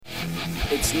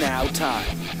It's now time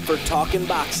for Talkin'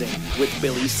 Boxing with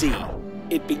Billy C.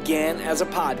 It began as a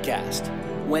podcast,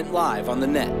 went live on the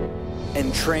net,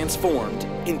 and transformed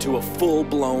into a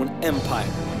full-blown empire.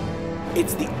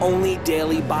 It's the only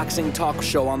daily boxing talk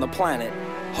show on the planet,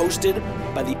 hosted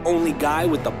by the only guy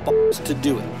with the balls to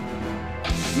do it.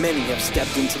 Many have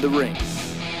stepped into the ring.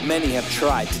 Many have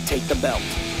tried to take the belt.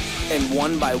 And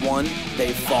one by one,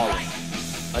 they've fallen.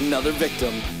 Another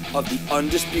victim of the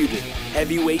undisputed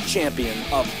heavyweight champion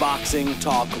of Boxing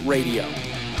Talk Radio.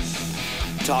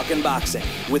 Talkin' Boxing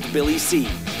with Billy C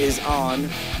is on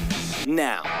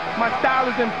now. My style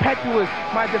is impetuous,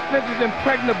 my defense is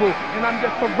impregnable, and I'm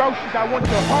just ferocious. I want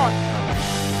your heart.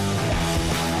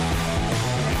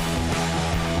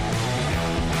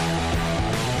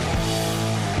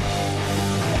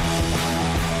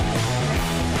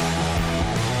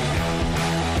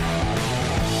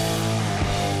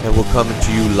 And we're coming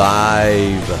to you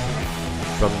live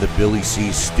from the Billy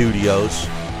C Studios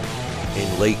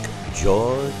in Lake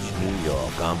George, New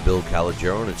York. I'm Bill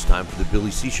Calogero, and it's time for the Billy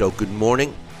C Show. Good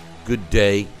morning, good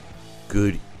day,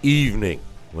 good evening,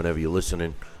 whenever you're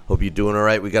listening. Hope you're doing all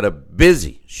right. We got a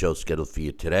busy show scheduled for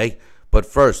you today. But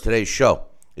first, today's show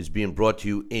is being brought to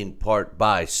you in part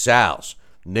by Sal's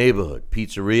Neighborhood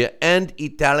Pizzeria and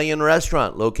Italian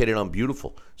Restaurant, located on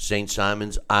beautiful St.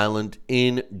 Simons Island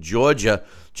in Georgia.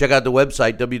 Check out the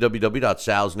website,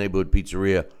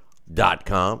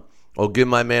 www.salsneighborhoodpizzeria.com, or give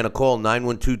my man a call,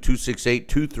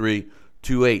 912-268-2328,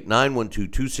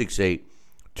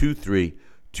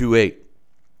 912-268-2328.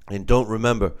 And don't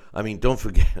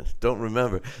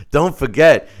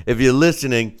forget, if you're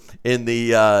listening in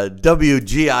the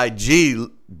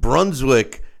WGIG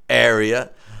Brunswick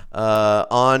area,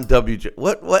 on WG,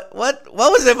 what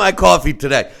was in my coffee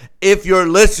today? If you're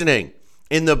listening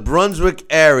in the Brunswick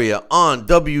area on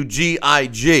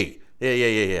WGIG,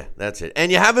 yeah, that's it. And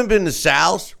you haven't been to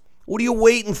Sal's, what are you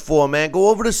waiting for, man? Go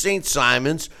over to St.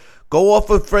 Simons, go off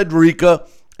of Frederica,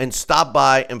 and stop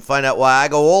by and find out why I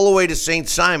go all the way to St.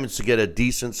 Simons to get a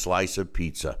decent slice of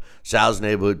pizza. Sal's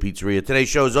Neighborhood Pizzeria. Today's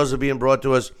show is also being brought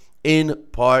to us in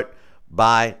part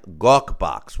by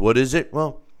Gawkbox. What is it?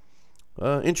 Well,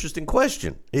 interesting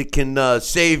question. It can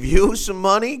save you some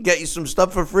money, get you some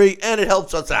stuff for free, and it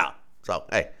helps us out. So,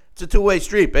 hey, it's a two-way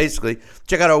street, basically.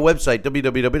 Check out our website,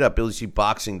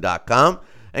 www.billycboxing.com,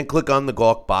 and click on the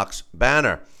Gawkbox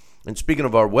banner. And speaking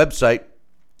of our website,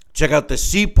 check out the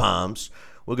CPOMs.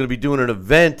 We're going to be doing an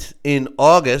event in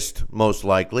August, most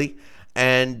likely,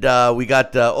 and we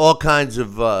got all kinds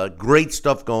of great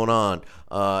stuff going on.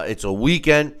 It's a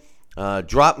weekend.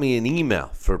 Drop me an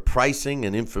email for pricing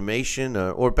and information,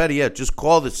 or better yet, just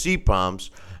call the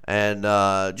CPOMs and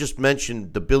just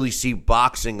mention the Billy C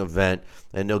Boxing event,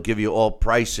 and they'll give you all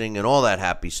pricing and all that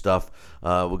happy stuff.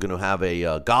 We're going to have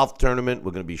a golf tournament.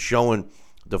 We're going to be showing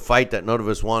the fight that none of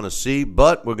us want to see,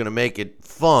 but we're going to make it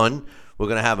fun. We're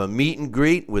going to have a meet and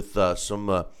greet with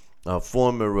some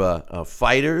former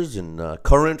fighters and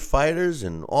current fighters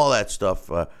and all that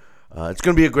stuff. It's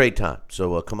going to be a great time,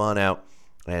 so come on out.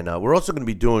 And we're also going to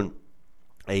be doing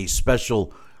a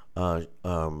special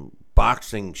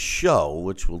boxing show,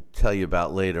 which we'll tell you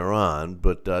about later on.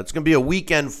 But it's going to be a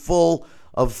weekend full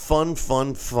of fun.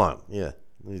 Yeah,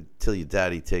 until your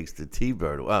daddy takes the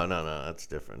T-Bird. Oh, no, that's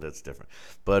different.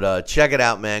 But check it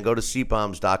out, man. Go to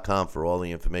cpoms.com for all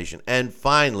the information. And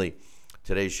finally,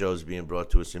 today's show is being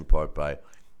brought to us in part by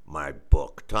my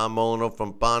book. Tom Molyneux,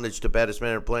 From Bondage to Baddest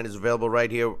Man on the Planet, is available right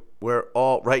here.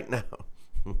 Right now.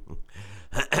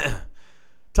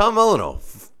 Tom Molyneux,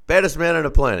 Baddest Man on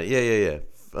the Planet. Yeah.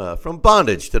 From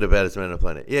Bondage to the Baddest Man on the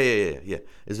Planet. Yeah.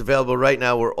 It's available right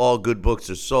now where all good books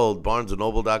are sold.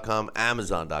 BarnesandNoble.com,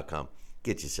 Amazon.com.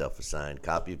 Get yourself a signed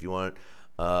copy if you want.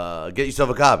 Get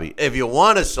yourself a copy. If you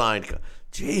want a signed copy.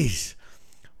 Jeez,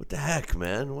 what the heck,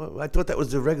 man? I thought that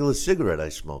was a regular cigarette I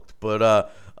smoked.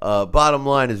 But bottom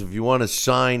line is, if you want a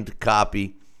signed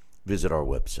copy, visit our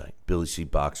website,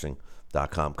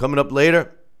 BillyCBoxing.com. Coming up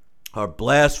later, our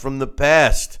Blast from the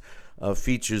Past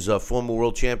features former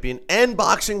world champion and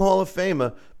Boxing Hall of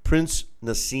Famer Prince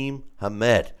Naseem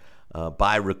Hamed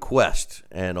by request.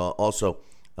 And also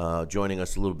joining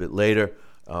us a little bit later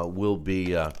will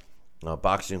be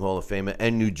Boxing Hall of Famer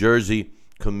and New Jersey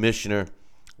Commissioner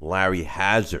Larry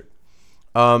Hazzard.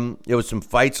 There was some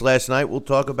fights last night we'll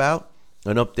talk about.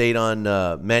 An update on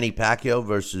Manny Pacquiao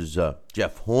versus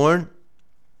Jeff Horn.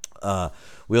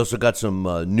 We also got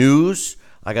some news.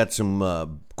 I got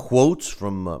some quotes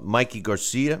from Mikey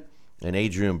Garcia and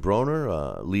Adrian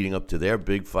Broner leading up to their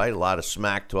big fight. A lot of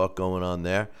smack talk going on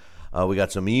there. We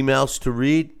got some emails to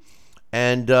read.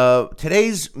 And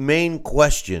today's main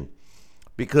question,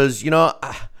 because,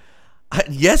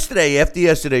 Yesterday, after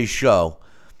yesterday's show,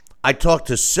 I talked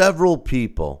to several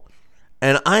people,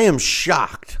 and I am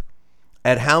shocked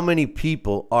at how many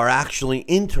people are actually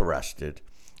interested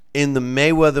in the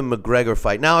Mayweather-McGregor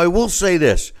fight. Now, I will say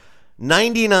this.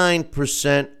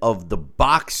 99% of the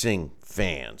boxing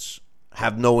fans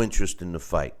have no interest in the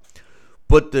fight.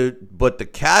 But the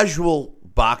casual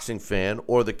boxing fan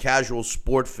or the casual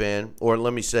sport fan, or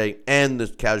let me say, and the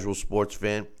casual sports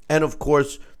fan, and of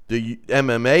course the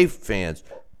MMA fans,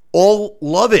 all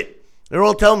love it. They're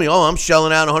all telling me, oh, I'm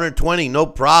shelling out 120, no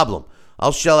problem.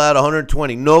 I'll shell out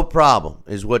 120, no problem,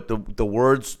 is what the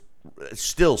words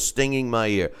still stinging my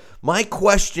ear. My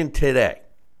question today,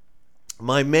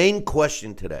 my main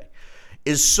question today,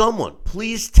 is someone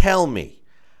please tell me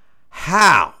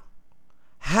how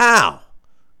Conor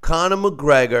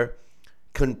McGregor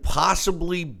can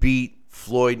possibly beat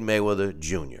Floyd Mayweather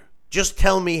Jr. Just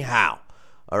tell me how,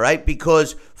 all right?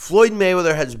 Because Floyd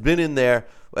Mayweather has been in there.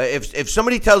 If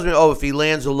somebody tells me, oh, if he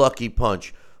lands a lucky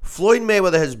punch, Floyd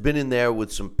Mayweather has been in there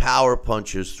with some power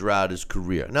punches throughout his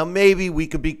career. Now, maybe we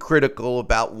could be critical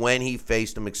about when he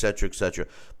faced him, et cetera,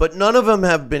 but none of them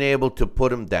have been able to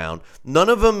put him down. None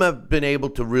of them have been able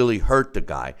to really hurt the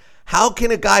guy. How can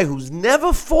a guy who's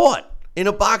never fought in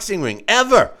a boxing ring,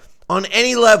 ever, on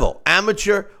any level,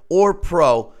 amateur or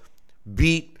pro,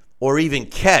 beat or even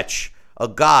catch a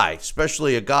guy,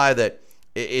 especially a guy that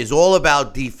is all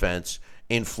about defense,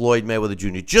 in Floyd Mayweather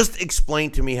Jr.? Just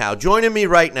explain to me how. Joining me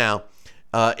right now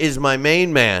is my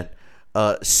main man,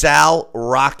 Sal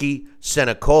Rocky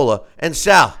Senecola. And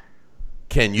Sal,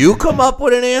 can you come up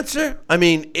with an answer? I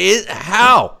mean,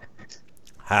 how?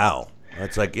 How?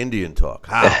 That's like Indian talk.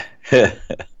 How?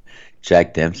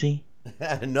 Jack Dempsey?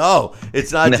 No,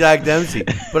 it's not Jack Dempsey.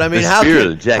 But I mean, how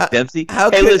can Jack Dempsey? How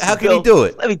can he do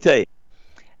it? Let me tell you.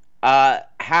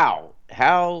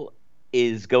 How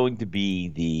is going to be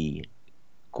the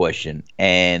question,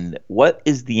 and what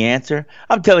is the answer?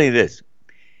 I'm telling you this.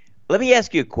 Let me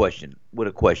ask you a question with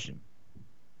a question.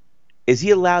 Is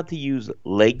he allowed to use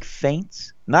leg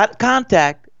feints? Not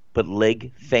contact, but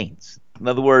leg feints. In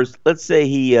other words, let's say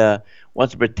he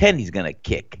wants to pretend he's going to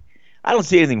kick. I don't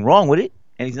see anything wrong with it,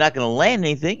 and he's not going to land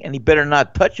anything, and he better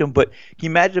not touch him. But can you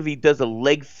imagine if he does a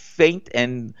leg feint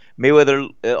and Mayweather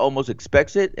almost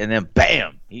expects it, and then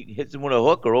bam, he hits him with a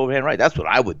hook or overhand right? That's what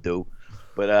I would do.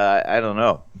 But I don't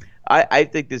know. I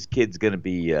think this kid's going to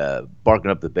be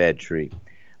barking up the bad tree.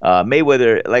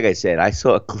 Mayweather, like I said, I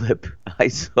saw a clip. I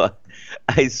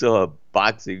saw a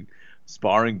boxing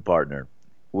sparring partner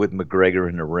with McGregor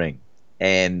in the ring.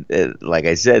 And like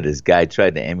I said, this guy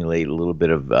tried to emulate a little bit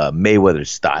of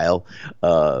Mayweather's style,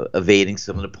 evading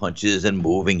some of the punches and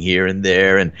moving here and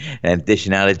there and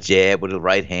dishing out a jab with the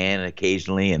right hand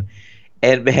occasionally.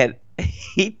 And man,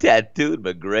 he tattooed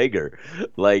McGregor.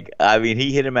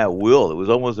 He hit him at will. It was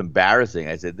almost embarrassing.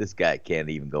 I said, this guy can't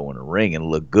even go in a ring and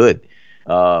look good.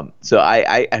 So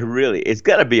I really, it's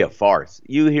got to be a farce.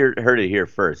 You heard it here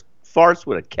first. Farce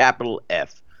with a capital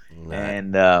F. Right.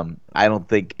 And I don't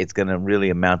think it's going to really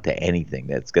amount to anything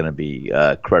that's going to be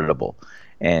credible.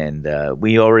 And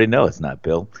we already know it's not,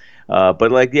 Bill.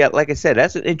 But like I said,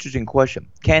 that's an interesting question.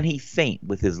 Can he feint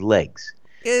with his legs?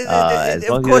 As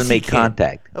long as he doesn't make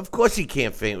contact. Of course he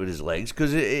can't feint with his legs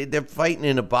because they're fighting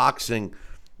in a boxing,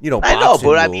 I know, but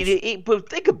rules. I mean, but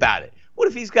think about it. What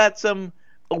if he's got some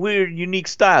weird, unique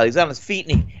style? He's on his feet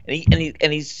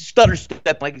and he's stutter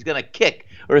stepping like he's gonna kick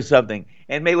or something,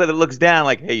 and Mayweather looks down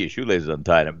like, "Hey, your shoelaces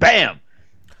untied," and bam.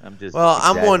 I'm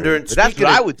wondering. That's what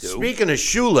I would do. Speaking of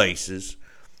shoelaces,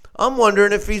 I'm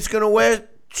wondering if he's gonna wear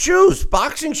shoes,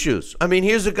 boxing shoes. I mean,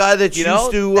 here's a guy that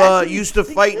used to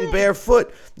fight in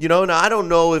barefoot. Now I don't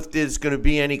know if there's going to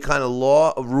be any kind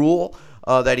of rule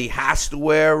that he has to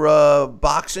wear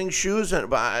boxing shoes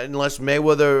unless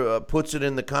Mayweather puts it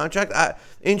in the contract.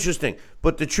 Interesting.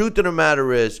 But the truth of the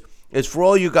matter is for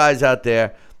all you guys out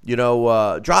there,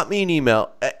 drop me an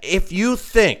email if you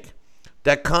think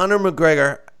that Conor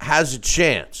McGregor has a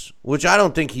chance, which I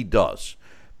don't think he does.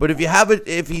 But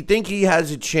if you think he has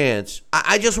a chance,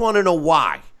 I just want to know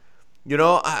why.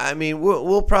 I mean,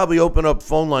 we'll probably open up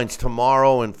phone lines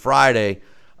tomorrow and Friday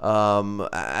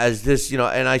as this, and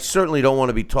I certainly don't want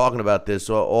to be talking about this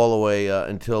all the way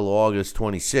until August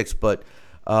 26th. But,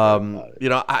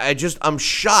 I'm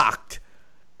shocked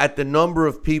at the number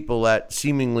of people that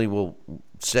seemingly will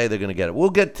say they're going to get it.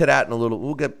 We'll get to that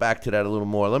we'll get back to that a little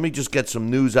more. Let me just get some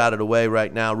news out of the way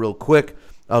right now real quick.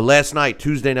 Last night,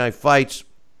 Tuesday Night Fights.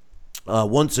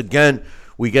 Once again,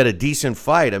 we get a decent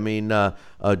fight. I mean,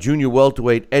 junior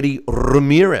welterweight Eddie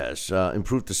Ramirez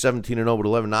improved to 17-0 with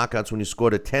 11 knockouts when he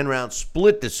scored a 10-round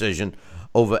split decision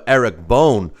over Eric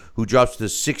Bone, who drops to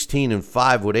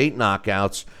 16-5 with 8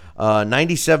 knockouts.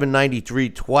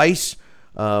 97-93 twice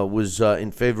was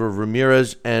in favor of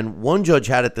Ramirez, and one judge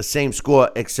had it the same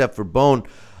score except for Bone.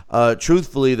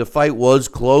 Truthfully, the fight was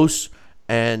close,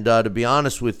 and to be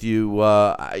honest with you,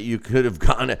 you could have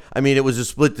gone. I mean, it was a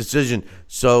split decision,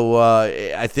 so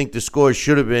I think the score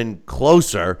should have been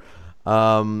closer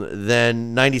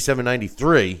than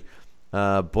 97-93.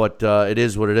 But it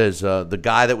is what it is. The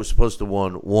guy that was supposed to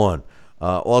won.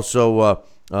 Also,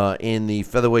 in the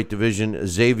featherweight division,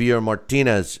 Xavier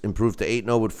Martinez improved to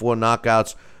 8-0 with 4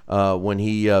 knockouts when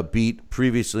he beat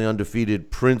previously undefeated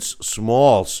Prince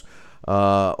Smalls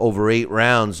over 8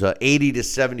 rounds.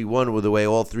 80-71 were the way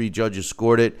all 3 judges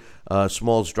scored it.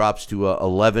 Smalls drops to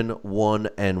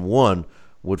 11-1-1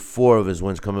 with 4 of his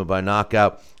wins coming by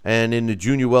knockout. And in the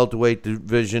junior welterweight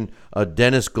division,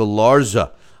 Dennis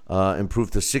Galarza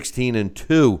improved to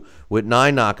 16-2 with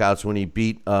 9 knockouts when he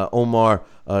beat Omar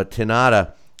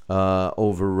Tenada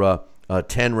over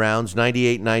 10 rounds,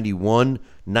 98-91,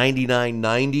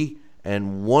 99-90,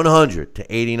 and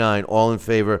 100-89, all in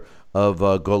favor of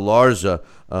Galarza.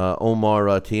 Omar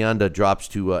Tianda drops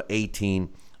to 18-5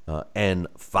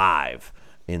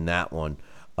 in that one.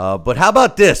 But how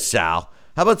about this, Sal?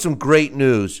 How about some great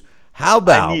news? How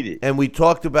about, and we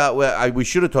talked about, we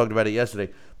should have talked about it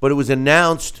yesterday, but it was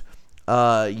announced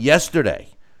yesterday,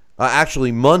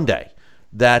 actually Monday,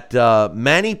 that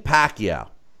Manny Pacquiao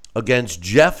against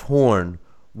Jeff Horn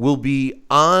will be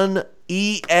on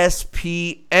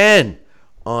ESPN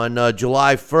on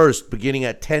July 1st, beginning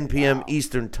at 10 p.m.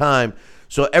 Eastern Time.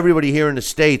 So everybody here in the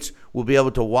States will be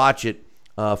able to watch it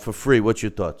for free. What's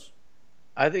your thoughts?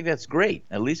 I think that's great.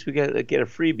 At least we get a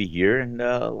freebie here. And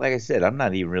like I said, I'm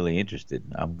not even really interested.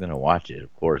 I'm going to watch it,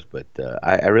 of course, but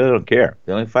I really don't care.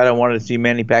 The only fight I wanted to see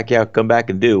Manny Pacquiao come back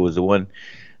and do was the one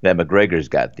that McGregor's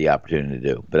got the opportunity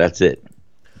to do. But that's it.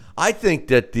 I think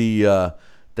that the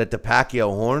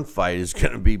Pacquiao Horn fight is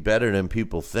going to be better than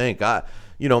people think. Manny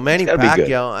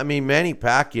Pacquiao. I mean, Manny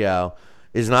Pacquiao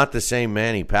is not the same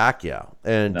Manny Pacquiao,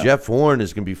 and no. Jeff Horn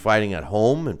is going to be fighting at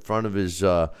home in front of his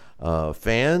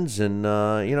fans, and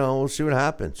we'll see what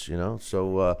happens.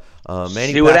 So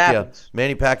Manny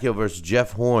Pacquiao versus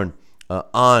Jeff Horn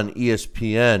on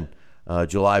ESPN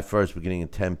July 1st, beginning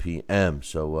at 10 p.m.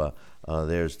 So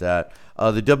there's that.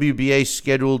 The WBA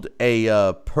scheduled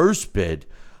a purse bid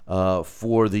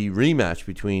for the rematch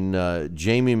between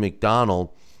Jamie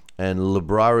McDonnell and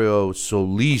Librario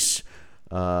Solis.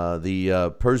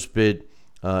 The purse bid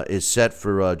is set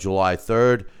for July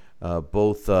 3rd.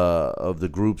 Both of the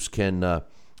groups can,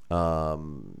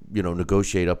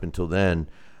 negotiate up until then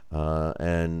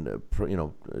and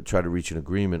try to reach an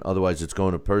agreement. Otherwise, it's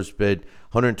going to purse bid.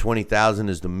 $120,000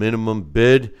 is the minimum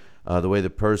bid. The way the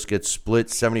purse gets split,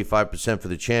 75% for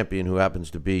the champion, who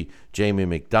happens to be Jamie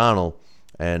McDonnell,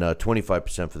 and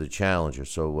 25% for the challenger.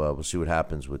 So we'll see what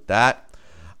happens with that.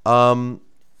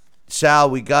 Sal,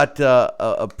 we got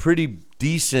a pretty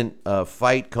decent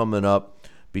fight coming up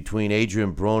between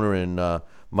Adrian Broner and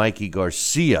Mikey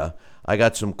Garcia. I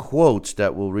got some quotes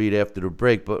that we'll read after the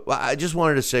break, but I just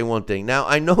wanted to say one thing. Now,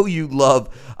 I know you love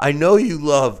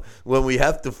when we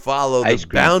have to follow the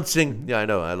bouncing. Yeah, I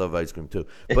know. I love ice cream too.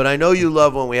 But I know you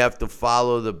love when we have to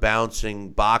follow the bouncing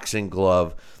boxing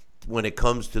glove when it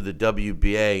comes to the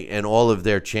WBA and all of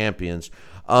their champions.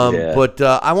 But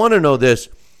I want to know this.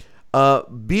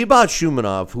 Bebop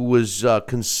Shumenov, who was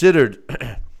considered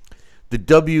the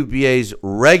WBA's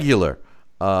regular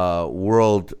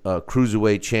world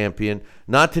cruiserweight champion,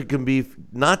 not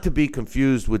to be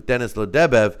confused with Denis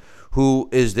Ledebev, who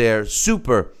is their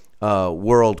super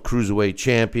world cruiserweight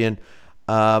champion.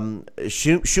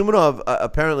 Shumenov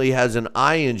apparently has an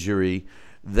eye injury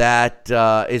that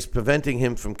is preventing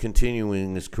him from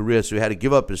continuing his career, so he had to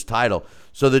give up his title.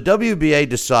 So the WBA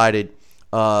decided,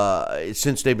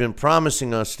 since they've been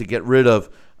promising us to get rid of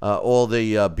all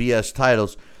the BS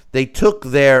titles, they took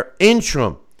their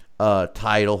interim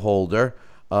title holder,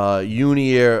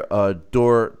 Junior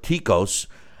Dorticos,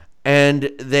 and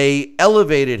they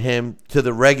elevated him to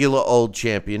the regular old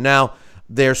champion. Now,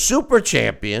 their super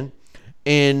champion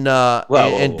in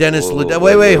Denis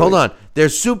Ledebev. Wait, hold on. Their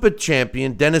super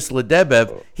champion, Denis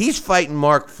Ledebev, he's fighting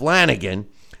Mark Flanagan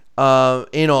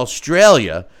in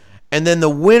Australia, and then the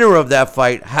winner of that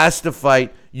fight has to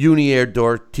fight Junior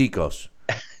Dorticos.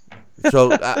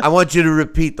 So I want you to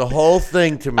repeat the whole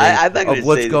thing to me of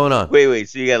what's going on. Wait.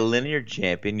 So you got a linear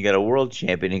champion, you got a world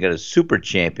champion, you got a super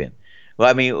champion. Well,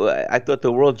 I mean, I thought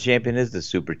the world champion is the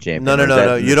super champion.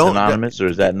 No. You don't. Synonymous, or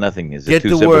is that nothing? Is it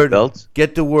two separate belts?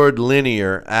 Get the word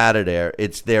linear out of there.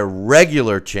 It's their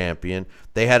regular champion.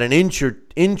 They had an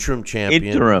interim champion.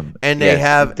 Interim. And they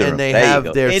have their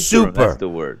interim, super. That's the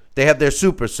word. They have their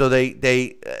super. So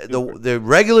the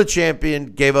regular champion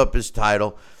gave up his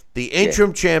title. The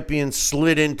interim champion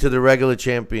slid into the regular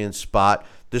champion spot.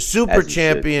 The super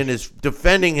champion is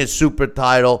defending his super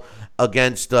title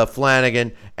against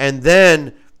Flanagan. And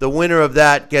then the winner of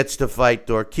that gets to fight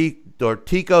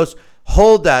Dorticos.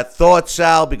 Hold that thought,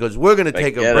 Sal, because we're going to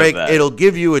take a break. It'll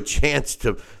give you a chance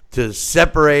to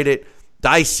separate it,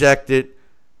 dissect it,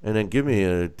 and then give me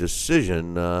a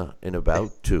decision in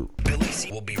about 2. Billy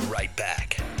C will be right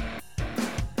back.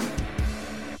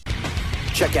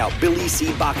 Check out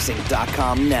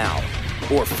BillyCBoxing.com now,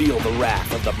 or feel the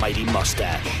wrath of the mighty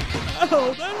mustache.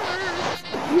 Oh, that hurts.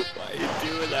 Why are you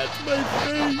doing that to my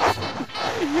face?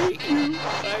 I hate you.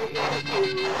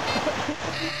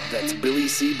 That's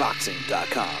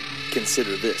BillyCBoxing.com.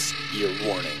 Consider this your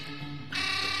warning.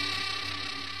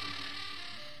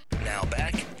 Now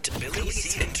back to Billy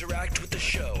C. Interact with the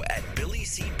show at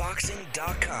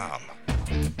BillyCBoxing.com.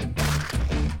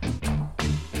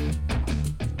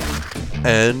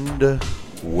 And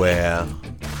we're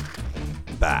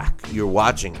back. You're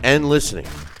watching and listening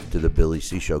to the Billy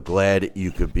C. Show. Glad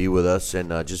you could be with us. And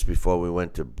just before we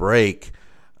went to break,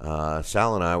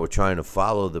 Sal and I were trying to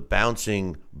follow the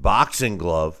bouncing boxing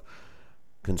glove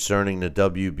concerning the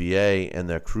WBA and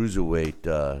their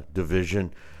cruiserweight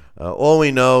division. All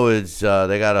we know is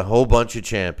they got a whole bunch of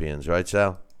champions, right,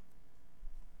 Sal?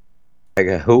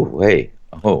 Yeah,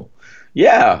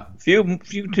 few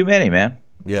too many, man.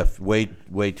 Yeah,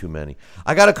 way too many.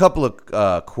 I got a couple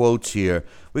of quotes here.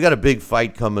 We got a big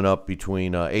fight coming up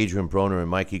between Adrian Broner and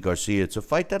Mikey Garcia. It's a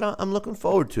fight that I'm looking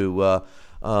forward to.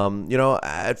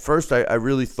 At first I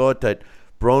really thought that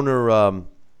Broner,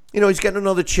 he's getting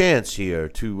another chance here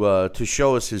to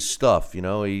show us his stuff.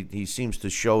 He seems to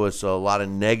show us a lot of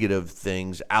negative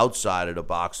things outside of the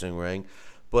boxing ring.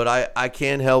 But I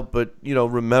can't help but,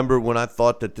 remember when I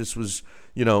thought that this was,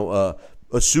 a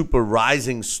super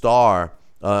rising star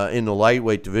in the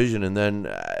lightweight division, and then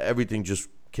everything just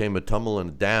came a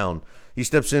tumbling down. He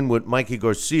steps in with Mikey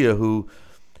Garcia, who,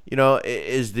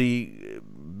 is the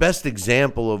best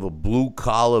example of a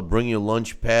blue-collar,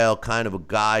 bring-your-lunch-pail kind of a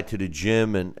guy to the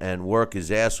gym and work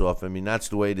his ass off. I mean, that's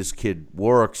the way this kid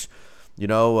works.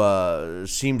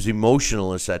 Seems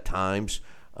emotionless at times,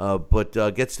 but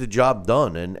gets the job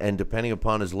done, and depending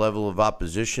upon his level of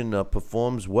opposition,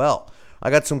 performs well. I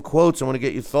got some quotes I want to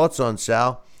get your thoughts on,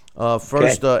 Sal.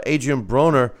 First, Adrian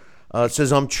Broner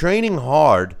says, "I'm training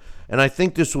hard, and I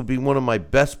think this will be one of my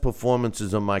best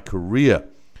performances of my career.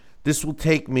 This will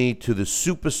take me to the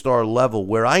superstar level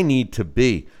where I need to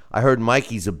be. I heard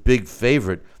Mikey's a big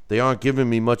favorite. They aren't giving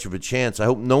me much of a chance. I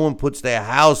hope no one puts their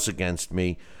house against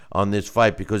me on this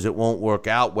fight because it won't work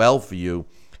out well for you."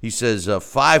 He says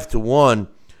 5-1,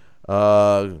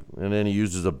 and then he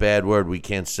uses a bad word we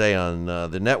can't say on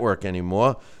the network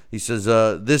anymore. He says,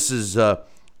 "This is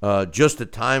just a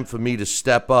time for me to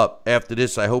step up. After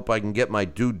this, I hope I can get my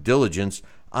due diligence.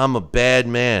 I'm a bad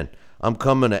man. I'm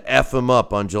coming to F him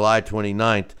up on July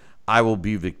 29th. I will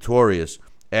be victorious.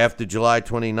 After July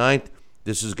 29th,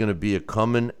 this is going to be a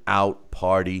coming out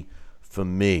party for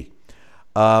me."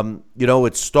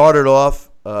 It started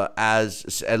off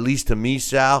as, at least to me,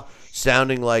 Sal,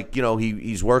 sounding like,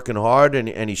 he's working hard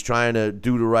and he's trying to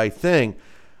do the right thing.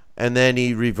 And then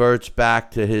he reverts back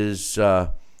to his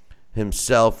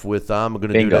himself with, I'm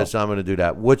going to do this, I'm going to do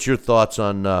that. What's your thoughts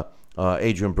on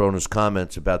Adrian Broner's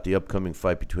comments about the upcoming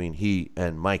fight between he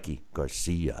and Mikey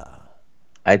Garcia?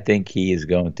 I think he is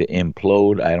going to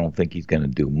implode. I don't think he's going to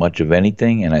do much of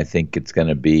anything, and I think it's going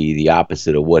to be the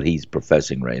opposite of what he's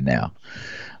professing right now.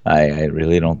 I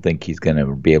really don't think he's going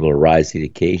to be able to rise to the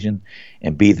occasion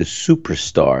and be the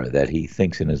superstar that he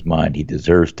thinks in his mind he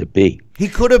deserves to be. He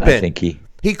could have been. I think he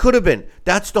could have been.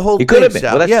 That's the whole thing. He could have been.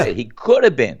 Sal. Well, that's it. He could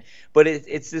have been. But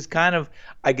it's this kind of,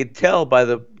 I could tell by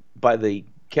the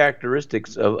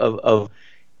characteristics of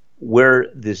where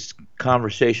this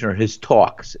conversation or his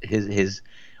talks, his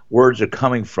words are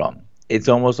coming from. It's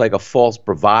almost like a false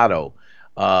bravado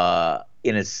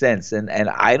in a sense. And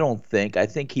I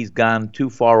think he's gone too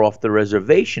far off the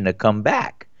reservation to come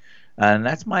back. And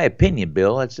that's my opinion,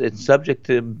 Bill. It's subject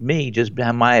to me, just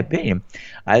my opinion.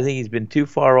 I think he's been too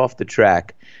far off the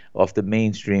track, off the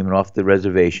mainstream and off the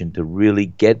reservation to really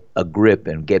get a grip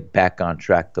and get back on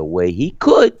track the way he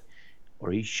could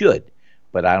or he should.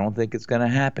 But I don't think it's going to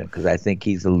happen because I think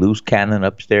he's a loose cannon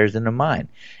upstairs in the mind.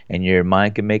 And your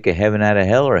mind can make a heaven out of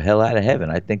hell or a hell out of heaven.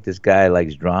 I think this guy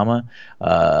likes drama,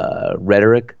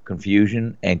 rhetoric,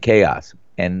 confusion, and chaos.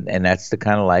 And that's the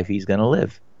kind of life he's going to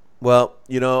live. Well,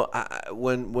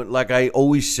 when like I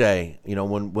always say,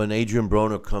 when Adrian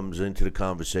Broner comes into the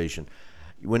conversation,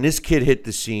 when this kid hit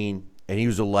the scene and he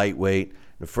was a lightweight,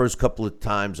 the first couple of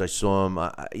times I saw him,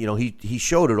 he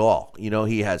showed it all.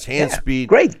 He has hand speed,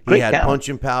 great he had talent.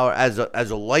 punching power. As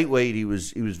a lightweight, he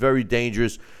was very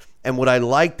dangerous. And what I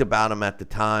liked about him at the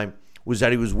time was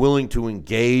that he was willing to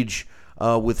engage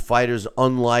with fighters,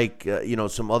 unlike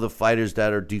some other fighters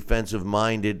that are defensive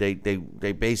minded.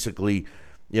 They basically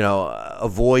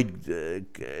avoid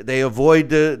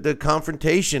the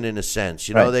confrontation in a sense.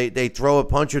 Right. They throw a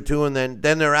punch or two and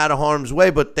then they're out of harm's way,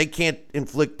 but they can't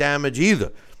inflict damage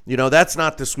either. That's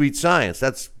not the sweet science.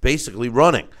 That's basically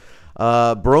running.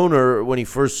 Broner, when he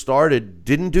first started,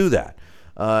 didn't do that.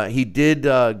 He did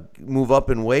move up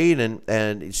in weight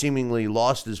and seemingly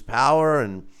lost his power,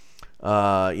 and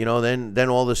then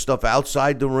all this stuff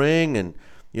outside the ring, and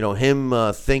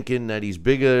him thinking that he's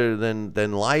bigger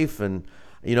than life, and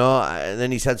and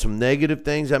then he's had some negative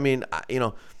things. I mean,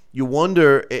 you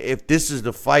wonder if this is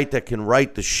the fight that can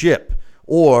right the ship,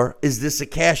 or is this a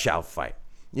cash-out fight?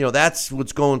 That's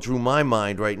what's going through my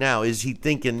mind right now. Is he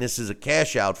thinking this is a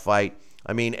cash-out fight?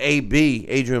 I mean,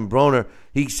 Adrian Broner,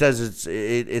 he says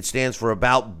it stands for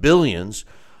about billions.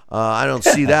 I don't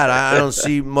see that. I don't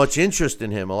see much interest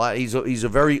in him. He's a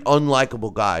very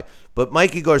unlikable guy. But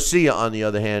Mikey Garcia, on the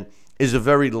other hand, is a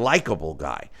very likable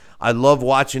guy. I love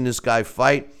watching this guy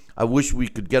fight. I wish we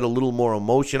could get a little more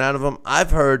emotion out of him. I've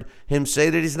heard him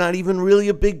say that he's not even really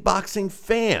a big boxing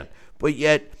fan, but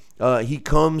yet he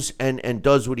comes and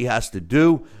does what he has to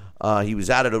do. He was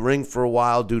out of the ring for a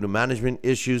while due to management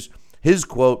issues. His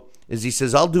quote is, he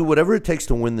says, "I'll do whatever it takes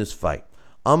to win this fight.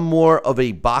 I'm more of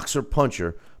a boxer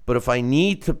puncher, but if I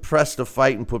need to press the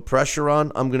fight and put pressure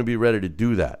on, I'm going to be ready to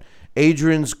do that.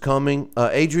 Adrian's going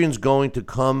to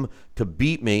come to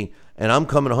beat me, and I'm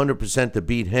coming 100% to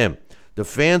beat him. The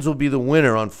fans will be the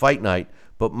winner on fight night,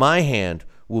 but my hand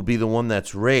will be the one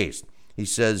that's raised." He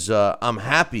says, "I'm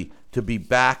happy to be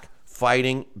back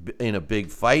fighting in a big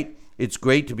fight. It's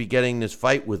great to be getting this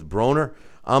fight with Broner.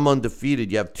 I'm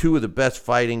undefeated. You have two of the best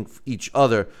fighting each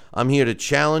other. I'm here to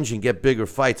challenge and get bigger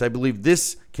fights. I believe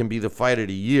this can be the fight of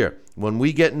the year. When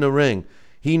we get in the ring,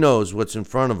 he knows what's in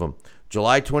front of him.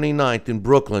 July 29th in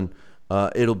Brooklyn,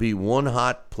 it'll be one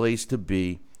hot place to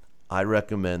be. I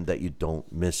recommend that you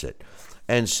don't miss it."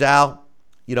 And Sal,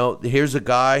 here's a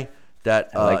guy that,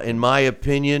 in my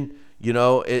opinion,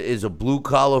 is a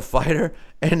blue-collar fighter,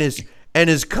 and his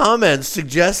comments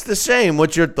suggest the same.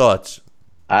 What's your thoughts?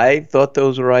 I thought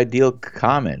those were ideal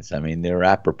comments. I mean, they're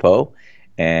apropos,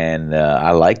 and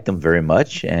I liked them very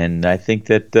much. And I think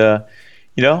that,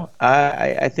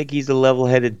 I think he's a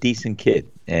level-headed, decent kid,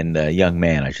 and young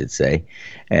man, I should say.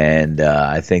 And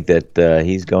I think that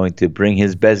he's going to bring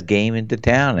his best game into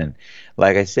town. And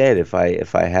like I said, if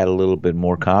I had a little bit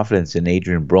more confidence in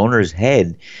Adrian Broner's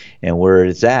head and where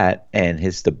it's at, and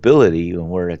his stability and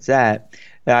where it's at,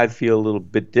 I'd feel a little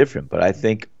bit different. But I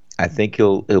think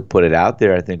he'll put it out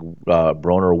there. I think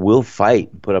Broner will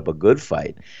fight and put up a good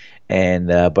fight. And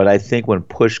but I think when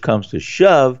push comes to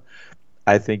shove,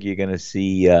 I think you're going to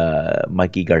see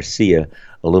Mikey Garcia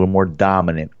a little more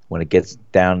dominant when it gets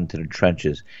down into the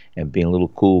trenches, and being a little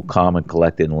cool, calm, and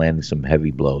collected, and landing some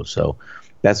heavy blows. So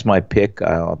that's my pick.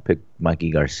 I'll pick Mikey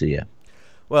Garcia.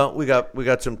 Well, we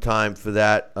got some time for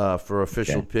that for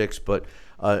official picks, but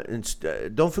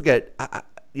don't forget.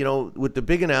 With the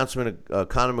big announcement of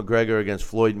Conor McGregor against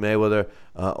Floyd Mayweather,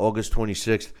 August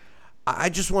 26th, I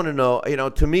just want to know,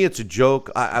 to me it's a joke.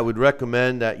 I would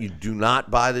recommend that you do not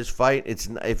buy this fight.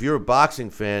 If you're a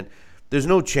boxing fan, there's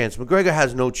no chance. McGregor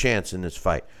has no chance in this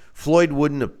fight. Floyd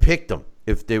wouldn't have picked him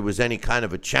if there was any kind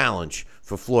of a challenge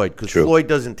for Floyd, because Floyd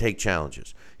doesn't take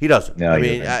challenges. He doesn't. No, I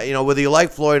mean, whether you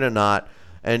like Floyd or not,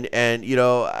 and you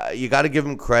got to give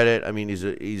him credit. I mean,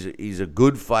 he's a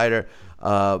good fighter.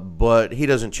 But he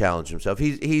doesn't challenge himself.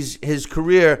 His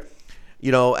career,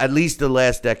 at least the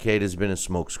last decade has been a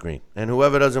smokescreen. And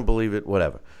whoever doesn't believe it,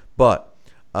 whatever. But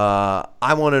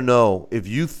I want to know if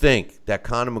you think that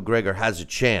Conor McGregor has a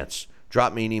chance.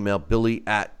 Drop me an email,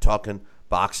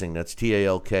 Billy@TalkinBoxing. That's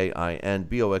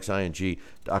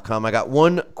TalkinBoxing.com. I got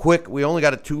one quick. We only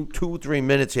got 2-3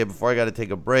 minutes here before I got to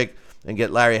take a break and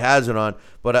get Larry Hazard on.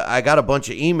 But I got a bunch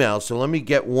of emails, so let me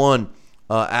get one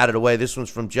out of the way. This one's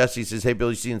from Jesse. He says, "Hey,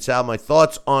 Billy C and Sal, my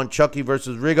thoughts on Chucky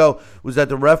versus Rigo was that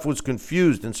the ref was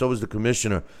confused, and so was the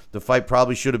commissioner. The fight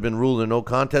probably should have been ruled a no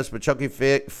contest, but Chucky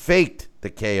faked the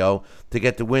KO to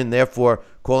get the win. Therefore,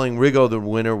 calling Rigo the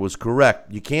winner was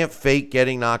correct. You can't fake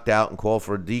getting knocked out and call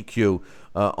for a DQ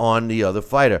on the other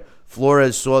fighter.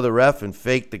 Flores saw the ref and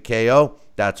faked the KO.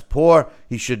 That's poor.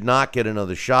 He should not get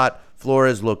another shot.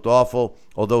 Flores looked awful,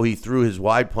 although he threw his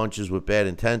wide punches with bad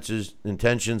intentions.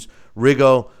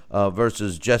 Rigo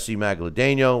versus Jesse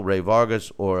Magladeno, Ray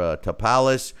Vargas, or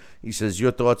Tapales. He says,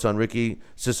 your thoughts on Ricky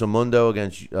Sismundo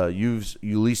against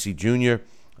Ulysses Jr.?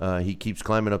 He keeps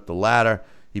climbing up the ladder.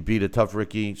 He beat a tough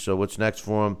Ricky, so what's next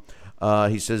for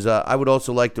him? He says, I would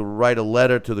also like to write a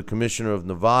letter to the commissioner of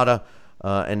Nevada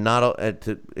and not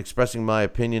expressing my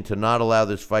opinion to not allow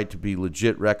this fight to be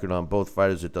legit record on both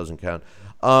fighters. It doesn't count.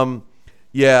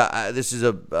 This is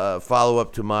a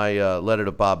follow-up to my letter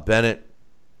to Bob Bennett.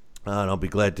 And I'll be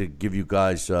glad to give you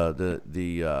guys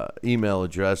the email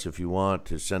address if you want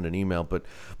to send an email. But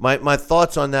my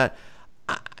thoughts on that,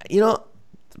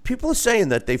 people are saying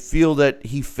that they feel that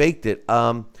he faked it.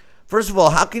 First of all,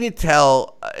 how can you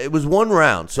tell? It was one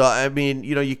round. So, I mean,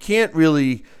 you can't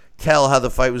really tell how the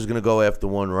fight was going to go after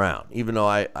one round, even though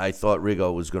I thought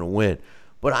Rigo was going to win.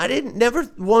 But I never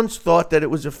once thought that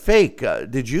it was a fake.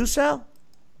 Did you, Sal?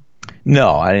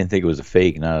 No, I didn't think it was a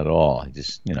fake, not at all. I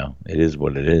just, it is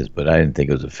what it is, but I didn't think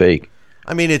it was a fake.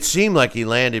 I mean, it seemed like he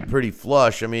landed pretty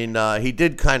flush. I mean, he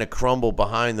did kind of crumble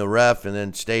behind the ref and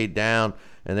then stayed down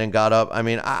and then got up. I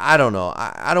mean, I don't know.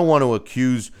 I don't want to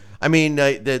accuse. I mean,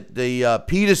 the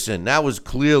Peterson, that was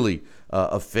clearly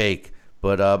a fake.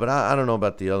 But I don't know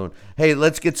about the other one. Hey,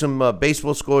 let's get some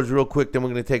baseball scores real quick, then we're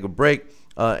going to take a break.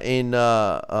 In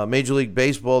Major League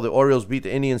Baseball, the Orioles beat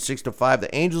the Indians 6-5.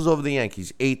 The Angels over the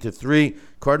Yankees 8-3.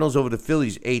 Cardinals over the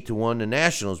Phillies 8-1. The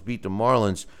Nationals beat the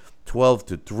Marlins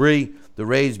 12-3. The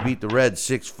Rays beat the Reds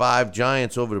 6-5.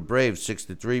 Giants over the Braves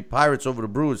 6-3. Pirates over the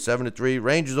Brewers 7-3.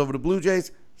 Rangers over the Blue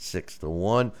Jays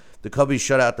 6-1. The Cubbies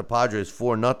shut out the Padres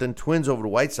 4-0. Twins over the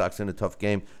White Sox in a tough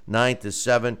game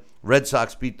 9-7. Red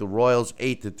Sox beat the Royals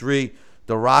 8-3.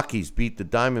 The Rockies beat the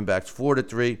Diamondbacks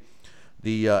 4-3.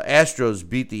 The Astros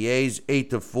beat the A's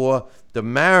 8-4. The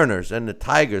Mariners and the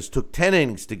Tigers took 10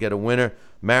 innings to get a winner.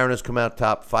 Mariners come out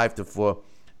top 5-4.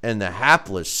 And the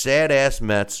hapless, sad-ass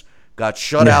Mets got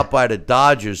shut out by the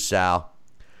Dodgers, Sal.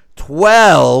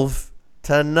 12-0.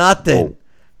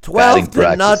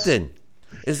 12-0.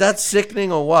 Is that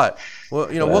sickening or what? Well,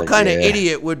 what kind of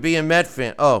idiot would be a Met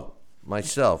fan? Oh,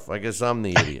 myself. I guess I'm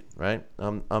the idiot, right?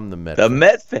 I'm the Met fan.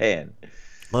 Met fan.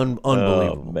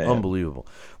 Unbelievable. Unbelievable.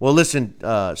 Well, listen,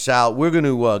 Sal, we're going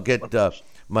to get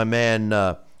my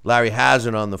man Larry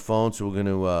Hazard on the phone, so we're going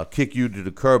to kick you to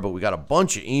the curb. But we got a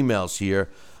bunch of emails here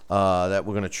that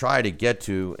we're going to try to get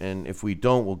to, and if we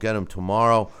don't, we'll get them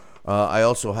tomorrow. I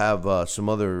also have some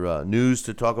other news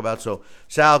to talk about. So,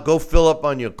 Sal, go fill up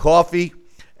on your coffee,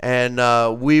 and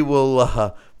we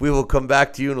will come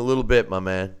back to you in a little bit, my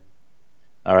man.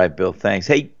 All right, Bill, thanks.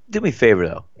 Hey, do me a favor,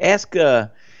 though.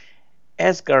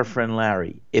 Ask our friend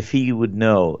Larry if he would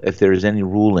know if there is any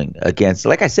ruling against.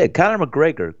 Like I said, Conor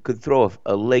McGregor could throw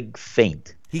a leg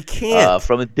feint. He can't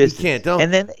from a distance. He can't. Don't.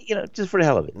 And then just for the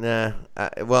hell of it. Nah.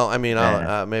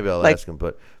 Maybe I'll ask him,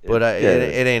 but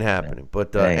it ain't happening.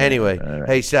 But anyway, right.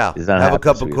 Hey Sal, have a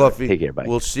cup of coffee. Take care, bye.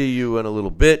 We'll see you in a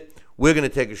little bit. We're gonna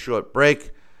take a short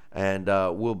break, and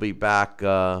we'll be back.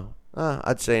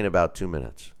 I'd say in about 2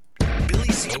 minutes. Billy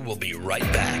C will be right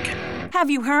back. Have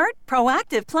you heard?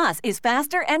 Proactive Plus is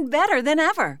faster and better than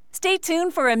ever. Stay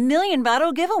tuned for a 1,000,000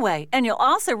 bottle giveaway, and you'll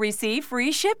also receive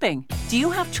free shipping. Do you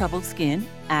have troubled skin?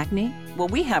 Acne? Well,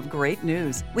 we have great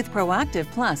news. With Proactive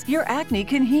Plus, your acne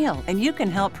can heal, and you can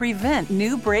help prevent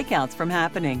new breakouts from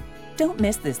happening. Don't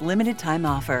miss this limited time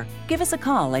offer. Give us a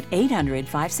call at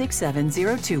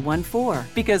 800-567-0214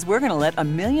 because we're going to let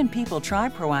 1,000,000 people try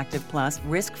Proactive Plus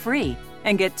risk-free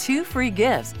and get 2 free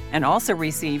gifts and also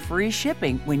receive free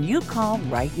shipping when you call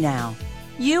right now.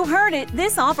 You heard it.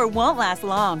 This offer won't last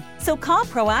long. So call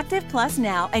Proactive Plus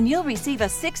now and you'll receive a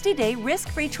 60-day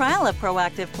risk-free trial of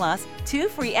Proactive Plus, 2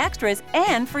 free extras,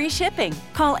 and free shipping.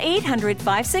 Call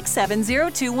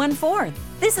 800-567-0214.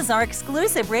 This is our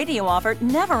exclusive radio offer,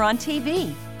 never on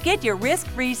TV. Get your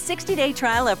risk-free 60-day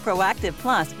trial of Proactive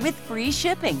Plus with free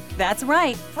shipping. That's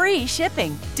right, free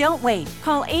shipping. Don't wait.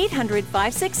 Call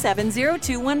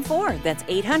 800-567-0214. That's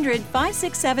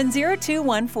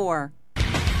 800-567-0214.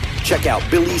 Check out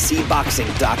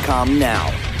BillyCBoxing.com now,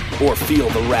 or feel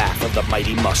the wrath of the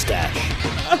mighty mustache.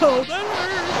 Oh, that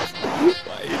hurts.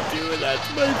 Why are you doing that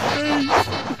to my face?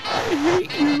 I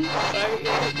hate you.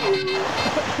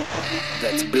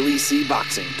 That's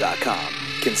BillyCBoxing.com.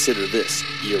 Consider this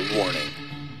your warning.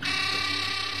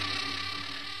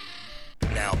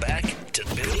 Now back to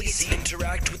Billy C.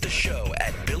 Interact with the show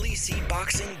at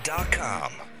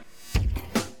BillyCBoxing.com.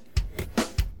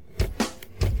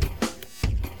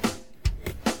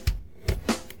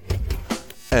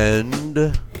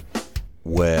 And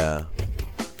we're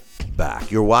back.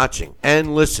 You're watching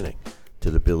and listening to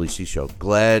the Billy C. Show.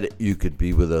 Glad you could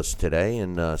be with us today.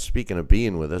 And speaking of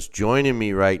being with us, joining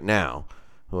me right now,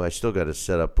 who I still got to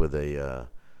set up with a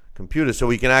computer so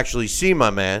we can actually see my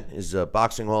man, is a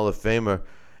Boxing Hall of Famer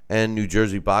and New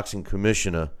Jersey Boxing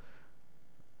Commissioner,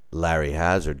 Larry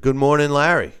Hazzard. Good morning,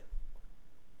 Larry.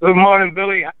 Good morning,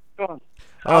 Billy. How you doing?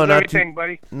 How's everything,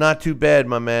 buddy? Not too bad,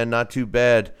 my man. Not too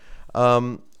bad.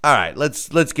 All right,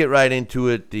 let's get right into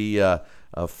it. The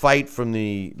fight from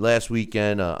the last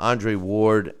weekend, Andre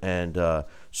Ward and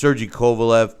Sergey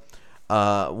Kovalev.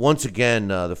 Once again,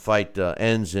 the fight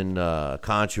ends in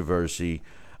controversy.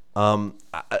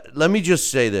 Let me just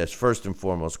say this first and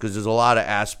foremost, because there's a lot of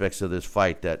aspects of this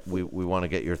fight that we want to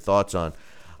get your thoughts on.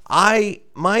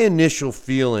 My initial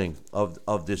feeling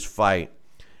of this fight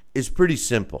is pretty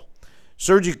simple.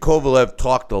 Sergey Kovalev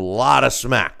talked a lot of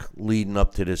smack leading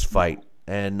up to this fight.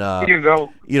 And, Here you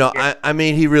go. I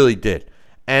mean, he really did.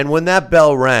 And when that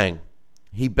bell rang,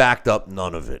 he backed up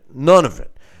none of it. None of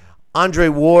it. Andre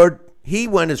Ward, he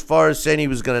went as far as saying he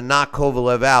was going to knock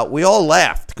Kovalev out. We all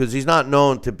laughed because he's not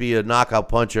known to be a knockout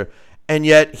puncher. And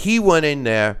yet he went in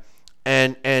there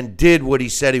and did what he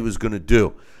said he was going to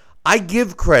do. I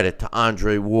give credit to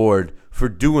Andre Ward for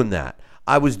doing that.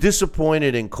 I was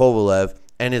disappointed in Kovalev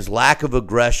and his lack of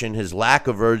aggression, his lack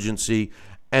of urgency,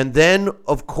 and then,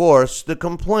 of course, the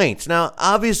complaints. Now,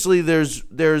 obviously,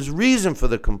 there's reason for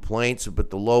the complaints, but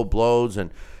the low blows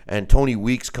and Tony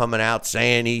Weeks coming out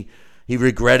saying he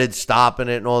regretted stopping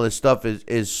it and all this stuff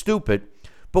is stupid.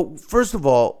 But first of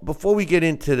all, before we get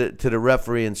into the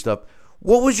referee and stuff,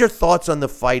 what was your thoughts on the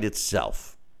fight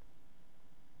itself?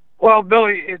 Well,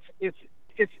 Billy,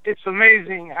 it's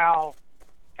amazing how,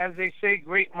 as they say,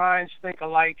 great minds think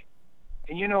alike.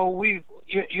 And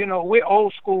we're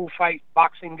old school fight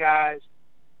boxing guys.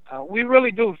 We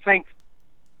really do think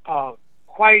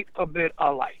quite a bit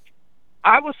alike.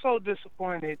 I was so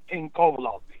disappointed in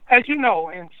Kovalev. As you know,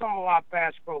 in some of our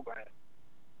past programs,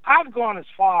 I've gone as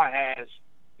far as,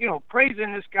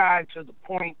 praising this guy to the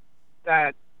point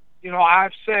that,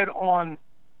 I've said on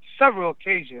several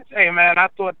occasions, hey, man, I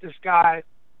thought this guy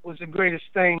was the greatest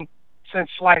thing since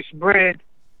sliced bread.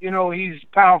 He's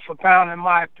pound for pound, in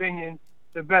my opinion,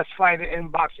 the best fighter in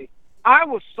boxing. I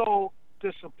was so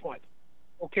disappointed,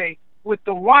 okay, with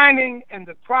the whining and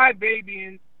the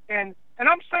crybabying, and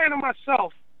I'm saying to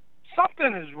myself,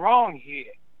 something is wrong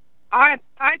here. I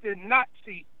did not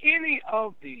see any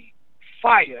of the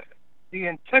fire, the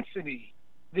intensity,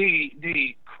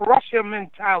 the crusher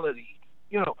mentality.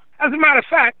 As a matter of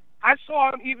fact, I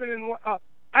saw him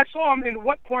in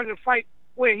what point of the fight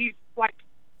where he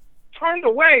turned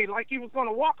away, like he was going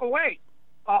to walk away.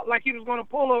 Like he was going to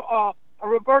pull a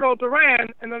Roberto Duran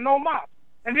in a no-mop.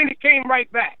 And then he came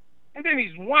right back. And then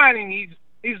he's whining.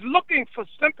 He's looking for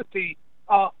sympathy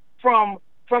from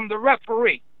the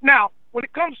referee. Now, when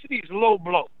it comes to these low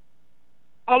blows,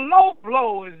 a low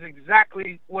blow is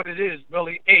exactly what it is,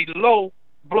 Billy, a low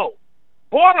blow.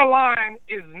 Borderline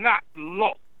is not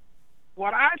low.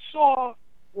 What I saw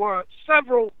were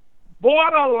several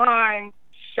borderline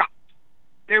shots.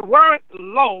 They weren't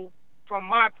low from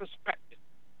my perspective.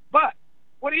 But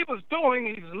what he was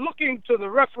doing, he's looking to the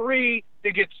referee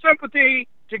to get sympathy,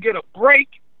 to get a break.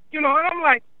 And I'm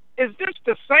like, is this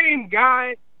the same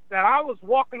guy that I was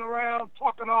walking around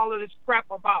talking all of this crap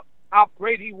about how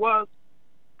great he was?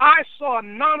 I saw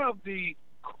none of the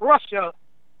crusher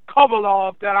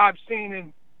Kovalev that I've seen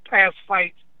in past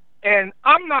fights. And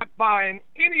I'm not buying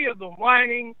any of the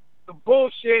whining, the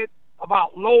bullshit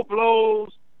about low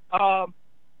blows. I'll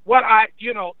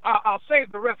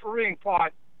save the refereeing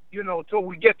part, till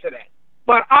we get to that.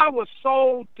 But I was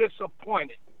so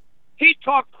disappointed. He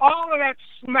talked all of that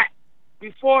smack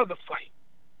before the fight,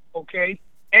 okay,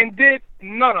 and did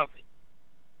none of it.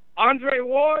 Andre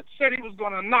Ward said he was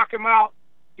going to knock him out.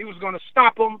 He was going to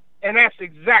stop him, and that's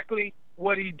exactly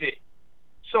what he did.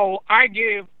 So I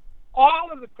give all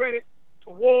of the credit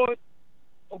to Ward,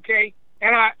 okay,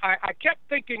 and I kept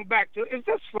thinking back to, is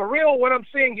this for real what I'm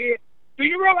seeing here? Do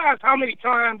you realize how many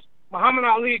times Muhammad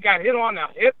Ali got hit on the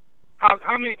hip?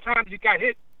 How many times he got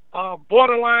hit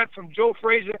borderline from Joe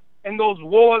Frazier and those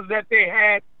wars that they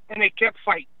had, and they kept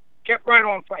fighting, kept right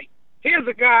on fighting. Here's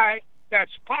a guy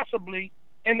that's possibly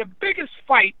in the biggest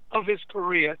fight of his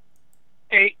career,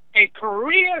 a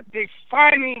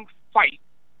career-defining fight.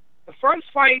 The first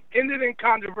fight ended in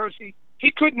controversy. He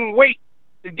couldn't wait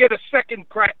to get a second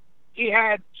crack. He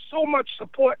had so much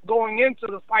support going into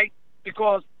the fight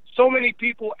because so many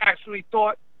people actually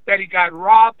thought that he got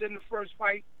robbed in the first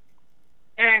fight.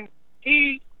 And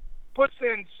he puts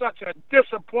in such a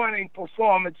disappointing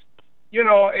performance. It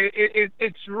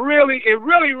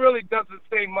really doesn't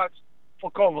say much for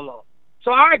Kovalev.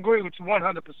 So I agree with you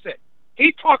 100%.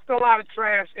 He talked a lot of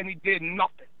trash, and he did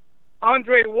nothing.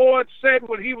 Andre Ward said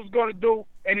what he was going to do,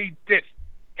 and he did it.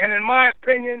 And in my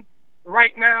opinion,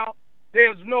 right now,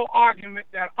 there's no argument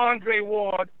that Andre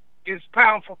Ward is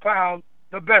pound for pound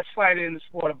the best fighter in the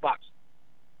sport of boxing.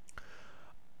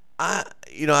 I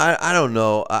don't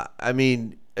know. I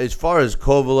mean, as far as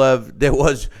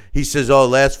Kovalev, he says,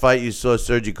 last fight you saw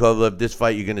Sergey Kovalev, this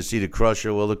fight you're going to see the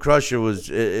Crusher. Well, the Crusher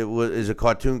is a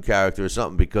cartoon character or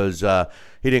something, because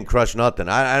he didn't crush nothing.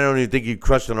 I don't even think he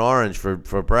crushed an orange for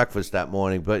breakfast that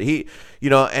morning. But he,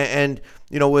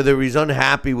 whether he's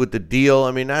unhappy with the deal,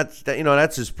 I mean,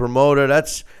 that's his promoter.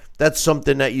 That's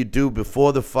something that you do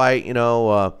before the fight.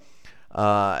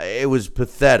 It was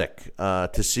pathetic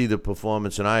to see the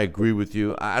performance, and I agree with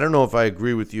you. I don't know if I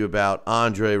agree with you about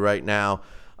Andre right now.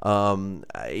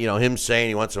 Him saying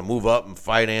he wants to move up and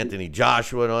fight Anthony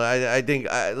Joshua. I think,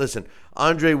 listen,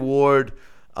 Andre Ward,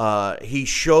 he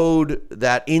showed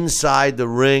that inside the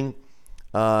ring,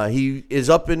 he is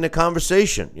up in the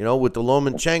conversation, with the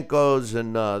Lomachenko's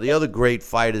and the other great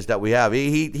fighters that we have.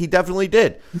 He definitely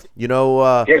did,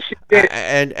 Yes, he did.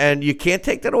 And you can't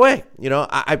take that away.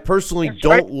 I personally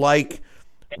don't like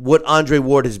what Andre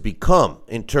Ward has become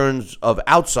in terms of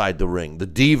outside the ring, the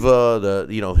diva,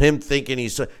 him thinking he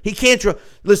can't draw.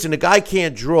 Listen, the guy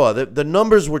can't draw. The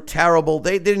numbers were terrible.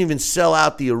 They didn't even sell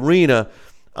out the arena.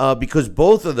 Because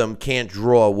both of them can't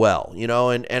draw well,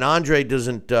 and Andre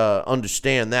doesn't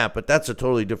understand that, but that's a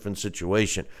totally different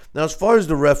situation. Now, as far as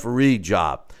the referee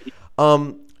job,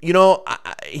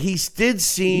 he did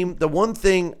seem, the one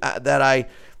thing that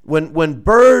when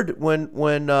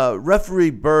referee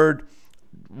Bird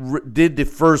did the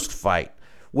first fight,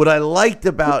 what I liked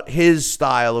about his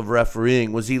style of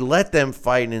refereeing was he let them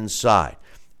fight inside,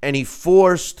 and he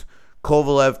forced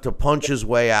Kovalev to punch his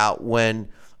way out when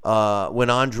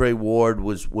Andre Ward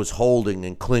was holding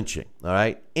and clinching. All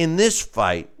right. In this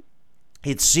fight,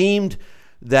 it seemed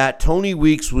that Tony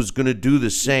Weeks was going to do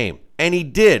the same, and he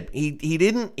did. He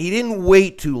didn't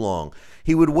wait too long.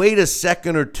 He would wait a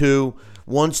second or two.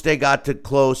 Once they got too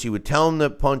close, he would tell them to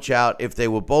punch out. If they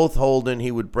were both holding,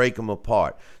 he would break them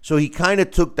apart. So he kind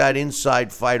of took that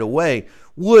inside fight away,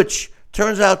 which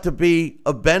turns out to be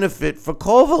a benefit for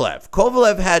Kovalev.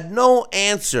 Kovalev had no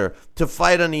answer to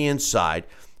fight on the inside.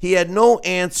 He had no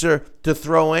answer to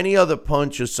throw any other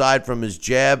punch aside from his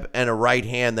jab and a right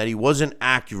hand that he wasn't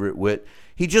accurate with.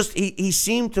 He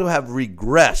seemed to have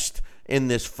regressed in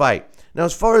this fight. Now,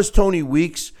 as far as Tony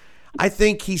Weeks, I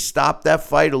think he stopped that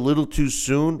fight a little too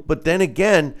soon. But then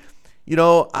again,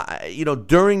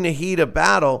 during the heat of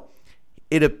battle,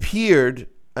 it appeared,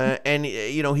 and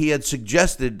he had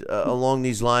suggested along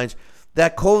these lines,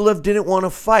 that Kovalev didn't want to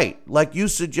fight. Like you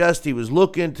suggest, he was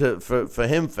looking for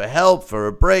him for help, for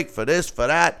a break, for this, for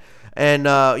that. And,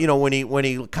 when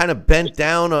he kind of bent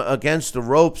down against the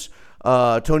ropes,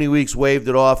 Tony Weeks waved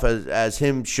it off as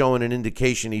him showing an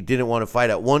indication he didn't want to fight.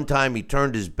 At one time, he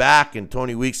turned his back, and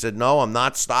Tony Weeks said, no, I'm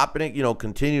not stopping it,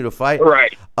 continue to fight.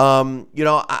 Right.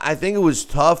 I think it was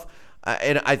tough.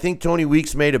 And I think Tony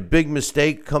Weeks made a big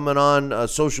mistake coming on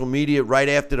social media right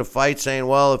after the fight saying,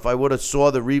 well, if I would have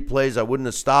saw the replays, I wouldn't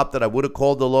have stopped it. I would have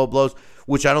called the low blows,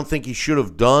 which I don't think he should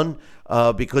have done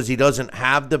because he doesn't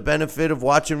have the benefit of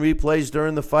watching replays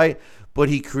during the fight. But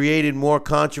he created more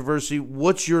controversy.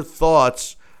 What's your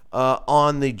thoughts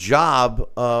on the job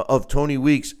of Tony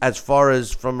Weeks as far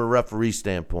as from a referee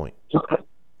standpoint?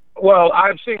 Well,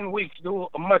 I've seen Weeks do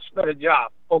a much better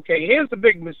job. Okay, here's the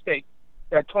big mistake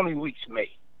that Tony Weeks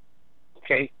made.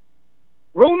 Okay?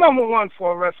 Rule number one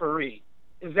for a referee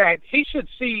is that he should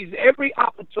seize every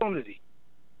opportunity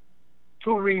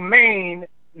to remain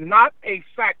not a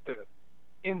factor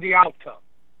in the outcome.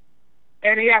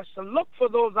 And he has to look for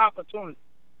those opportunities.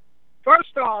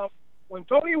 First off, when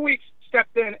Tony Weeks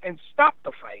stepped in and stopped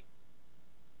the fight,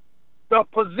 the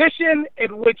position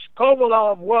in which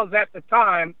Kovalev was at the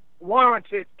time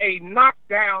warranted a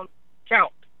knockdown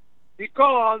count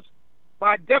because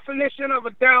by definition of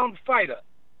a downed fighter,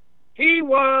 he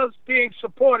was being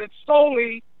supported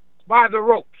solely by the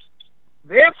ropes.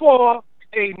 Therefore,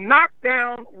 a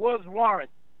knockdown was warranted.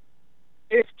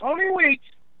 If Tony Weeks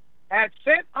had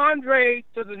sent Andre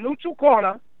to the neutral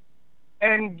corner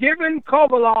and given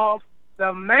Kovalev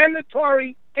the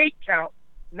mandatory 8 count,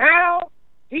 now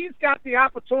he's got the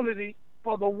opportunity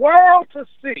for the world to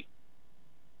see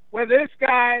whether this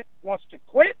guy wants to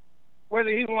quit, whether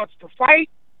he wants to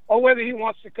fight, or whether he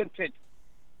wants to continue.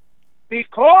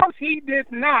 Because he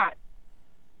did not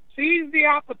seize the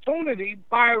opportunity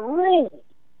by rule,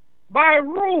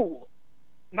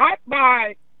 not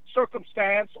by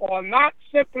circumstance or not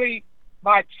simply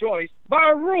by choice,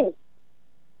 by rule.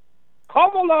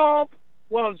 Kovalov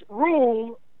was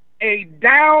ruled a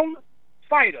down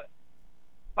fighter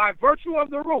by virtue of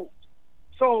the rules.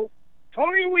 So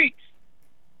Tony Weeks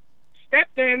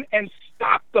stepped in and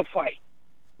stopped the fight,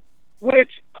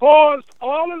 which caused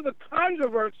all of the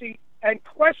controversy and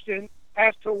question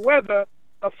as to whether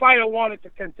the fighter wanted to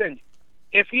continue.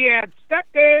 If he had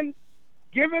stepped in,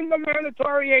 given the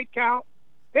mandatory 8 count,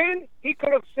 then he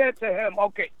could have said to him,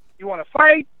 okay, you want to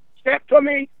fight? Step to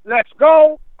me. Let's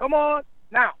go. Come on.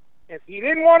 Now, if he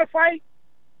didn't want to fight,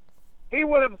 he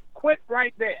would have quit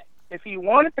right there. If he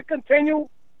wanted to continue,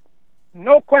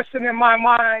 no question in my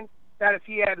mind that if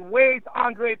he had waved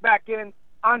Andre back in,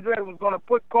 Andre was going to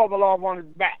put Kovalov on his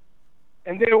back.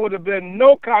 And there would have been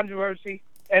no controversy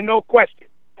and no question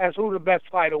as who the best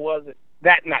fighter was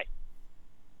that night.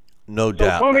 No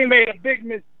doubt. So Tony made a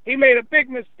big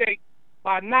mistake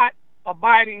by not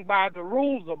abiding by the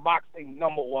rules of boxing,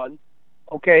 number one,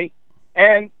 okay?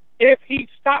 And if he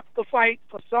stopped the fight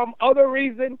for some other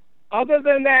reason other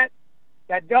than that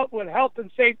dealt with health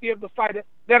and safety of the fighter,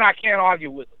 then I can't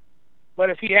argue with him. But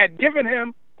if he had given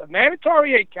him the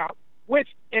mandatory 8 count, which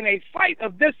in a fight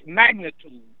of this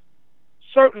magnitude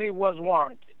certainly was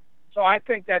warranted. So I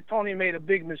think that Tony made a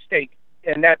big mistake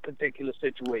in that particular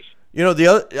situation. You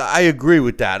know, I agree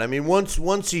with that. I mean,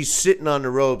 once he's sitting on the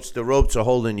ropes are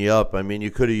holding you up. I mean,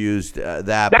 you could have used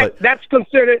that. But that's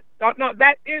considered no.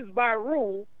 That is by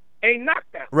rule a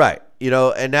knockdown. Right. You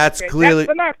know, and that's Okay, clearly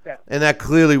that's a knockdown. And that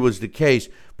clearly was the case.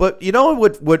 But you know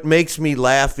what makes me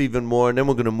laugh even more, and then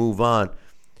we're going to move on.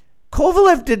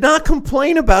 Kovalev did not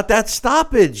complain about that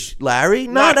stoppage, Larry.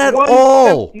 Not at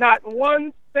all. Not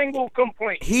one single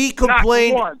complaint. He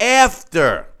complained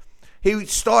after. He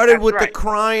started with the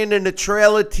crying and the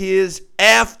trail of tears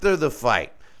after the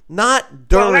fight, not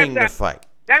during the fight.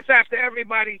 That's after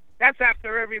everybody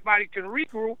can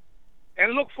regroup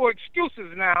and look for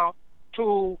excuses now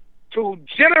to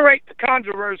generate the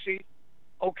controversy,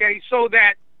 okay, so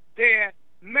that there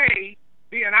may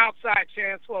be an outside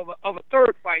chance of a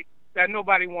third fight that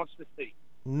nobody wants to see.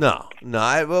 No.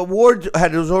 Ward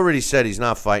has already said he's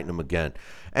not fighting him again,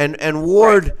 and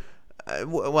Ward. Right.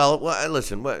 Well,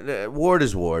 listen. Ward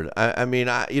is Ward. I mean,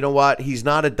 you know what? He's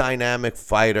not a dynamic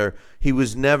fighter.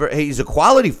 He's a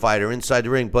quality fighter inside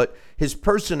the ring, but his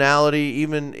personality,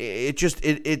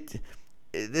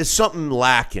 there's something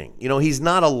lacking. You know, he's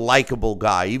not a likable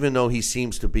guy, even though he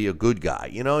seems to be a good guy.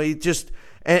 You know, he just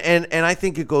and I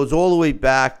think it goes all the way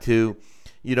back to,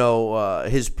 you know,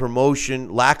 his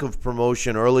lack of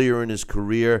promotion earlier in his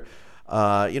career.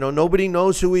 You know, nobody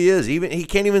knows who he is. Even he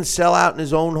can't even sell out in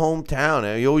his own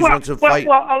hometown. He always wants to fight.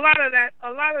 Well, a lot of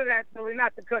that, Billy,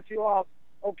 not to cut you off,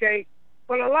 okay,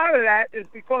 but a lot of that is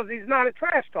because he's not a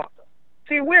trash talker.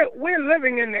 See, we're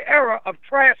living in the era of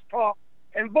trash talk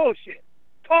and bullshit.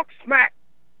 Talk smack,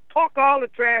 talk all the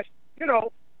trash. You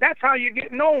know, that's how you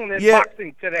get known in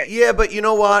boxing today. Yeah, but you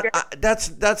know what? Okay.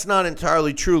 That's not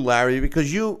entirely true, Larry,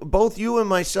 because both you and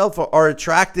myself are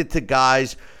attracted to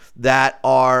guys that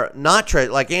are not trash,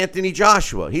 like Anthony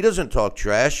Joshua. He doesn't talk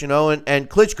trash, you know, and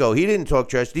Klitschko, he didn't talk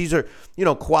trash. These are, you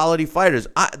know, quality fighters.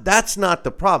 That's not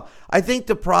the problem. I think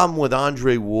the problem with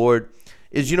Andre Ward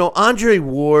is, you know, Andre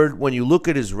Ward, when you look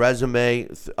at his resume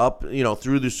up, you know,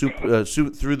 through the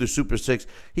Super 6,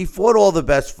 he fought all the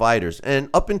best fighters. And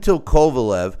up until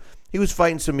Kovalev, he was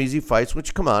fighting some easy fights,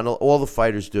 which, come on, all the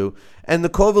fighters do. And the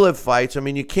Kovalev fights, I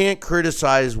mean, you can't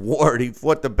criticize Ward. He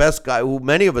fought the best guy, who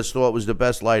many of us thought was the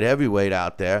best light heavyweight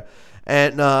out there.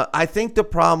 And I think the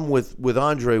problem with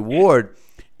Andre Ward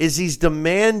is he's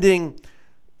demanding,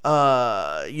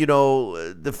 you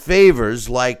know, the favors,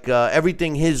 like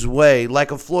everything his way,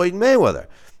 like a Floyd Mayweather.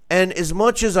 And as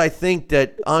much as I think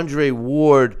that Andre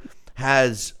Ward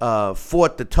has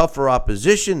fought the tougher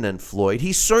opposition than Floyd,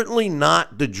 he's certainly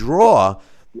not the draw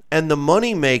and the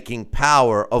money-making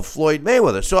power of Floyd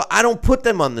Mayweather. So I don't put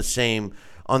them on the same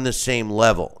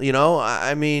level. You know,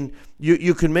 I mean,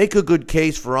 you can make a good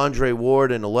case for Andre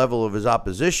Ward and the level of his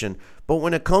opposition, but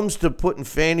when it comes to putting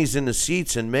fannies in the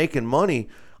seats and making money,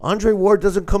 Andre Ward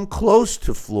doesn't come close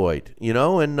to Floyd. You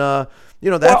know, and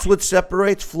you know, that's what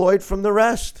separates Floyd from the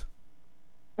rest.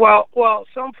 Well,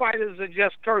 some fighters are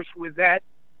just cursed with that,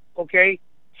 okay?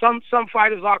 Some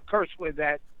fighters are cursed with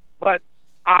that, but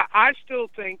I still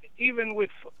think, even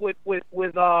with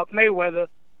Mayweather,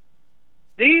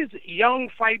 these young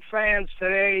fight fans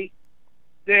today,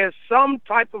 there's some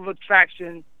type of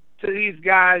attraction to these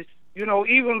guys. You know,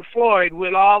 even Floyd,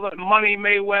 with all the money,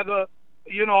 Mayweather,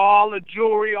 you know, all the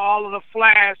jewelry, all of the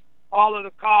flash, all of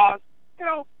the cars. You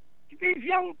know, these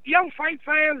young fight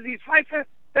fans,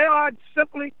 they are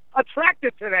simply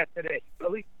attracted to that today,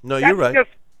 Billy. No, you're right.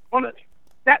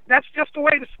 That's just the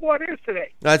way the sport is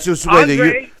today. That's just the way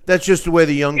Andre, that's just the way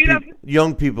the young he doesn't-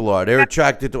 young people are. They're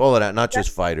attracted to all of that, not just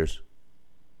fighters.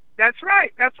 That's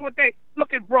right. That's what they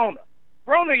look at. Broner.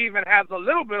 Broner even has a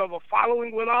little bit of a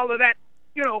following with all of that,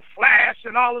 flash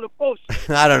and all of the posts.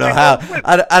 I don't know how.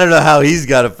 I don't know how he's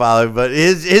got a following, but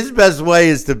his best way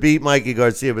is to beat Mikey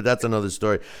Garcia. But that's another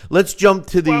story. Let's jump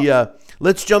to the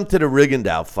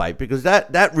Rigondeaux fight, because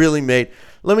that really made.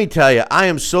 Let me tell you, I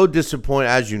am so disappointed.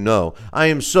 As you know, I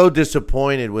am so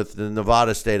disappointed with the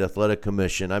Nevada State Athletic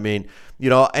Commission. I mean,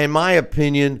 in my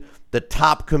opinion, the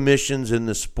top commissions in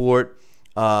the sport,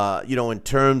 in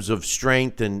terms of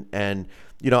strength and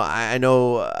I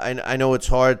know it's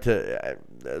hard to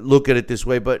look at it this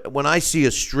way, but when I see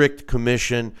a strict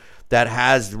commission that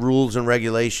has rules and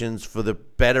regulations for the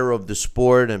better of the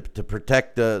sport and to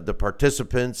protect the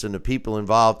participants and the people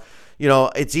involved,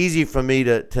 it's easy for me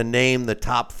to name the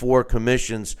top 4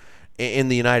 commissions in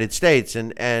the United States,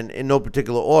 and in no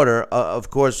particular order. Of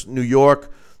course, New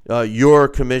York, your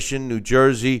commission, New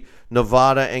Jersey,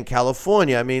 Nevada, and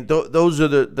California. I mean, those are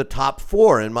the top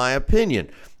 4 in my opinion.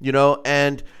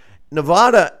 And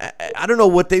Nevada, I don't know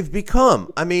what they've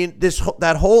become. I mean,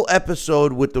 that whole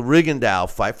episode with the Rigondeaux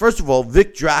fight. First of all,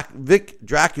 Vic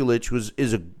Draculich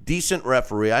is a decent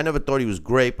referee. I never thought he was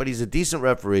great, but he's a decent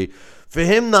referee. For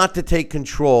him not to take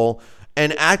control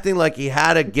and acting like he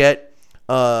had to get,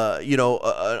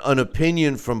 an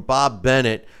opinion from Bob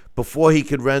Bennett before he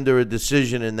could render a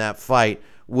decision in that fight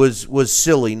was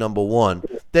silly, number one.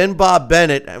 Then Bob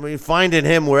Bennett, I mean, finding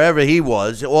him wherever he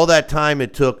was, all that time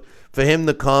it took for him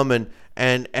to come and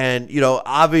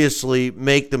obviously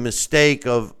make the mistake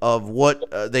of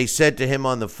what they said to him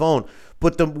on the phone.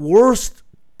 But the worst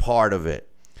part of it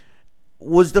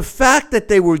was the fact that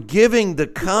they were giving the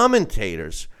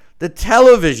commentators, the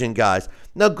television guys.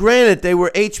 Now, granted, they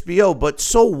were HBO, but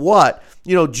so what?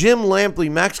 Jim Lampley,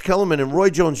 Max Kellerman, and Roy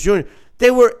Jones Jr.,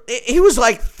 he was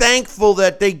like thankful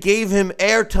that they gave him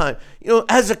airtime.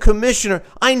 As a commissioner,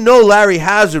 I know Larry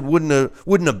Hazard wouldn't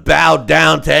have bowed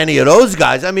down to any of those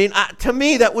guys. I mean, to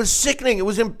me, that was sickening. It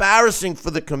was embarrassing for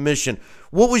the commission.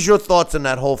 What was your thoughts on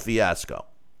that whole fiasco?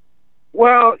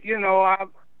 Well, I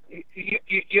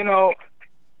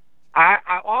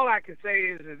all I can say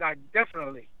is I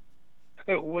definitely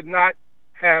would not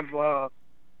have, I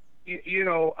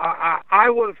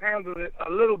would have handled it a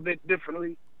little bit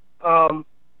differently.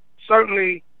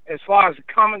 Certainly, as far as the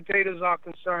commentators are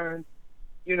concerned,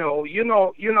 you know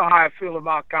how I feel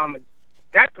about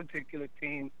that particular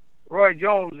team. Roy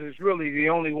Jones is really the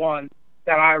only one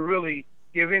that I really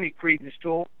give any credence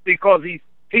to, because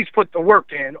he's put the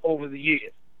work in over the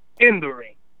years in the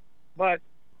ring. But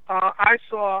I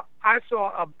saw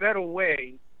a better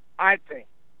way, I think,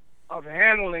 of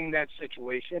handling that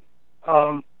situation.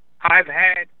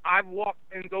 I've walked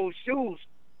in those shoes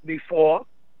before,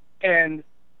 and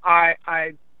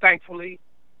I thankfully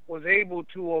was able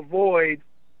to avoid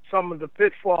some of the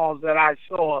pitfalls that I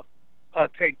saw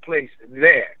take place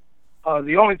there.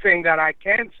 The only thing that I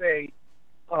can say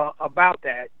about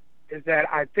that is that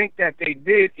I think that they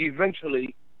did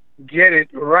eventually get it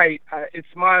right. It's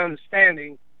my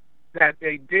understanding that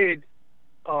they did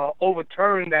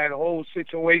overturn that whole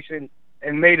situation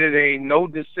and made it a no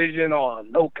decision or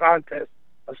no contest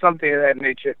or something of that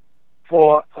nature,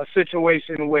 for a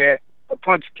situation where the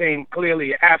punch came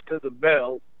clearly after the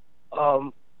bell.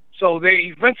 So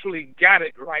they eventually got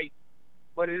it right,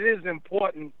 but it is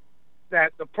important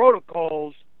that the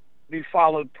protocols be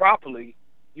followed properly,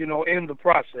 in the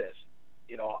process.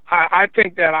 I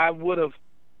think that I would have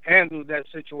handled that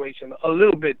situation a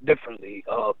little bit differently,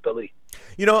 Billy.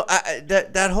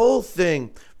 That whole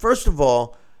thing, first of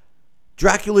all,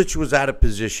 Draculich was out of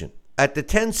position. At the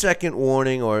 10-second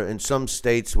warning, or in some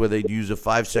states where they'd use a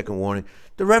 5-second warning,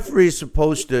 the referee is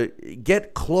supposed to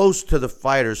get close to the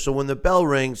fighter, so when the bell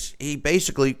rings, he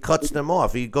basically cuts them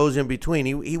off. He goes in between.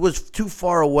 He was too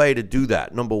far away to do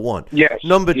that, number one. Yes.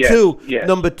 Number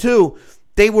two,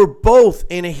 they were both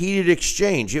in a heated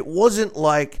exchange. It wasn't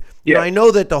like, I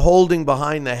know that the holding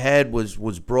behind the head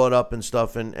was brought up and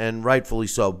stuff, and rightfully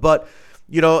so, but,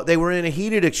 they were in a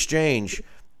heated exchange.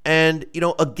 And,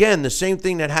 again, the same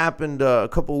thing that happened a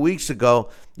couple of weeks ago,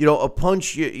 a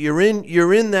punch, you're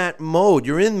in that mode,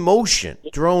 you're in motion,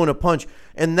 throwing a punch.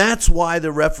 And that's why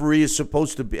the referee is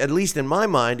supposed to be, at least in my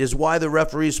mind, is why the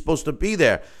referee is supposed to be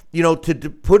there, to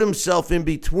put himself in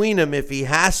between them if he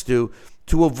has to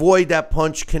avoid that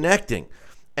punch connecting.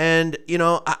 And,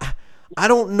 I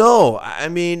don't know. I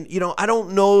mean, I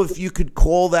don't know if you could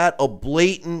call that a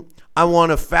blatant, I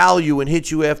want to foul you and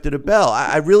hit you after the bell.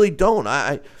 I really don't.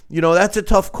 That's a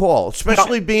tough call,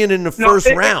 especially being in the first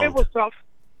round. It was tough.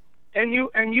 and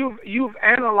you've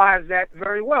analyzed that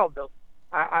very well, Bill.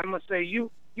 I must say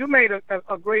you made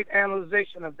a great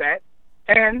analyzation of that,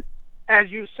 and as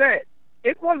you said,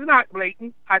 it was not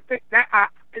blatant. I think that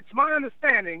it's my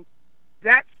understanding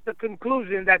that's the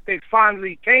conclusion that they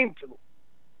finally came to.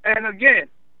 And again,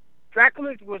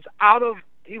 Draculich was out of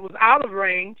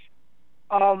range.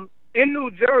 In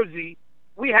New Jersey,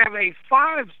 we have a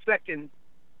 5-second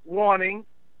warning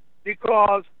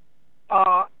because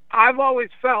I've always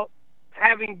felt,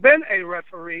 having been a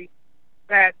referee,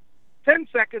 that 10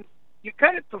 seconds, you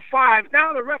cut it to 5.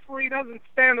 Now the referee doesn't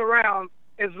stand around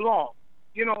as long,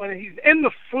 and he's in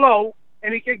the flow,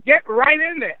 and he can get right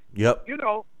in there. Yep.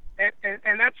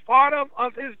 And that's part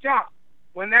of his job.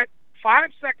 When that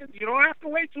 5 seconds, you don't have to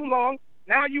wait too long.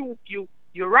 Now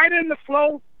you're right in the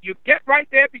flow. You get right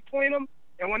there between them,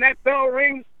 and when that bell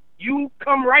rings, you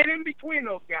come right in between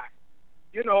those guys.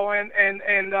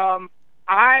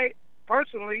 I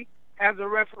personally, as a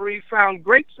referee, found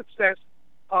great success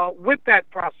with that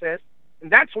process,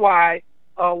 and that's why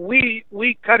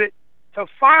we cut it to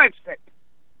 5 seconds,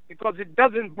 because it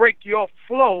doesn't break your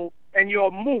flow and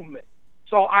your movement.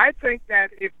 So I think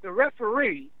that if the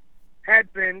referee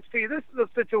had been, this is a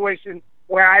situation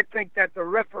where I think that the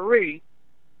referee,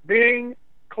 being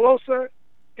closer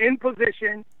in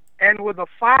position and with a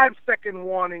 5-second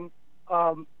warning,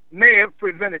 may have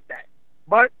prevented that.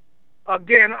 But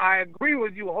again, I agree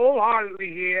with you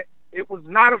wholeheartedly here. It was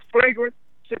not a flagrant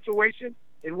situation.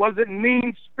 It wasn't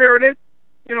mean-spirited.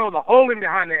 The holding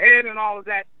behind the head and all of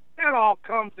that, that all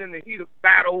comes in the heat of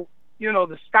battle.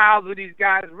 The styles of these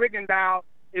guys. Rigondeaux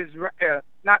is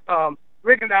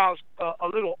Rigondeaux's a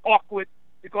little awkward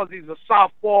because he's a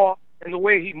southpaw and the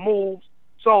way he moves.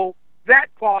 So that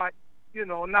part,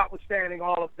 notwithstanding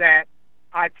all of that,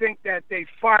 I think that they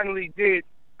finally did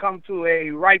come to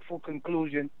a rightful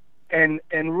conclusion and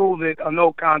ruled it a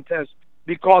no contest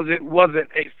because it wasn't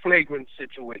a flagrant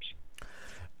situation.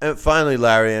 And finally,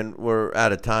 Larry, and we're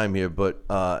out of time here, but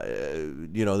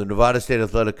the Nevada State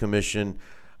Athletic Commission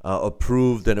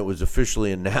approved, and it was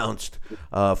officially announced,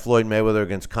 Floyd Mayweather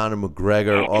against Conor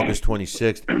McGregor, August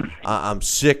 26th. I'm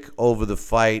sick over the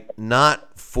fight,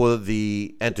 not for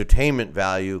the entertainment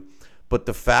value, but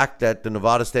the fact that the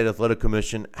Nevada State Athletic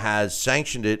Commission has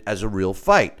sanctioned it as a real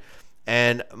fight.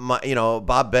 And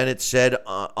Bob Bennett said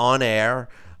on air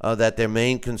that their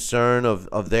main concern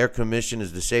of their commission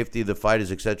is the safety of the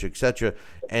fighters, et cetera,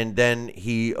 and then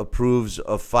he approves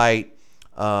a fight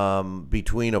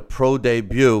between a pro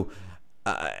debut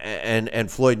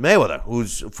and Floyd Mayweather,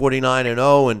 who's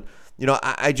 49-0, and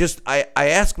I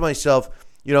ask myself,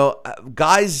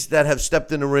 guys that have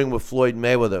stepped in the ring with Floyd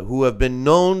Mayweather, who have been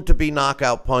known to be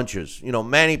knockout punchers,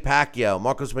 Manny Pacquiao,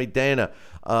 Marcos Maidana,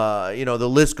 the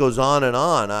list goes on and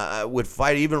on. Would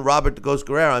fight even Robert the Ghost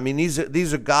Guerrero. I mean,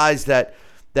 these are guys that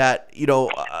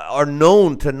are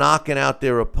known to knocking out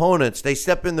their opponents. They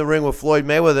step in the ring with Floyd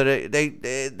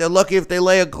Mayweather. They're lucky if they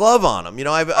lay a glove on him.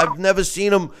 I've never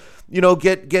seen him,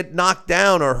 get knocked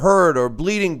down or hurt or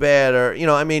bleeding bad or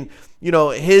I'm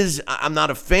not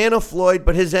a fan of Floyd,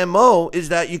 but his MO is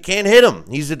that you can't hit him.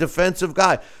 He's a defensive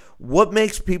guy. What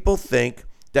makes people think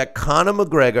that Conor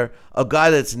McGregor, a guy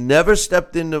that's never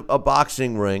stepped into a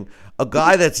boxing ring, a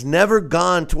guy that's never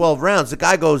gone 12 rounds, the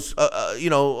guy goes,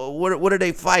 what do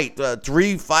they fight?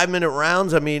 3 5-minute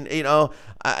rounds? I mean, a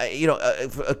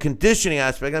conditioning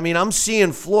aspect. I mean, I'm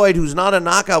seeing Floyd, who's not a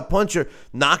knockout puncher,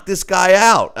 knock this guy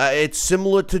out. It's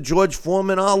similar to George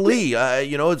Foreman Ali.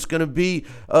 It's going to be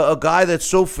a guy that's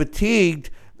so fatigued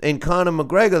in Conor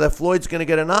McGregor that Floyd's going to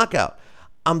get a knockout.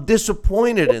 I'm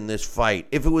disappointed in this fight.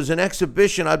 If it was an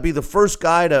exhibition, I'd be the first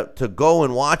guy to go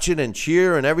and watch it and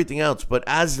cheer and everything else. But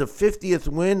as the 50th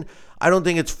win, I don't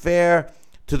think it's fair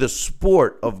to the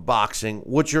sport of boxing.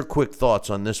 What's your quick thoughts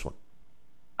on this one?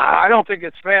 I don't think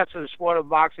it's fair to the sport of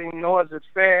boxing, nor is it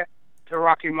fair to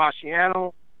Rocky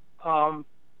Marciano.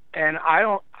 And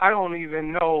I don't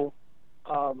even know,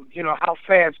 how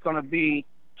fair it's going to be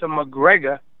to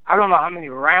McGregor. I don't know how many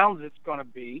rounds it's going to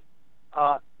be.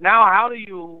 Now, how do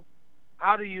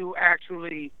you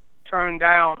actually turn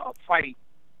down a fight,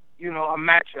 a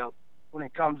matchup when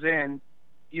it comes in,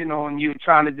 and you're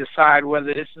trying to decide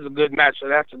whether this is a good match or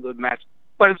that's a good match.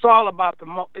 But it's all about the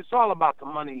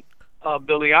money,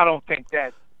 Billy. I don't think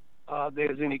that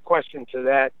there's any question to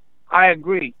that. I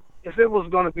agree. If it was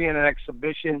going to be an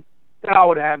exhibition, then I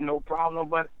would have no problem.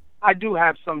 But I do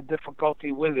have some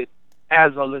difficulty with it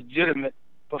as a legitimate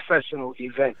professional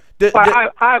event.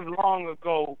 I've long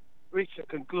ago reach a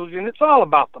conclusion. It's all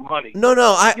about the money. No,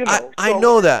 I So-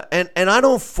 know that, and I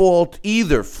don't fault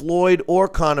either Floyd or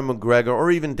Conor McGregor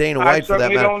or even Dana White for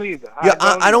that certainly matter. don't either.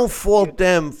 I don't fault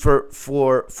them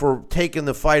for taking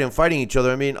the fight and fighting each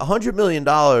other. I mean, $100 million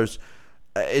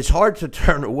is hard to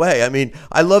turn away. I mean,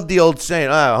 I love the old saying,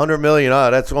 $100 million,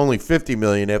 that's only $50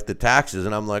 million after taxes,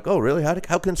 and I'm like, oh, really?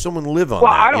 How can someone live on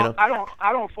Well, that?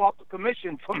 I don't fault the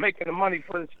commission for making the money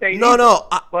for the state. No,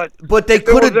 but they if it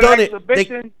could have was an done it.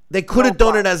 exhibition, They could have no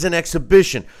done it problem. as an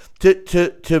exhibition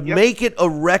to make it a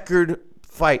record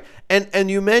fight.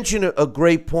 And you mentioned a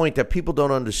great point that people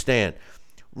don't understand.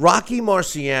 Rocky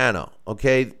Marciano,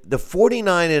 okay, the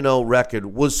 49-0 record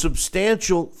was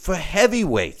substantial for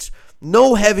heavyweights.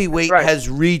 No heavyweight Right. has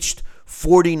reached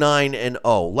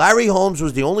 49-0. Larry Holmes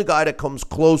was the only guy that comes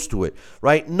close to it,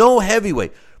 right? No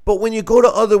heavyweight. But when you go to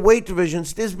other weight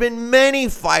divisions, there's been many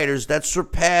fighters that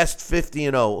surpassed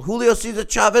 50-0. Julio Cesar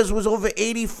Chavez was over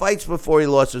 80 fights before he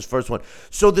lost his first one.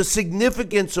 So the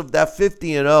significance of that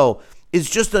 50-0 is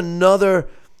just another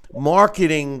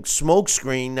marketing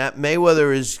smokescreen that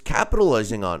Mayweather is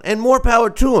capitalizing on. And more power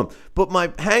to him. But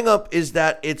my hang-up is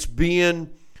that it's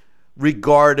being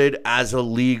regarded as a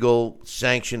legal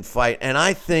sanctioned fight, and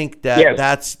I think that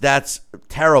Yes. that's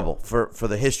terrible for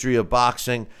the history of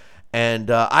boxing,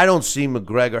 and I don't see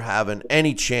McGregor having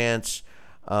any chance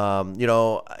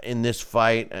in this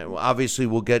fight. And obviously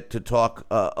we'll get to talk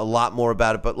a lot more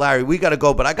about it, but Larry, we got to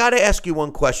go, but I got to ask you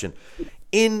one question.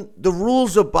 In the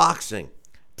rules of boxing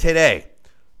today,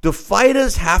 do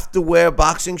fighters have to wear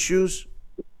boxing shoes?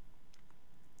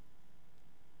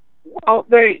 Well,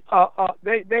 they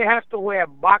have to wear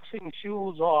boxing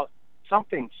shoes or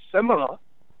something similar.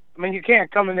 I mean, you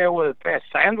can't come in there with a pair of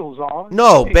sandals on.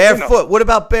 No, You barefoot. know. What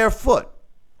about barefoot?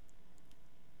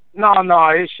 No,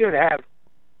 it should have.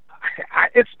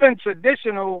 It's been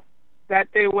traditional that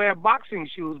they wear boxing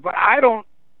shoes, but I don't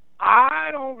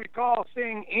recall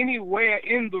seeing anywhere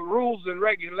in the rules and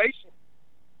regulations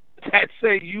that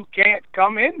say you can't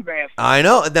come in barefoot. I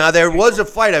know. Now, there was a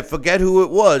fight. I forget who it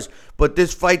was, but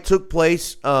this fight took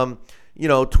place,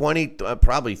 20,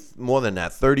 probably more than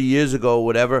that, 30 years ago,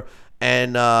 whatever.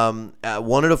 And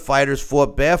one of the fighters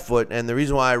fought barefoot. And the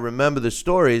reason why I remember the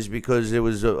story is because there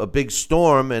was a big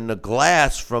storm, and the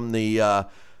glass from the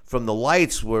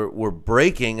lights were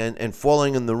breaking and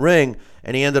falling in the ring,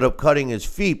 and he ended up cutting his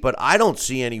feet. But I don't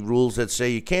see any rules that say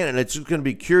you can't. And it's just going to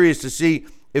be curious to see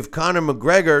if Conor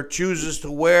McGregor chooses to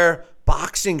wear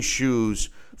boxing shoes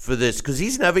for this, because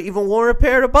he's never even worn a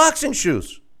pair of boxing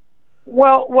shoes.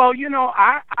 Well,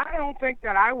 I don't think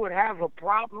that I would have a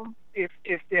problem if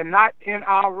they're not in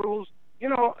our rules,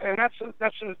 and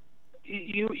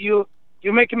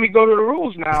you're making me go to the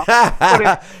rules now.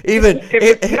 But if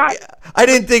it's not, I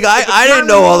didn't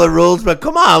know all the rules, but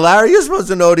come on, Larry, you're supposed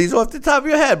to know these off the top of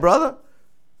your head, brother.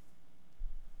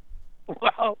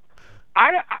 well,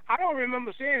 I don't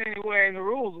remember seeing anywhere in the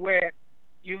rules where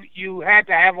you had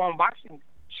to have on boxing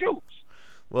shoes.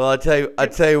 Well, I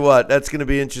tell you what, that's going to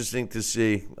be interesting to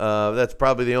see. That's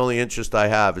probably the only interest I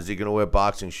have. Is he going to wear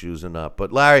boxing shoes or not?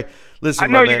 But Larry, listen, I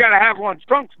know my you man. got to have on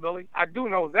trunks, Billy. I do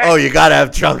know that. Oh, you got to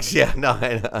have trunks. Yeah, no,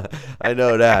 I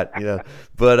know that.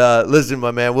 But listen,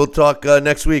 my man, we'll talk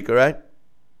next week. All right.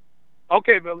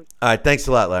 Okay, Billy. All right. Thanks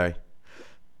a lot, Larry.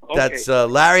 Okay. That's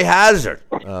Larry Hazard,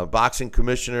 boxing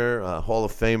commissioner, Hall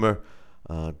of Famer,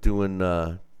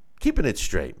 keeping it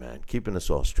straight, man, keeping us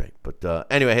all straight. But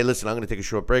anyway, hey, listen, I'm going to take a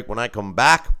short break. When I come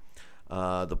back,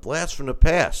 the blast from the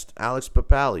past, Alex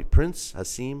Papali, Prince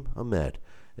Hasim Ahmed,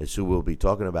 is who we'll be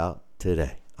talking about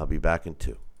today. I'll be back in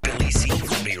 2. Billy C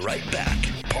will be right back.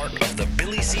 Part of the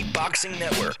Billy C Boxing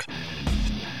Network.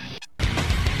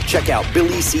 Check out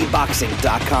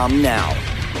BillyCBoxing.com now,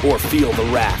 or feel the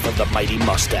wrath of the mighty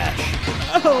mustache.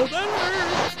 Oh, that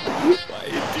hurts. Why are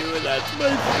you doing that to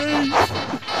my face?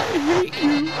 I hate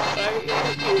you.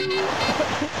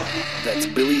 That's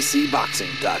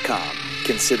BillyCBoxing.com.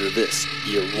 Consider this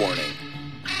your warning.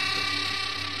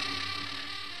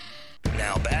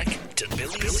 Now back to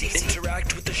Billy C.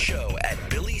 Interact with the show at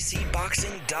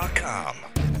BillyCBoxing.com.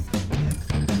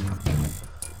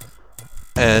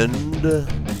 And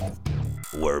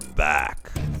we're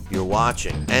back. You're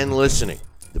watching and listening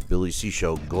to the Billy C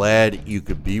Show. Glad you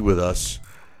could be with us.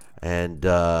 And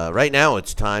right now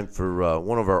it's time for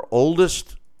one of our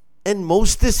oldest and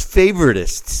mostest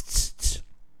favoritists.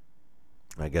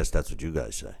 I guess that's what you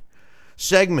guys say.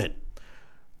 Segment,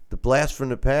 The Blast from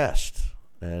the Past.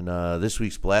 And this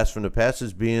week's Blast from the Past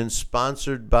is being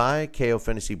sponsored by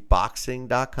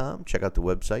KOFantasyBoxing.com. Check out the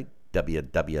website,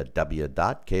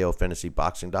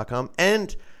 www.KOFantasyBoxing.com.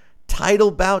 And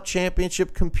Title Bout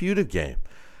Championship computer game.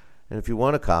 And if you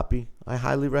want a copy, I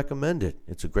highly recommend it.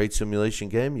 It's a great simulation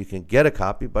game. You can get a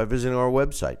copy by visiting our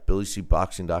website,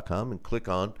 BillyCBoxing.com, and click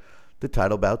on the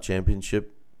Title Bout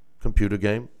Championship computer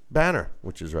game banner,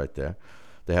 which is right there.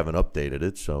 They haven't updated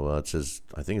it, so I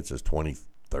think it says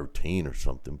 2013 or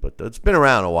something, but it's been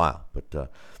around a while. But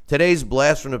today's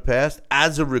Blast from the Past,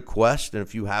 as a request, and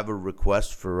if you have a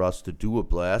request for us to do a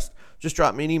blast, just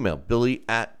drop me an email,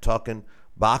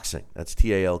 Billy@TalkinBoxing. That's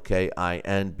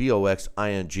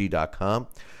TalkinBoxing.com.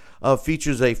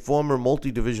 Features a former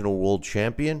multi-divisional world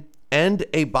champion and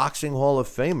a boxing Hall of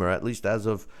Famer, at least as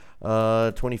of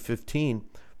 2015,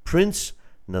 Prince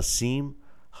Naseem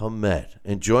Hamed.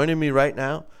 And joining me right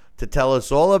now to tell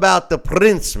us all about the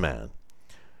Prince, man,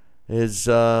 is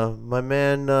my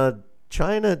man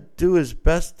trying to do his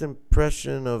best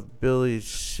impression of Billy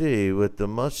C with the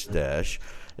mustache,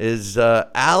 is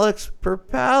Alex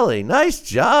Perpali. Nice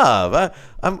job.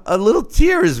 I'm a little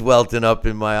tear is welting up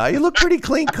in my eye. You look pretty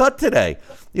clean cut today.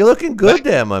 You're looking good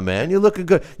there, my man. You're looking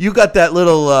good. You got that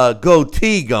little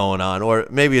goatee going on, or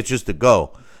maybe it's just a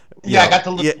go. Yeah, I got the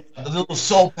little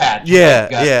soul patch. Yeah.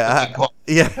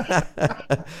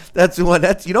 That's the one.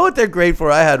 You know what they're great for?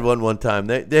 I had one time.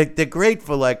 They're great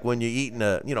for, like, when you're eating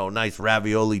a nice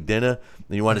ravioli dinner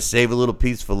and you want to save a little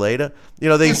piece for later.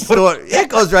 They store it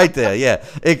goes right there. Yeah,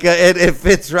 it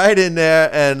fits right in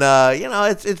there, and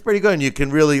it's pretty good. And you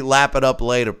can really lap it up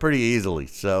later pretty easily.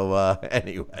 So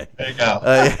anyway, there you go.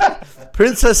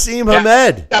 Prince Naseem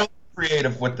Hamed.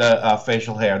 Creative with the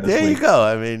facial hair this week. There you go.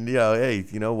 I mean, hey,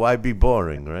 why be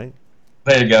boring, right?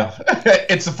 There you go.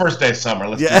 It's the first day of summer.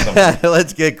 Let's do something.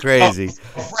 Let's get crazy.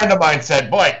 A friend of mine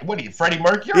said, "Boy, what are you, Freddie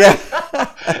Mercury?" Yeah.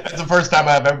 That's the first time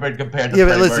I've ever been compared to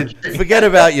Freddie Mercury. But listen, forget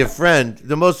about your friend.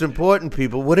 The most important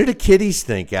people. What do the kiddies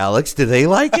think, Alex? Do they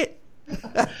like it?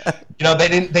 They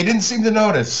didn't seem to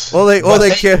notice.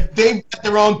 They care. They've got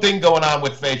their own thing going on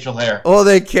with facial hair. All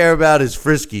they care about is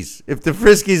Friskies. If the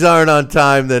Friskies aren't on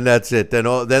time, then that's it.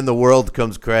 Then the world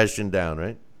comes crashing down,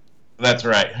 right? That's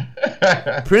right.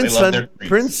 Prince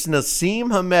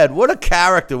Naseem Hamed. What a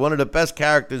character. One of the best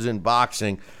characters in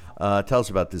boxing. Tell us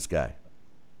about this guy.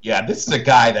 Yeah, this is a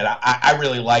guy that I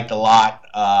really liked a lot.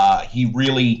 He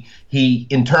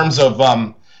in terms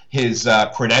of his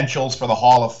credentials for the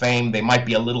Hall of Fame, they might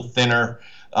be a little thinner.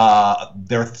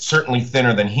 They're certainly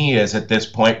thinner than he is at this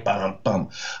point. But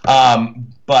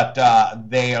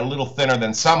they are a little thinner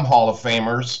than some Hall of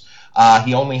Famers.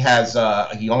 He only has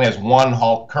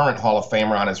one current Hall of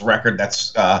Famer on his record.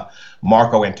 That's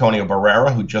Marco Antonio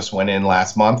Barrera, who just went in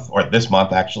last month, or this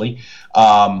month actually,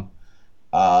 and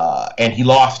he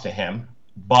lost to him.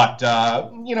 But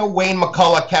Wayne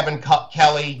McCullough, Kevin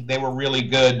Kelly, they were really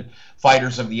good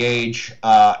fighters of the age.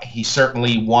 He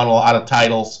certainly won a lot of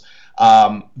titles.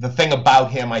 The thing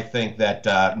about him, I think,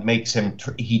 that makes him,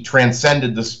 he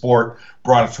transcended the sport,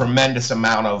 brought a tremendous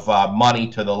amount of money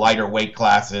to the lighter weight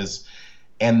classes.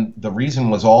 And the reason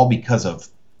was all because of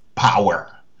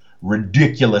power,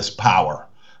 ridiculous power.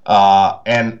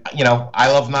 And I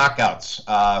love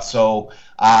knockouts. So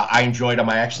I enjoyed him.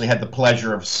 I actually had the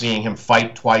pleasure of seeing him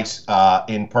fight twice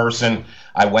in person.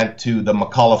 I went to the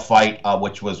McCullough fight,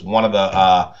 which was one of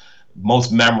the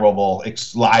most memorable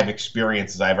live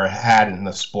experiences I ever had in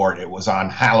the sport. It was on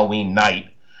Halloween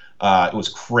night. It was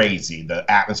crazy. The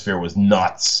atmosphere was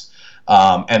nuts.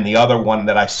 And the other one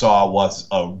that I saw was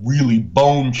a really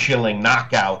bone-chilling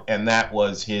knockout, and that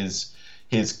was his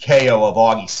KO of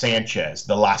Augie Sanchez,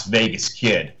 the Las Vegas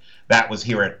Kid. That was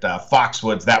here at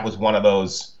Foxwoods. That was one of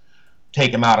those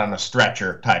take him out on a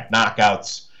stretcher type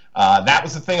knockouts. That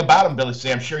was the thing about him, Billy C.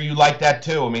 I'm sure you like that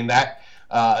too. I mean, that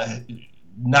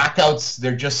knockouts,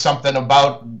 they're just something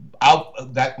about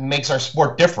that makes our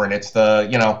sport different. It's the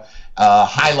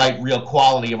highlight real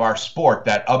quality of our sport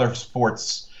that other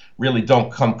sports really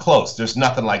don't come close. There's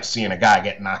nothing like seeing a guy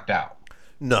get knocked out.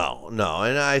 No,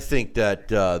 and I think that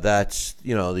that's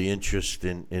the interest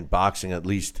in boxing, at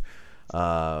least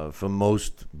for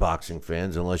most boxing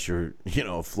fans, unless you're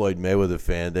a Floyd Mayweather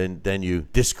fan, then you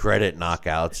discredit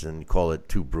knockouts and call it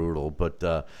too brutal. But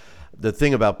the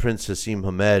thing about Prince Naseem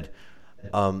Hamed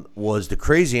was the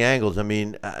crazy angles. I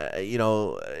mean,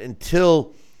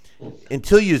 until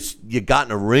you got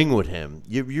in a ring with him,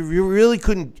 you really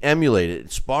couldn't emulate it.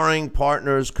 Sparring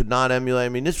partners could not emulate. I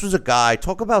mean, this was a guy,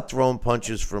 talk about throwing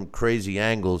punches from crazy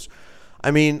angles.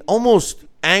 I mean, almost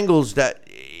angles that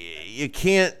you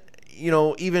can't,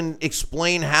 even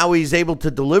explain how he's able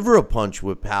to deliver a punch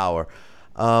with power.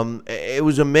 It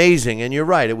was amazing, and you're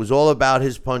right. It was all about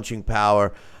his punching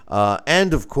power.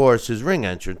 And, of course, his ring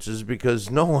entrances, because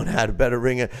no one had a better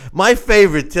ring. My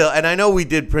favorite, and I know we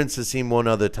did Prince Naseem one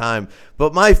other time,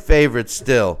 but my favorite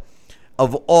still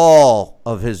of all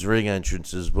of his ring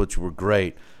entrances, which were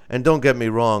great. And don't get me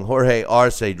wrong, Jorge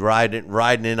Arce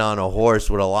riding in on a horse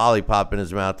with a lollipop in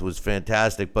his mouth was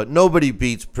fantastic. But nobody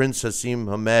beats Prince Hasim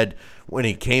Hamed when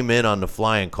he came in on the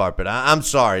flying carpet. I'm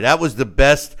sorry. That was the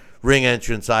best ring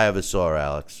entrance I ever saw,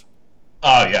 Alex.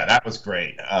 Oh yeah, that was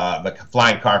great. The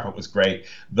flying carpet was great.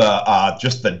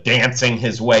 Just the dancing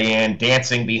his way in,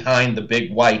 dancing behind the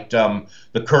big white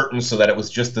the curtain so that it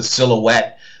was just the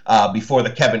silhouette before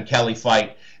the Kevin Kelly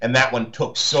fight, and that one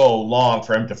took so long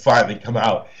for him to finally come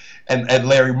out. And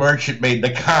Larry Merchant made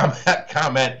the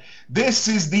comment, "This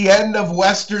is the end of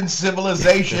Western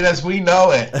civilization as we know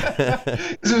it."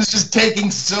 It was just taking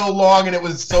so long, and it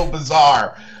was so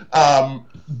bizarre.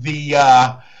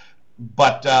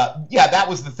 But that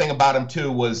was the thing about him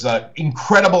too, was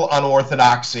incredible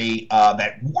unorthodoxy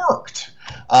that worked.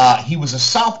 He was a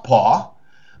southpaw,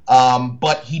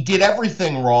 but he did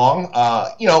everything wrong.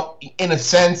 In a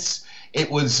sense, it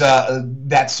was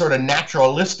that sort of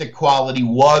naturalistic quality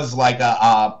was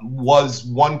was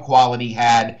one quality he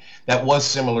had that was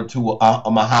similar to a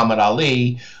Muhammad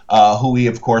Ali, who he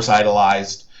of course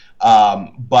idolized.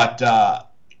 But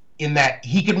in that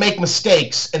he could make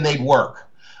mistakes and they'd work.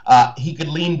 He could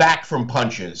lean back from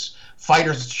punches.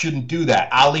 Fighters shouldn't do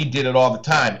that. Ali did it all the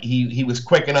time. He was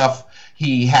quick enough.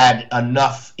 He had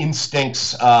enough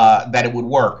instincts that it would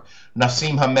work.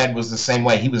 Naseem Hamed was the same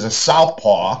way. He was a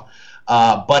southpaw,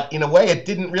 but in a way it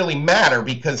didn't really matter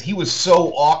because he was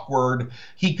so awkward.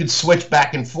 He could switch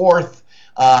back and forth.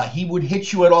 He would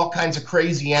hit you at all kinds of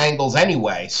crazy angles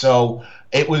anyway. So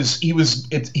he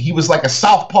was like a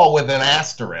southpaw with an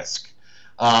asterisk.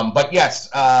 But yes,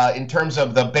 in terms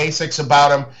of the basics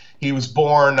about him, he was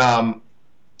born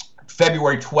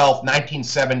February 12th,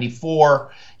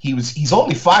 1974. He's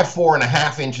only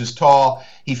 5'4.5" inches tall.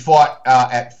 He fought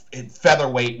at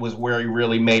featherweight was where he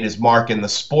really made his mark in the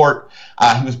sport.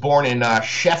 He was born in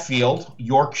Sheffield,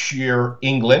 Yorkshire,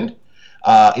 England,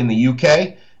 in the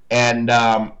UK, and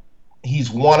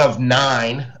he's one of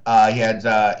 9. He had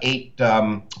 8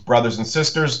 brothers and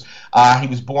sisters. He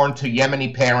was born to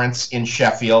Yemeni parents in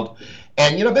Sheffield.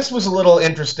 And, this was a little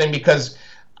interesting because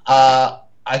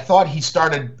I thought he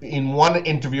started, in one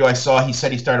interview I saw, he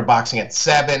said he started boxing at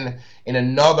 7. In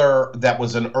another that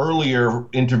was an earlier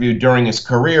interview during his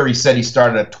career, he said he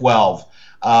started at 12.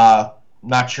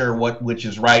 Not sure which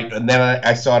is right. And then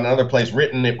I saw another place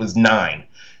written it was 9.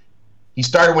 He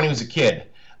started when he was a kid.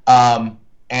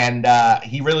 And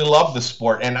he really loved the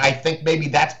sport. And I think maybe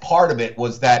that's part of it,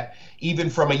 was that even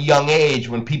from a young age,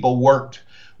 when people worked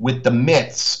with the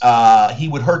mitts, he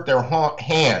would hurt their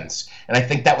hands. And I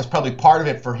think that was probably part of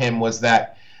it for him, was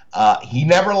that he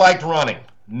never liked running,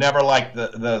 never liked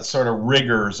the sort of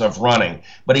rigors of running.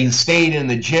 But he stayed in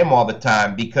the gym all the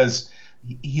time because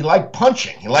he liked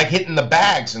punching. He liked hitting the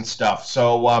bags and stuff.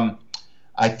 So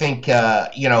I think,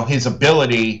 his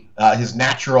ability, his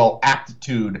natural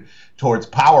aptitude towards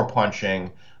power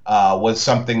punching was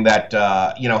something that,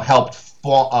 helped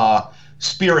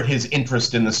spirit his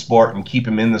interest in the sport and keep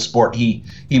him in the sport. He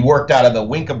worked out of the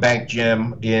Winkabank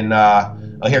gym in,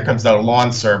 here comes the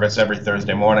lawn service every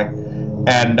Thursday morning.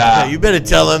 And you better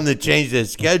tell them to change their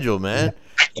schedule, man.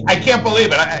 I can't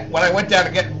believe it. When I went down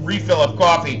to get a refill of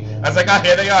coffee, I was like, oh,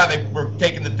 here they are. They were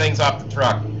taking the things off the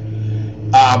truck.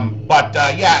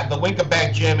 The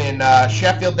Winkabank gym in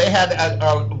Sheffield, they had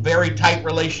a very tight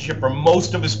relationship for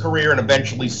most of his career and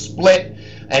eventually split,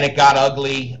 and it got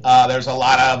ugly. There's a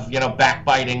lot of,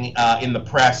 backbiting in the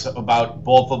press about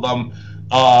both of them,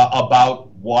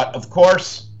 about what? Of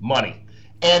course, money.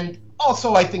 And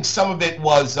also, I think some of it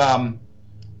was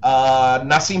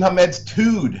Naseem Hamed's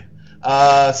tood.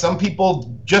 Some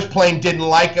people just plain didn't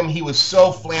like him. He was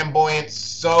so flamboyant,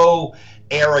 so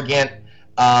arrogant,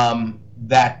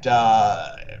 that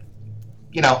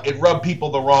it rubbed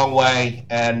people the wrong way,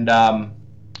 and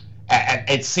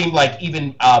it seemed like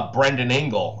even Brendan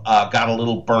Ingle got a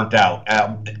little burnt out.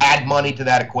 Add money to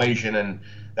that equation, and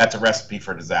that's a recipe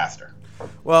for disaster.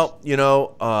 Well,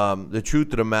 the truth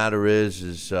of the matter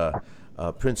is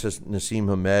Princess Naseem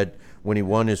Hamed, when he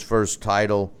won his first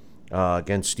title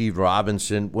against Steve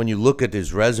Robinson, when you look at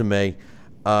his resume,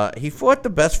 he fought the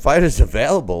best fighters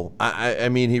available. I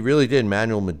mean, he really did.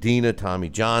 Manuel Medina, Tommy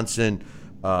Johnson,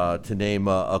 to name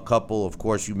a couple. Of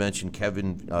course, you mentioned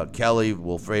Kevin Kelly,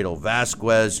 Wilfredo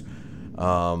Vasquez,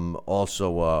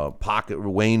 also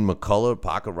Wayne McCullough,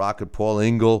 Pocket Rocket, Paul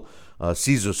Ingle,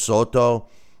 Cesar Soto,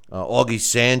 Augie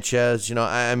Sanchez.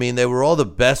 I mean, they were all the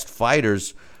best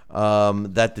fighters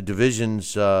that the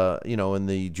divisions, in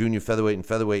the junior featherweight and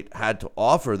featherweight had to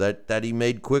offer that he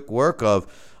made quick work of.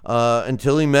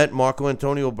 Until he met Marco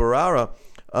Antonio Barrera,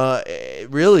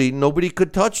 really nobody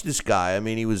could touch this guy. I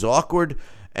mean, he was awkward,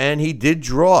 and he did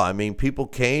draw. I mean, people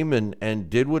came and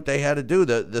did what they had to do.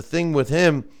 The thing with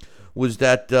him was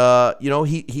that,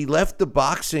 he left the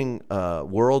boxing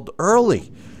world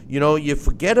early. You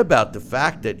forget about the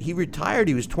fact that he retired.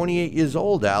 He was 28 years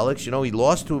old, Alex. He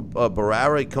lost to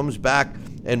Barrera. He comes back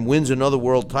and wins another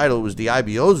world title. It was the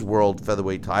IBO's world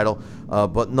featherweight title.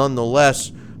 But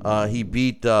nonetheless, he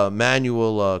beat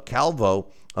Manuel Calvo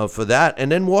for that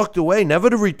and then walked away, never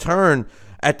to return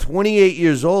at 28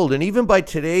 years old. And even by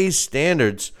today's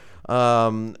standards,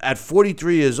 at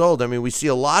 43 years old, I mean, we see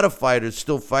a lot of fighters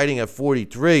still fighting at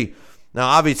 43. Now,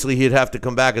 obviously, he'd have to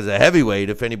come back as a heavyweight.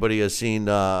 If anybody has seen,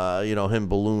 him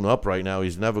balloon up right now,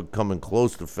 he's never coming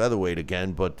close to featherweight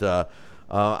again. But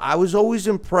I was always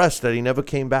impressed that he never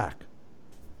came back.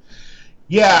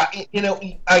 Yeah,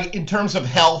 in terms of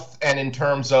health and in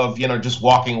terms of, just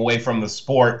walking away from the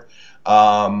sport,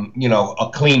 a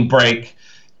clean break,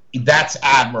 that's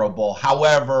admirable.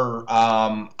 However,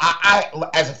 I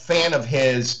as a fan of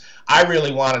his, I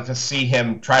really wanted to see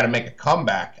him try to make a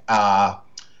comeback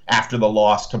after the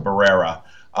loss to Barrera,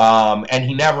 and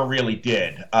he never really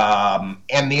did.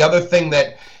 And the other thing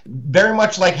that, very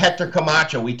much like Hector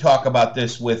Camacho, we talk about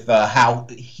this with how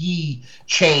he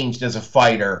changed as a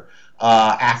fighter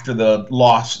after the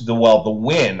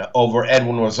win over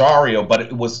Edwin Rosario, but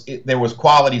there was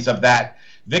qualities of that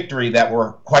victory that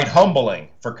were quite humbling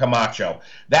for Camacho.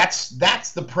 That's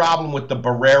the problem with the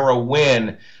Barrera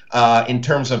win in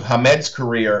terms of Hamed's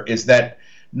career, is that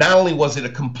not only was it a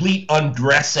complete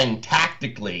undressing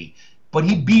tactically, but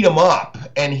he beat him up,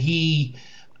 and he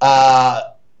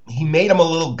made him a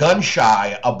little gun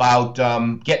shy about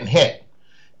getting hit.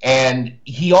 And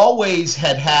he always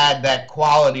had that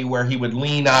quality where he would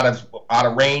lean out of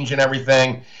range and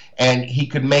everything, and he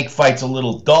could make fights a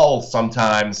little dull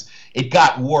sometimes. It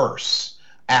got worse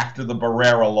after the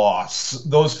Barrera loss.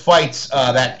 Those fights,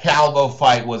 that Calvo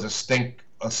fight was a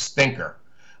stinker.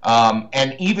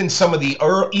 And even some of the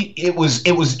early, it was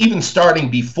even starting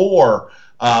before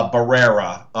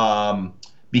Barrera,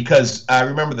 because I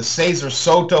remember the Cesar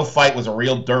Soto fight was a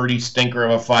real dirty stinker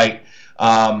of a fight.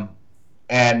 That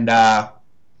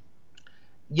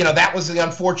was the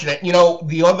unfortunate.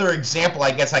 The other example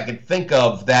I guess I could think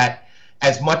of that,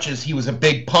 as much as he was a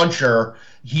big puncher,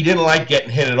 he didn't like getting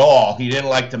hit at all. He didn't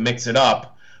like to mix it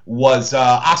up. Was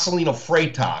Acelino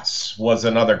Freitas was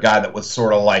another guy that was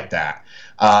sort of like that.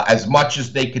 As much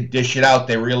as they could dish it out,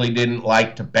 they really didn't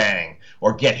like to bang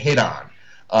or get hit on.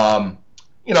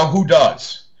 Who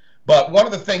does? But one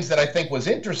of the things that I think was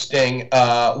interesting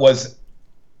was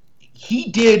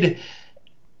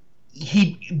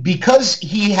because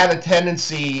he had a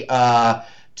tendency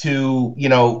to,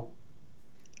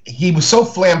 he was so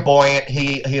flamboyant,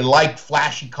 he liked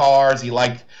flashy cars, he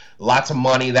liked lots of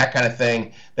money, that kind of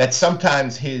thing, that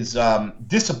sometimes his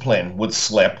discipline would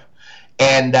slip.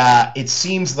 And it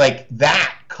seems like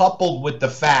that, coupled with the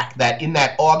fact that in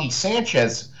that Augie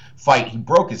Sanchez fight, he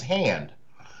broke his hand.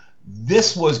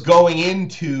 This was going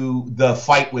into the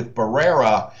fight with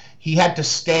Barrera. He had to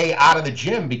stay out of the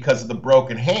gym because of the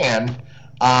broken hand.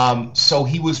 So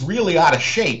he was really out of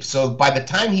shape. So by the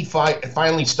time he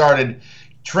finally started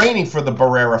training for the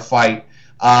Barrera fight,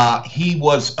 he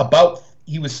was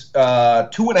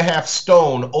 2.5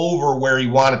 stone over where he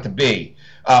wanted to be,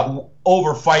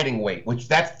 over fighting weight, which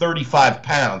that's 35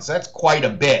 pounds. That's quite a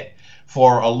bit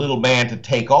for a little man to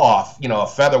take off, a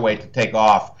featherweight to take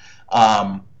off.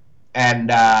 And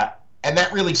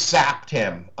that really sapped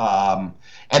him.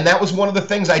 And that was one of the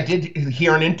things I did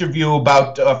hear an interview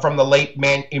about from the late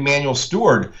Emmanuel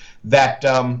Stewart, that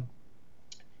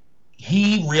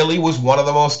he really was one of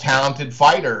the most talented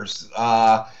fighters,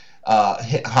 Hamed,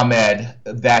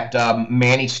 that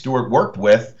Manny Stewart worked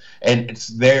with. And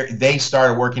they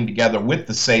started working together with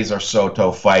the Cesar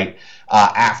Soto fight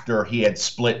after he had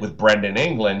split with Brendan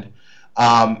England.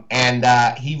 And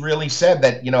he really said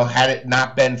that, had it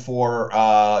not been for,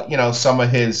 some of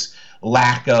his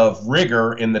lack of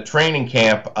rigor in the training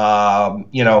camp,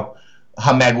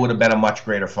 Hamed would have been a much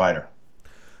greater fighter.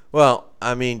 Well,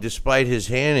 I mean, despite his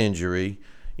hand injury,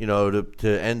 to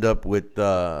end up with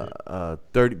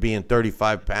being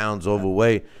 35 pounds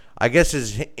overweight, I guess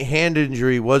his hand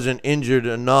injury wasn't injured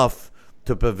enough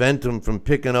to prevent him from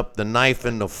picking up the knife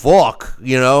and the fork,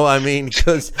 I mean,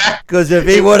 because if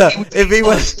he would have,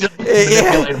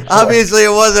 obviously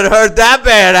it wasn't hurt that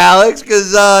bad, Alex,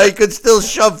 because he could still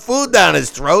shove food down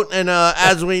his throat, and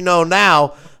as we know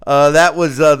now, that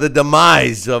was the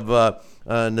demise of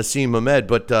Naseem Hamed.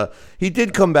 But he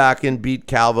did come back and beat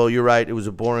Calvo. You're right, it was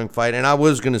a boring fight, and I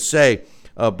was going to say,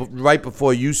 right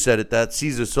before you said it, that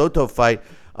Cesar Soto fight,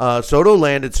 Soto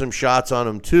landed some shots on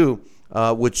him too,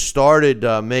 which started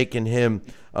making him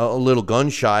a little gun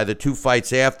shy. The 2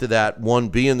 fights after that, one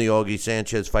being the Augie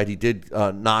Sanchez fight, he did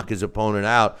knock his opponent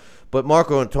out. But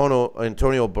Marco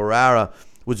Antonio Barrera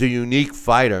was a unique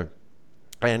fighter.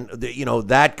 And,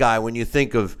 that guy, when you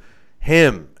think of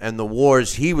him and the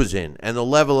wars he was in and the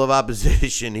level of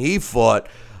opposition he fought,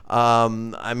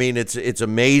 it's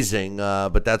amazing.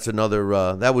 But that's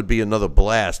another, that would be another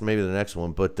blast, maybe the next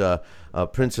one. But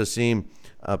Prince Nassim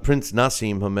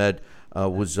Hamed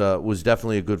was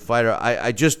definitely a good fighter.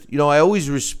 I always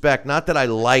respect, not that I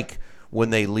like when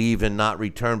they leave and not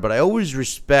return, but I always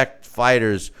respect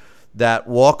fighters that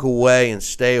walk away and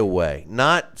stay away.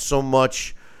 Not so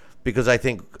much because I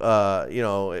think,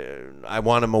 I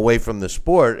want them away from the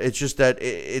sport. It's just that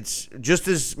it's just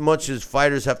as much as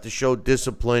fighters have to show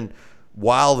discipline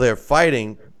while they're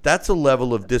fighting, that's a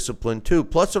level of discipline too.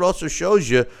 Plus, it also shows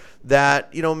you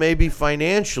that, maybe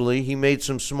financially he made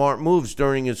some smart moves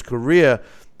during his career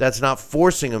that's not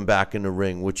forcing him back in the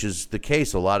ring, which is the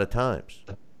case a lot of times.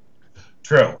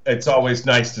 True. It's always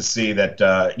nice to see that,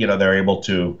 they're able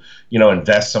to,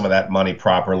 invest some of that money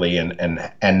properly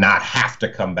and not have to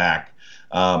come back,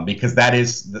 because that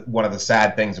is one of the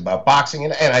sad things about boxing.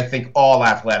 And I think all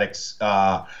athletics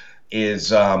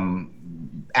is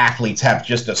athletes have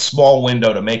just a small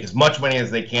window to make as much money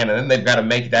as they can, and then they've got to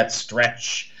make that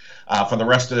stretch for the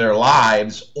rest of their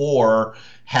lives, or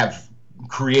have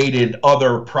created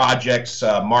other projects,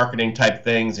 marketing type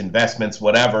things, investments,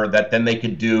 whatever, that then they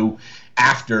could do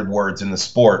afterwards in the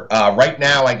sport. Right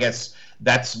now, I guess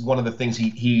that's one of the things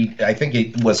he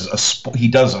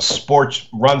runs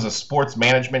a sports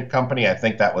management company. I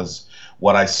think that was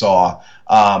what I saw.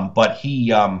 But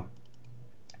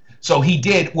so he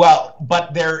did well,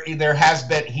 but there has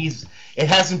been it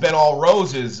hasn't been all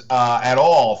roses at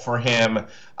all for him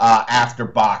after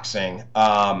boxing.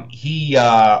 He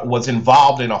was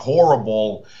involved in a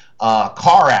horrible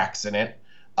car accident.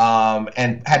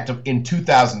 And had to, in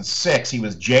 2006, he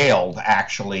was jailed,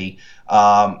 actually.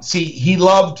 He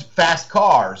loved fast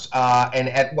cars, and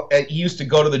he used to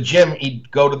go to the gym. He'd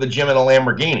go to the gym in a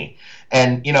Lamborghini.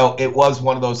 And, it was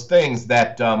one of those things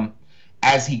that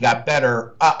as he got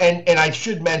better, and I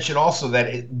should mention also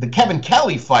that the Kevin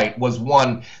Kelly fight was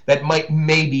one that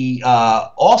maybe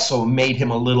also made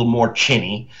him a little more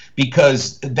chinny,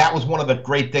 because that was one of the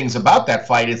great things about that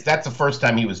fight is that's the first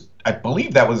time I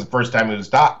believe that was the first time he was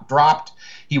dropped.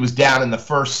 He was down in the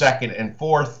first, second, and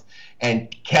fourth,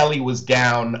 and Kelly was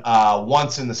down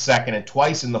once in the second and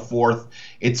twice in the fourth.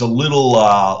 It's a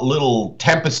little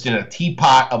tempest in a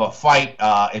teapot of a fight.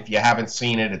 If you haven't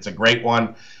seen it, it's a great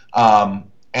one.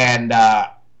 And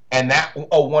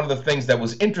one of the things that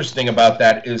was interesting about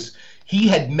that is he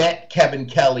had met Kevin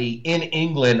Kelly in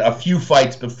England a few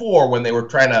fights before when they were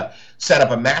trying to set up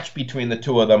a match between the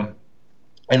two of them.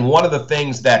 And one of the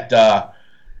things that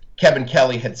Kevin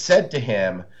Kelly had said to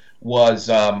him was,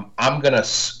 "I'm gonna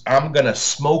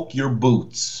smoke your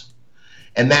boots,"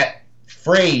 and that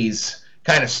phrase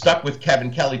kind of stuck with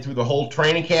Kevin Kelly through the whole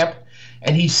training camp.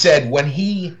 And he said when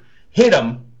he hit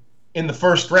him in the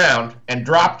first round and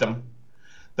dropped him,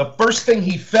 the first thing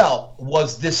he felt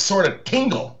was this sort of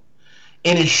tingle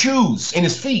in his shoes, in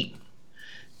his feet.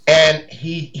 And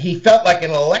he felt like an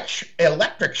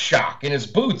electric shock in his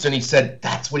boots, and he said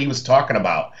that's what he was talking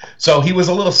about. So he was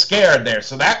a little scared there.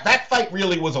 So that fight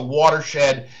really was a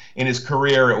watershed in his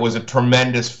career. It was a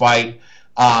tremendous fight.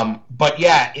 But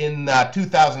yeah, in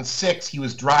 2006, he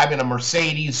was driving a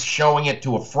Mercedes, showing it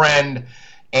to a friend,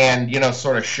 and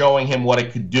sort of showing him what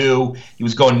it could do. He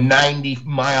was going 90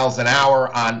 miles an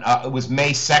hour on it was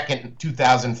May 2nd,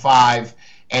 2005.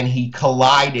 And he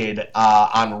collided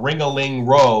on Ring-a-Ling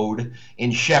Road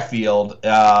in Sheffield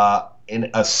in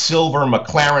a silver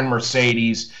McLaren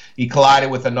Mercedes. He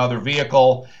collided with another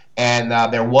vehicle, and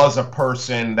there was a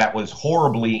person that was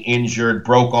horribly injured,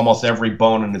 broke almost every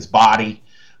bone in his body.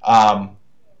 And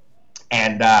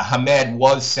Hamed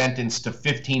was sentenced to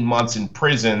 15 months in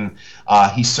prison.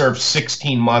 He served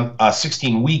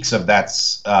 16 weeks of that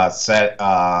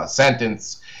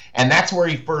sentence. And that's where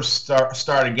he first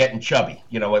started getting chubby.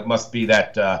 It must be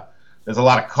that there's a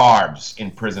lot of carbs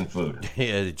in prison food.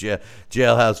 Yeah, the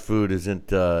jailhouse food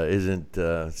isn't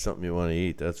something you want to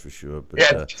eat. That's for sure. But,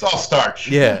 yeah, it's all starch.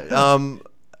 Yeah.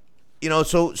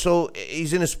 So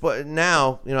he's in a spot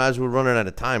now. As we're running out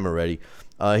of time already,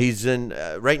 he's in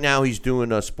right now. He's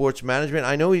doing sports management.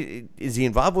 I know is he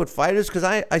involved with fighters? Because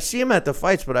I see him at the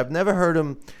fights, but I've never heard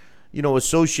him,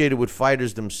 associated with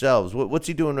fighters themselves. What's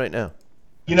he doing right now?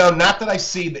 Not that I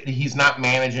see that he's not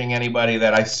managing anybody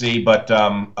that I see, but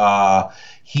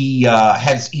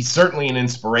he's certainly an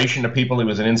inspiration to people. He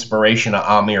was an inspiration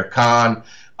to Amir Khan.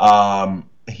 Khan,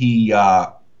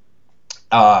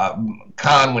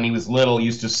 when he was little,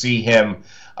 used to see him.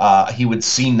 He would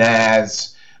see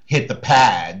Naz hit the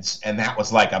pads, and that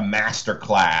was like a master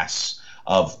class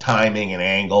of timing and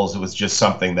angles. It was just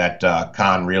something that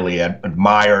Khan really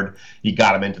admired. He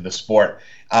got him into the sport.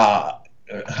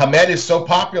 Hamed is so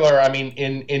popular. I mean,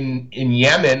 in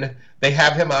Yemen, they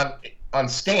have him on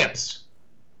stamps.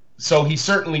 So he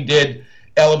certainly did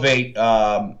elevate,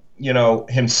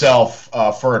 himself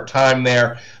for a time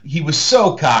there. He was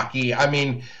so cocky. I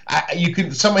mean,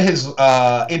 some of his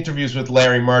interviews with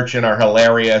Larry Merchant are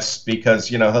hilarious because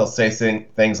he'll say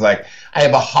things like, "I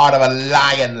have a heart of a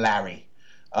lion, Larry."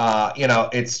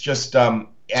 It's just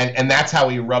and that's how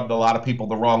he rubbed a lot of people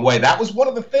the wrong way. That was one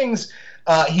of the things.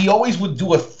 He always would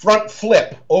do a front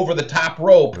flip over the top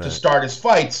rope to start his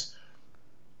fights.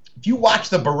 If you watch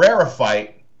the Barrera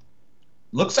fight,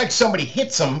 looks like somebody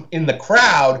hits him in the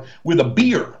crowd with a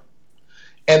beer.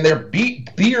 And their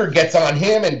beer gets on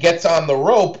him and gets on the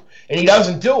rope, and he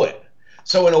doesn't do it.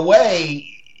 So in a way,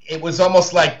 it was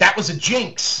almost like that was a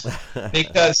jinx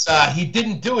because he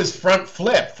didn't do his front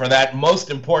flip for that most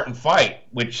important fight,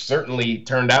 which certainly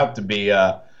turned out to be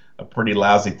a pretty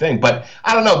lousy thing. But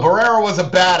I don't know, Barrera was a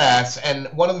badass, and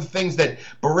one of the things that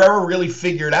Barrera really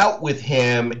figured out with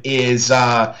him is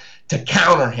to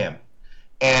counter him.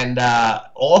 And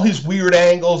all his weird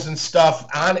angles and stuff,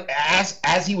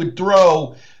 as he would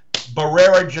throw,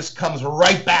 Barrera just comes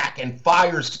right back and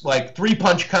fires like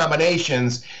 3-punch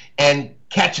combinations and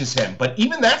catches him. But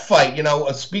even that fight,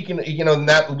 speaking,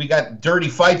 that we got dirty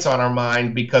fights on our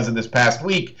mind because of this past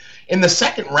week. In the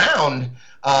second round,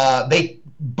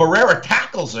 Barrera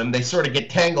tackles him. They sort of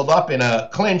get tangled up in a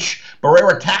clinch.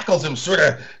 Barrera tackles him, sort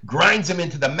of grinds him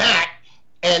into the mat,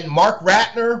 and Mark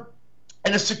Ratner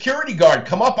and a security guard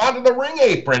come up onto the ring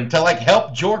apron to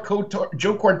help Joe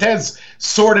Cortez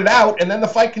sort it out, and then the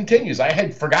fight continues. I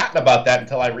had forgotten about that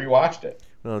until I rewatched it.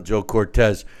 Well, Joe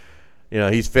Cortez,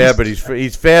 he's fair, but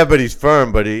he's fair, but he's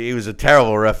firm. But he was a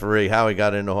terrible referee. How he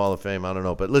got into Hall of Fame, I don't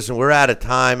know. But listen, we're out of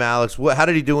time, Alex. How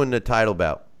did he do in the title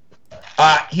bout?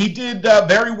 He did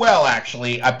very well,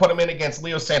 actually. I put him in against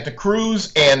Leo Santa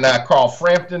Cruz and Carl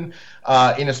Frampton.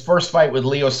 In his first fight with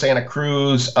Leo Santa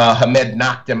Cruz, Hamed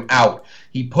knocked him out.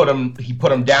 He put him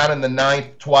down in the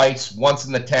 9th twice, once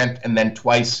in the 10th, and then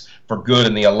twice for good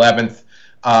in the 11th.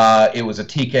 It was a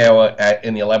TKO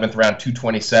in the 11th round,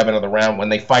 227 of the round. When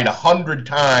they fight 100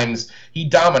 times, he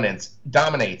dominates.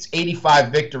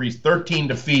 85 victories, 13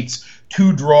 defeats,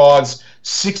 2 draws,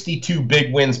 62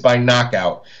 big wins by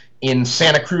knockout. In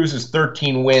Santa Cruz's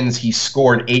 13 wins, he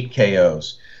scored 8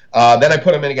 KOs. Then I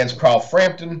put him in against Carl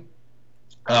Frampton.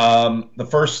 The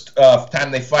first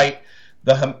time they fight,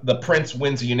 the Prince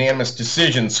wins a unanimous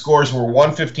decision. Scores were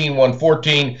 115,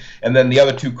 114, and then the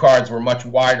other 2 cards were much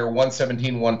wider,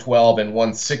 117, 112, and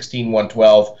 116,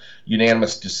 112.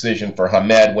 Unanimous decision for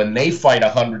Hamed. When they fight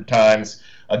 100 times,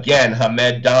 again,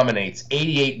 Hamed dominates.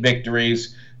 88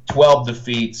 victories, 12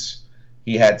 defeats.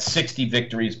 He had 60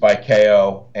 victories by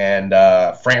KO, and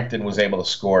Frampton was able to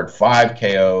score 5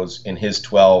 KOs in his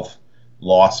 12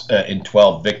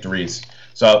 victories.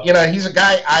 So, he's a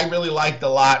guy I really liked a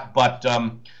lot, but,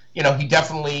 he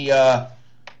definitely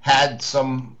had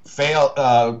some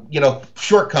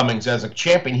shortcomings as a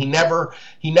champion. He never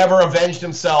avenged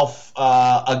himself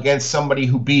against somebody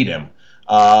who beat him,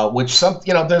 there's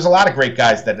a lot of great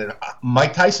guys that did.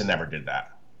 Mike Tyson never did that.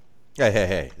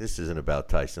 Hey, this isn't about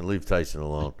Tyson. Leave Tyson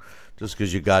alone. Just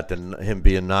because you got him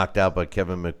being knocked out by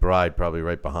Kevin McBride, probably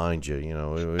right behind you.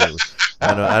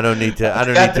 I don't need to. I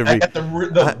got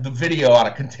the video on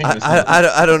a continuous.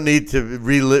 I don't need to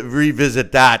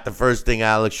revisit that. The first thing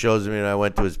Alex shows me when I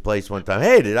went to his place one time.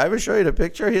 Hey, did I ever show you the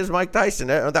picture? Here's Mike Tyson.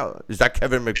 Is that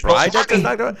Kevin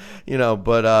McBride?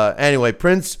 But anyway,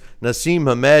 Prince Naseem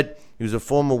Hamed. He was a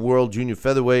former world junior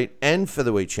featherweight and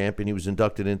featherweight champion. He was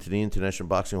inducted into the International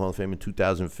Boxing Hall of Fame in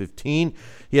 2015.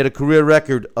 He had a career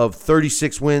record of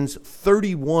 36 wins,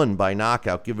 31 by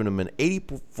knockout, giving him an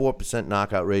 84%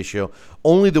 knockout ratio.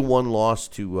 Only the one loss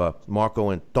to Marco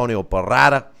Antonio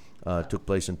Barrera took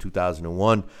place in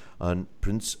 2001.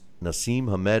 Prince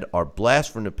Naseem Hamed, our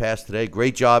blast from the past today.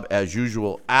 Great job, as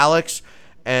usual, Alex.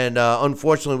 And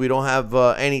unfortunately, we don't have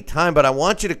any time, but I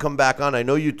want you to come back on. I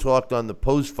know you talked on the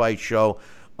post-fight show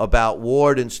about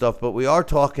Ward and stuff, but we are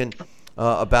talking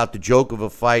about the joke of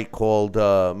a fight called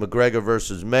McGregor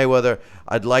versus Mayweather.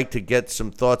 I'd like to get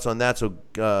some thoughts on that. So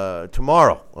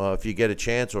tomorrow, if you get a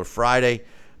chance, or Friday,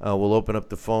 we'll open up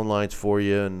the phone lines for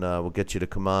you, and we'll get you to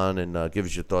come on and give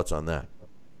us your thoughts on that.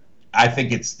 I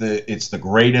think it's the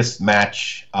greatest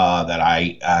match that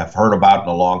I have heard about in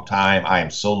a long time. I am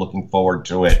so looking forward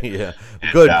to it. Yeah,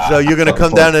 good. So you're going to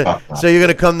come down you're going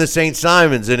to come to St.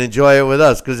 Simon's and enjoy it with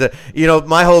us, because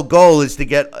my whole goal is to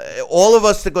get all of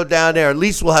us to go down there. At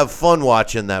least we'll have fun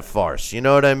watching that farce. You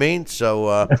know what I mean?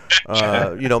 So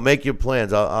make your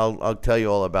plans. I'll tell you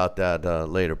all about that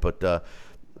later. But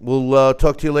we'll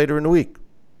talk to you later in the week.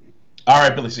 All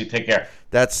right, Billy C. Take care.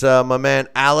 That's my man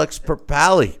Alex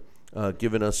Perpali.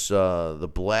 Giving us the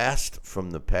blast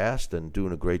from the past and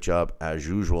doing a great job as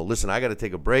usual. Listen, I got to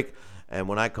take a break, and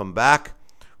when I come back,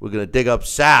 we're going to dig up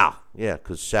Sal. Yeah,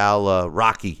 because Sal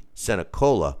Rocky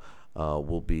Senecola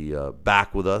will be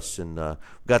back with us, and we've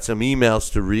got some emails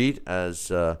to read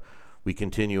as we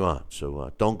continue on.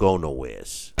 So don't go nowhere.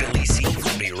 Billy C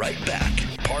will be right back,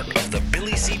 part of the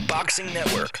Billy C Boxing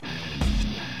Network.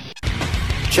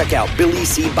 Check out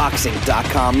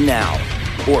BillyCBoxing.com now,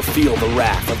 or feel the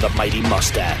wrath of the mighty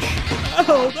mustache.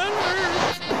 Oh, that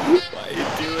hurts. Why are you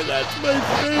doing that to my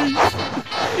face?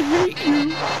 I hate you.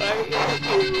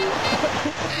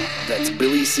 That's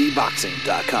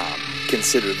BillyCBoxing.com.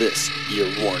 Consider this your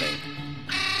warning.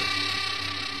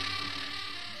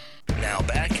 Now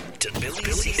back to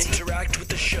Billy C. Interact with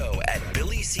the show at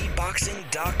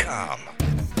BillyCBoxing.com.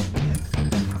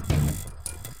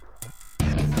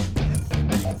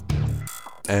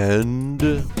 And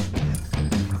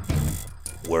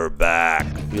we're back.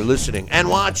 You're listening and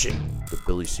watching the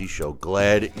Billy C Show.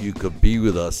 Glad you could be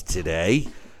with us today.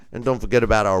 And don't forget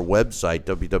about our website,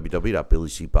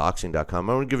 www.BillyCBoxing.com.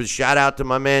 I want to give a shout out to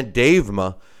my man Dave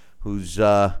Ma, who's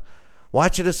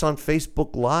watching us on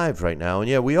Facebook Live right now. And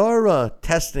yeah, we are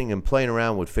testing and playing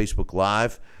around with Facebook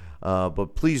Live.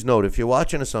 But please note, if you're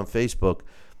watching us on Facebook,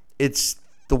 it's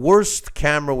the worst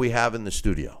camera we have in the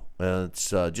studio. It's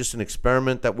just an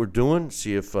experiment that we're doing,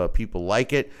 see if people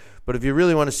like it. But if you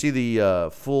really want to see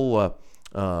the full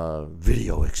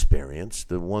video experience,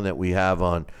 the one that we have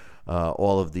on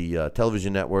all of the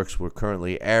television networks we're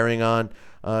currently airing on,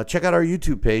 check out our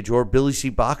YouTube page or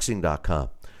BillyCBoxing.com.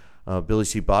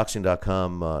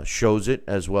 BillyCBoxing.com shows it,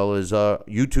 as well as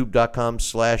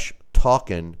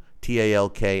YouTube.com/Talkin,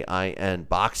 TALKIN,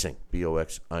 boxing,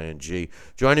 BOXING.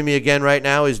 Joining me again right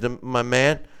now is my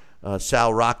man,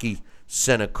 Sal Rocky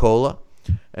Senecola.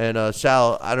 And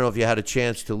Sal, I don't know if you had a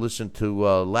chance to listen to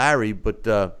Larry, but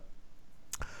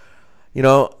he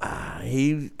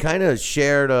kind of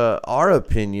shared our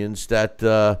opinions that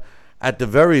at the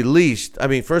very least, I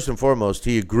mean, first and foremost,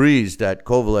 he agrees that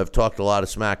Kovalev talked a lot of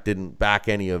smack, didn't back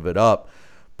any of it up,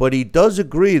 but he does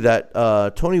agree that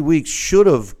Tony Weeks should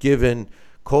have given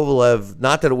Kovalev,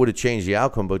 not that it would have changed the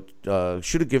outcome, but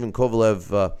should have given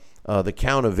Kovalev the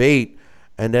count of 8.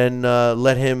 And then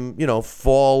let him,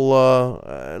 fall,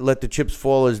 let the chips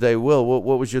fall as they will.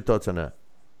 What was your thoughts on that?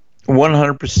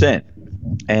 100%.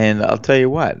 And I'll tell you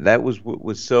what, that was what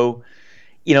was so,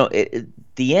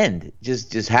 the end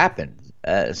just happened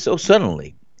so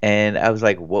suddenly. And I was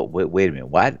like, wait a minute,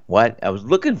 what? I was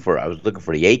looking for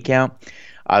the 8 count.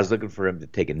 I was looking for him to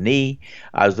take a knee.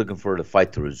 I was looking for the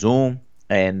fight to resume.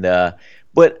 And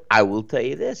but I will tell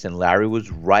you this, and Larry was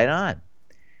right on.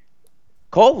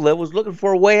 Kovalev was looking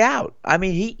for a way out. I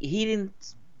mean, he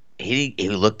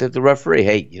looked at the referee.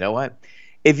 Hey, you know what?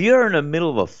 If you're in the middle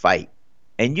of a fight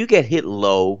and you get hit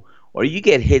low, or you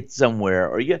get hit somewhere,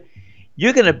 or you're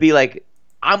gonna be like,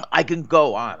 I can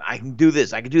go on. I can do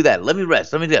this. I can do that. Let me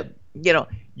rest. Let me do that.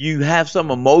 You have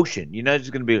some emotion. You're not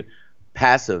just gonna be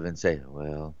passive and say,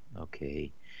 well,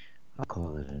 okay, I'll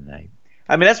call it a night.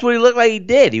 I mean, that's what he looked like he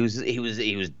did. He was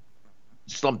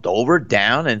slumped over,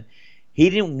 down, and he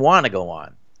didn't want to go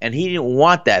on, and he didn't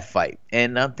want that fight.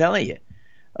 And I'm telling you,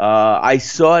 I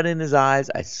saw it in his eyes,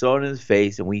 I saw it in his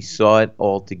face, and we saw it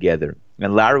all together.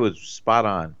 And Larry was spot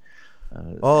on.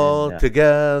 All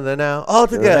together now. All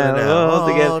together now.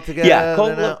 All together. Yeah,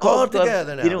 all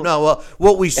together now. No, well,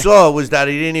 what we saw was that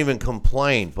he didn't even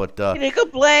complain. But he didn't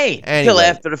complain anyway, until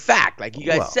after the fact, like you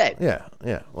guys said. Yeah.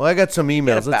 Well, I got some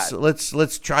emails.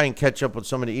 Let's try and catch up with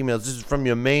some of the emails. This is from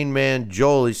your main man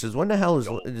Joel. He says, "When the hell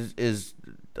is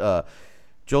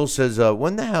Joel says,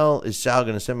 when the hell is Sal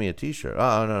going to send me a T-shirt?"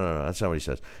 Oh, no. That's not what he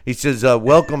says. He says,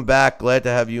 welcome back. Glad to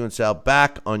have you and Sal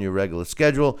back on your regular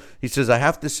schedule. He says, I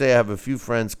have to say I have a few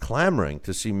friends clamoring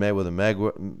to see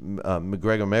McGregor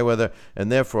Mayweather, and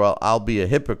therefore I'll be a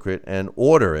hypocrite and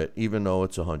order it, even though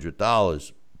it's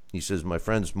 $100. He says, my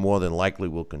friends more than likely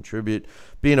will contribute.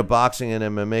 Being a boxing and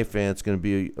MMA fan, it's going to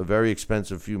be a very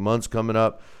expensive few months coming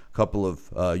up. A couple of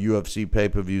UFC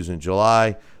pay-per-views in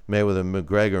July, Mayweather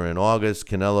McGregor in August,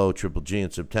 Canelo Triple G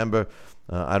in September.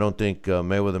 I don't think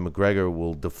Mayweather McGregor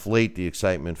will deflate the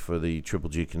excitement for the Triple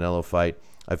G Canelo fight.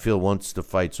 I feel once the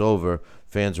fight's over,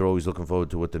 fans are always looking forward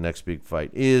to what the next big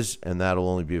fight is, and that'll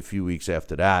only be a few weeks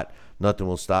after that. Nothing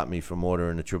will stop me from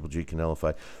ordering the Triple G Canelo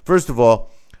fight. First of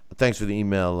all, thanks for the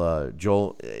email,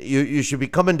 Joel. You should be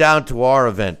coming down to our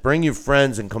event. Bring your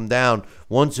friends and come down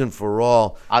once and for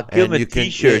all. I'll give him a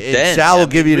T-shirt then. Sal will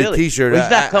give you the T-shirt. He's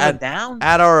not coming down?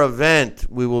 At our event,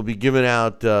 we will be giving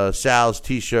out Sal's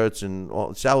T-shirts,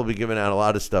 and Sal will be giving out a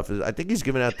lot of stuff. I think he's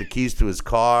giving out the keys to his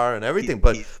car and everything.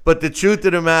 But the truth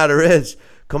of the matter is,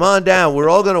 come on down. We're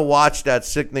all going to watch that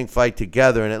sickening fight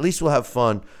together, and at least we'll have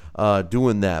fun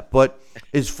doing that. But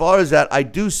as far as that, I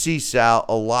do see, Sal,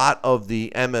 a lot of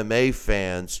the MMA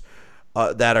fans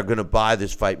that are going to buy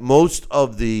this fight. Most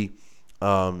of the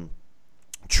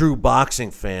true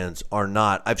boxing fans are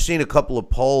not. I've seen a couple of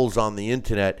polls on the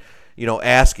internet,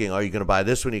 asking, are you going to buy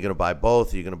this one? Are you going to buy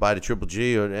both? Are you going to buy the Triple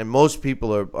G? And most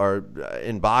people are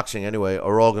in boxing anyway,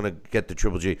 are all going to get the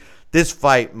Triple G. This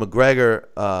fight, McGregor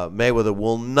Mayweather,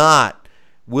 will not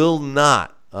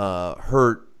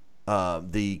hurt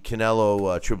the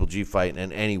Canelo Triple G fight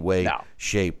in any way,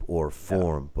 shape, or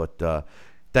form. No. But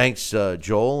thanks,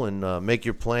 Joel, and make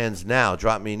your plans now.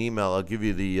 Drop me an email. I'll give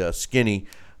you the skinny.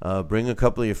 Bring a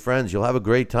couple of your friends. You'll have a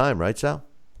great time, right, Sal?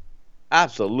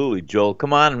 Absolutely, Joel.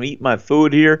 Come on and eat my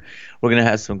food here. We're gonna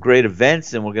have some great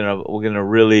events, and we're gonna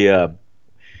really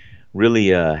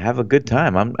have a good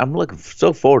time. I'm looking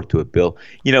so forward to it, Bill.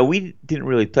 We didn't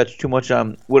really touch too much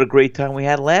on what a great time we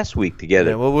had last week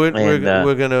together. Yeah, well, we're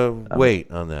gonna wait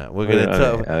on that. We're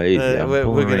gonna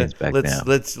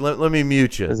let me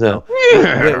mute you. No,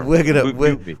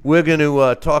 we're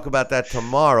gonna talk about that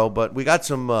tomorrow. But we got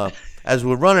some. As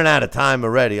we're running out of time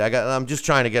already, I'm just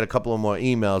trying to get a couple of more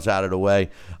emails out of the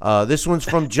way. This one's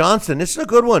from Johnson. This is a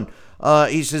good one.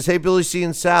 He says, "Hey, Billy C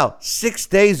and Sal, 6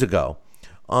 days ago."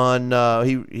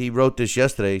 He wrote this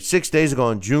yesterday. 6 days ago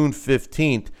on June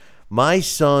 15th, my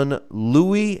son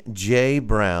Louis J.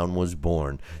 Brown was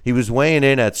born. He was weighing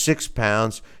in at 6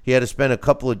 pounds. He had to spend a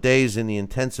couple of days in the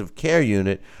intensive care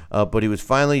unit, but he was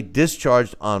finally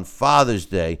discharged on Father's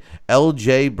Day.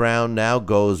 L.J. Brown now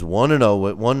goes 1-0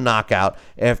 with one knockout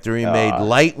after he made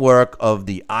light work of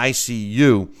the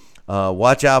ICU.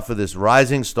 Watch out for this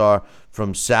rising star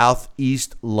from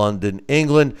Southeast London,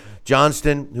 England.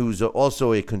 Johnston, who's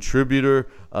also a contributor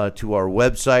to our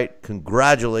website,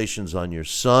 congratulations on your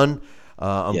son.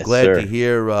 I'm glad to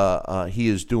hear he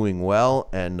is doing well,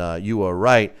 and you are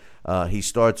right. He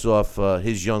starts off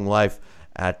his young life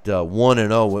at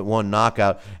 1-0 with one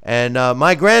knockout. And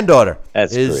my granddaughter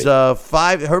is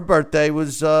 5. Her birthday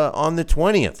was on the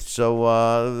 20th. So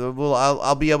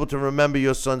I'll be able to remember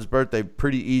your son's birthday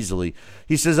pretty easily.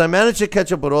 He says, I managed to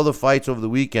catch up with all the fights over the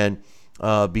weekend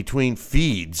between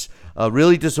feeds.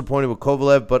 Really disappointed with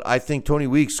Kovalev, but I think Tony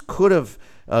Weeks could have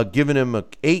given him an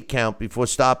 8 count before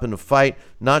stopping the fight.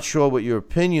 Not sure what your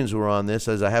opinions were on this,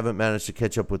 as I haven't managed to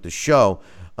catch up with the show.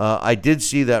 I did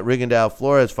see that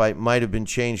Rigondeaux-Flores fight might have been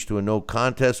changed to a no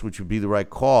contest, which would be the right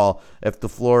call if the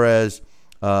Flores,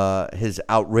 his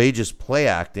outrageous play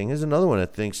acting. Here's another one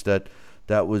that thinks that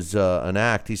was an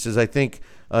act. He says, I think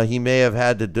he may have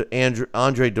had the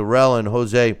Andre Durrell and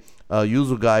Jose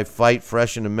Uzulgai fight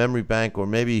fresh in the memory bank, or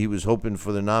maybe he was hoping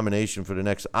for the nomination for the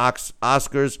next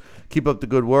Oscars. Keep up the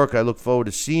good work. I look forward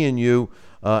to seeing you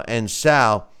and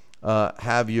Sal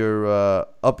have your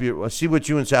see what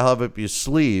you and Sal have up your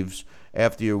sleeves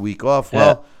after your week off.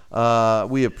 Well,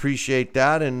 we appreciate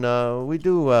that, and we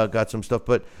do got some stuff.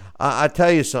 But I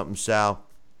tell you something, Sal.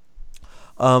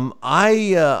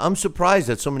 I'm surprised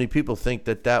that so many people think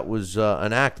that was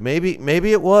an act.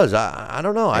 Maybe it was. I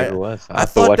don't know. Maybe it was. I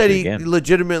thought that he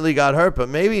legitimately got hurt, but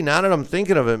maybe now that I'm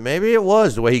thinking of it, maybe it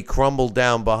was the way he crumbled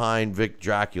down behind Vic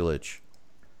Draculich.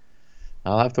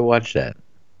 I'll have to watch that.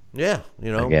 Yeah,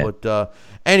 But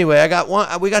anyway,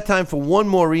 we got time for one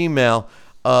more email.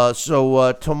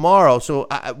 So tomorrow. So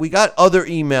we got other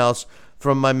emails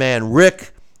from my man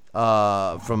Rick.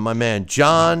 From my man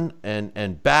John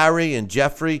and Barry and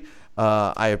Jeffrey.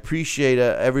 I appreciate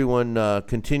everyone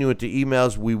continuing to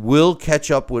emails. We will catch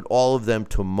up with all of them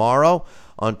tomorrow.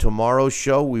 On tomorrow's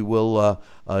show, we will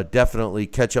definitely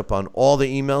catch up on all the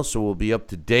emails, so we'll be up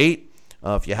to date.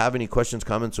 If you have any questions,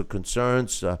 comments, or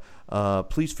concerns,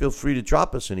 please feel free to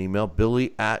drop us an email,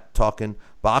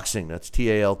 Billy@TalkinBoxing. That's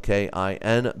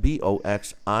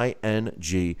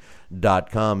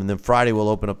TalkinBoxing.com. And then Friday we'll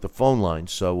open up the phone line.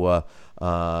 So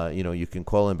you can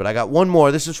call in. But I got one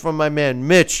more. This is from my man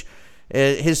Mitch.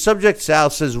 His subject, Sal,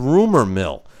 says rumor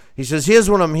mill. He says, here's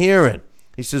what I'm hearing.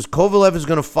 He says, Kovalev is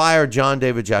going to fire John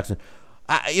David Jackson.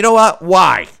 You know what?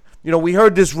 Why? We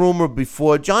heard this rumor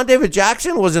before. John David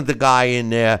Jackson wasn't the guy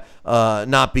in there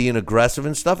not being aggressive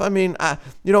and stuff. I mean,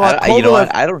 you know what?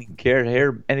 I don't even care to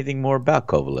hear anything more about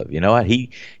Kovalev. You know what? He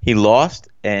lost,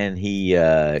 and he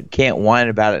can't whine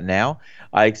about it now.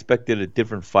 I expected a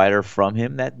different fighter from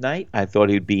him that night. I thought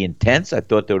he'd be intense. I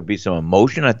thought there would be some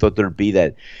emotion. I thought there would be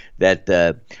that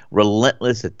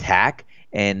relentless attack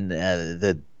and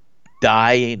the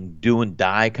die and do and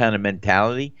die kind of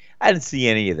mentality. I didn't see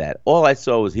any of that. All I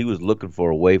saw was he was looking for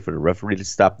a way for the referee to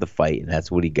stop the fight, and that's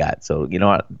what he got. So, you know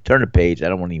what? Turn the page. I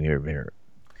don't want to even hear it.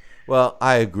 Well,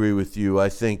 I agree with you. I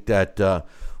think that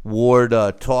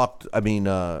Kovalev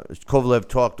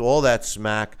talked all that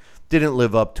smack, didn't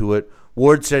live up to it.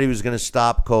 Ward said he was going to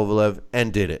stop Kovalev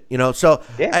and did it. So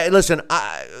yeah. Listen,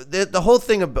 the whole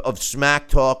thing of smack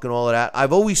talk and all of that,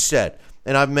 I've always said,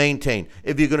 and I've maintained,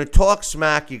 if you're going to talk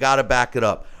smack, you got to back it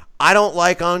up. I don't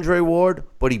like Andre Ward,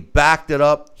 but he backed it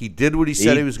up. He did what he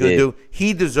said he was going to do.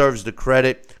 He deserves the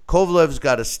credit. Kovalev's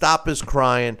got to stop his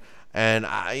crying. And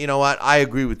you know what? I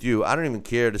agree with you. I don't even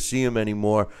care to see him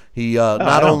anymore. He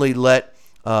not only let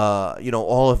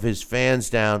all of his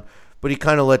fans down, but he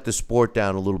kind of let the sport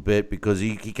down a little bit because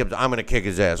he kept, I'm going to kick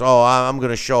his ass. Oh, I'm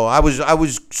going to show. I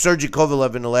was Sergey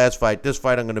Kovalev in the last fight. This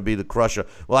fight I'm going to be the Crusher.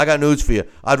 Well, I got news for you.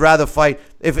 I'd rather fight.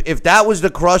 If that was the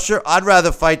Crusher, I'd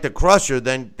rather fight the Crusher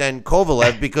than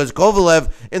Kovalev because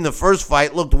Kovalev in the first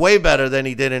fight looked way better than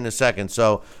he did in the second.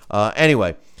 So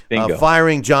anyway,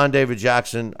 firing John David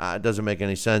Jackson doesn't make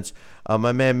any sense.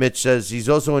 My man Mitch says he's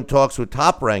also in talks with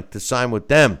Top Rank to sign with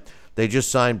them. They just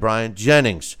signed Brian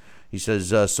Jennings. He says,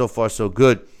 so far, so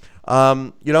good.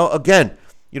 Why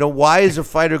is a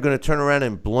fighter going to turn around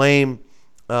and blame,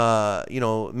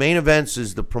 Main Events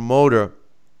is the promoter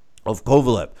of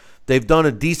Kovalev. They've done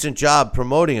a decent job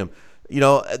promoting him.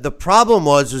 The problem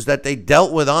was that they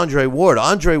dealt with Andre Ward.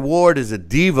 Andre Ward is a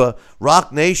diva.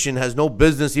 Rock Nation has no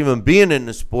business even being in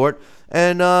the sport.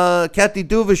 And Kathy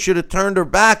Duva should have turned her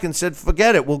back and said,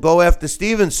 forget it. We'll go after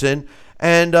Stevenson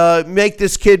and make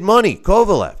this kid money,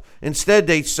 Kovalev. Instead,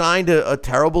 they signed a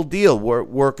terrible deal. We're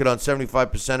working on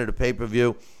 75% of the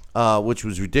pay-per-view, which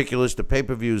was ridiculous. The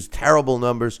pay-per-view's terrible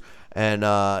numbers. And,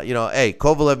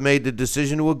 Kovalev made the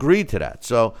decision to agree to that.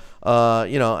 So,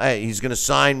 he's going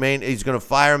to he's going to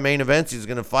fire Main Events. He's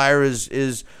going to fire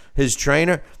his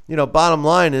trainer. Bottom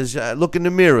line is, look in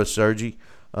the mirror, Sergey.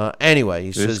 Anyway,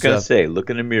 he says... I was going to say, look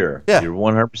in the mirror. Yeah. You're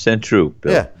 100% true,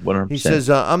 Bill. Yeah. 100%. He says,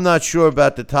 I'm not sure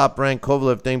about the top-ranked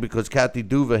Kovalev thing because Kathy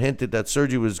Duva hinted that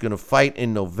Sergey was going to fight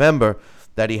in November,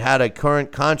 that he had a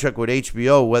current contract with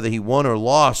HBO, whether he won or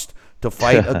lost, to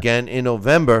fight again in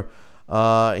November.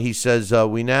 He says,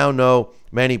 we now know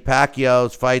Manny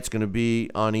Pacquiao's fight's going to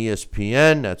be on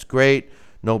ESPN. That's great.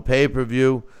 No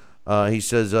pay-per-view. He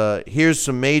says, here's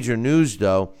some major news,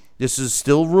 though. This is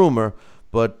still rumor.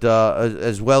 But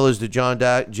as well as the John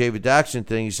David Jackson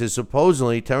thing, he says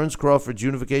supposedly Terence Crawford's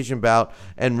unification bout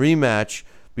and rematch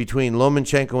between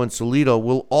Lomachenko and Salido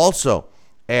will also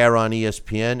air on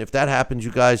ESPN. If that happens,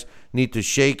 you guys need to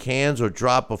shake hands or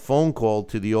drop a phone call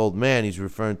to the old man. He's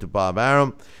referring to Bob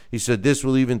Arum. He said this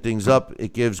will even things up.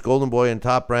 It gives Golden Boy and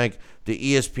Top Rank the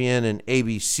ESPN and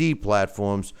ABC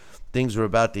platforms. Things are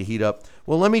about to heat up.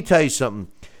 Well, let me tell you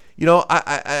something.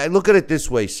 I look at it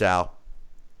this way, Sal.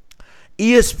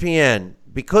 ESPN,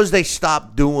 because they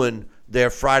stopped doing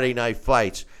their Friday night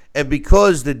fights, and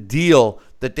because the deal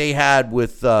that they had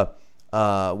with the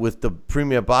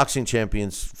Premier Boxing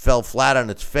Champions fell flat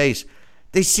on its face,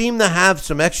 they seem to have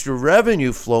some extra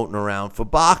revenue floating around for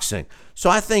boxing. So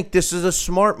I think this is a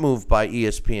smart move by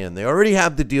ESPN. They already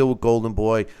have the deal with Golden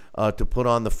Boy to put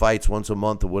on the fights once a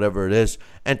month or whatever it is,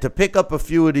 and to pick up a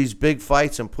few of these big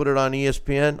fights and put it on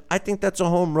ESPN, I think that's a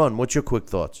home run. What's your quick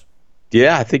thoughts?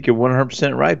 Yeah, I think you're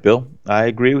 100% right, Bill. I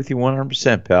agree with you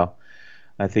 100%, pal.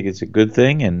 I think it's a good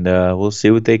thing, and we'll see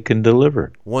what they can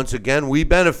deliver. Once again, we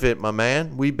benefit, my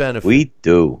man. We benefit. We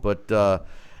do. But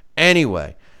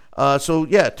anyway,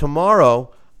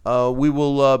 tomorrow we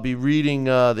will be reading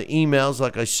the emails,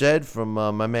 like I said, from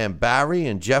my man Barry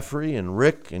and Jeffrey and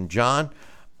Rick and John.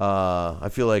 I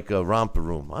feel like a romper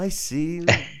room. I see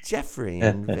Jeffrey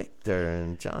and Victor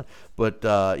and John. But,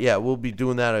 we'll be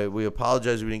doing that. We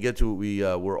apologize we didn't get to it. We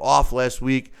were off last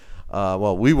week.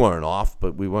 We weren't off,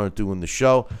 but we weren't doing the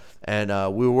show. And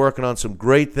we were working on some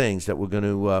great things that we're going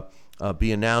to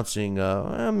be announcing.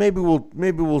 Maybe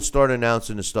we'll start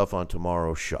announcing the stuff on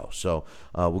tomorrow's show. So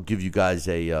we'll give you guys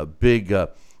a big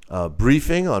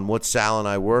briefing on what Sal and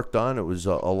I worked on. It was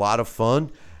a lot of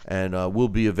fun, and will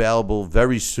be available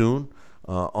very soon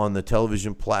on the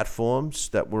television platforms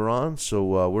that we're on.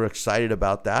 So we're excited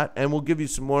about that, and we'll give you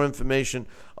some more information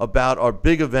about our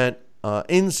big event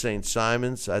in St.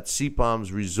 Simons at Sea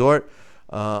Palms Resort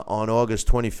on August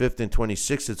 25th and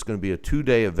 26th. It's going to be a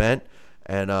 2-day event,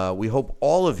 and we hope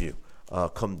all of you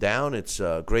come down. It's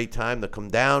a great time to come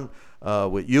down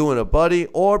with you and a buddy,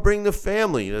 or bring the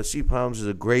family. Sea Palms is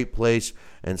a great place,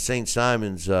 and St.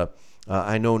 Simons,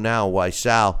 I know now why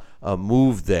Sal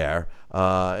moved there.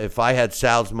 If I had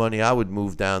Sal's money, I would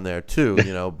move down there too,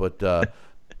 but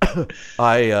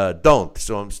I don't,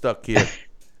 so I'm stuck here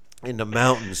in the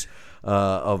mountains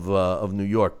of New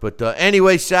York. But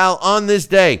anyway, Sal, on this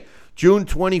day, June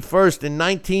 21st in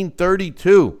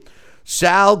 1932,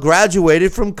 Sal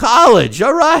graduated from college.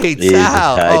 All right,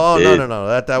 Sal. No.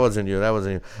 That wasn't you.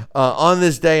 On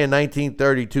this day in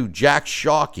 1932, Jack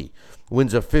Sharkey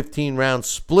wins a 15-round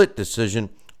split decision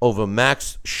over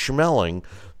Max Schmeling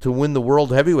to win the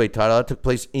world heavyweight title. That took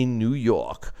place in New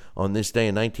York on this day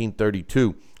in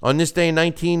 1932. On this day in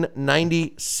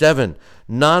 1997,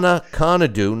 Nana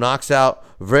Konadu knocks out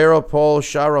Veerapol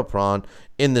Sharapran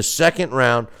in the second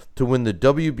round to win the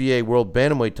WBA World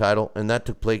Bantamweight title, and that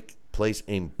took place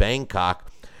in Bangkok.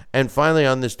 And finally,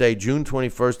 on this day, June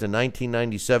 21st in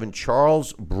 1997,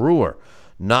 Charles Brewer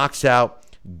knocks out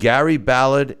Gary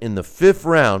Ballard in the fifth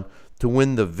round to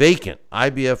win the vacant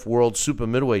IBF World Super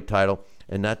Middleweight title,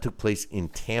 and that took place in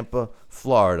Tampa,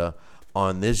 Florida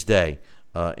on this day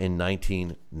in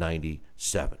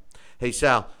 1997. Hey,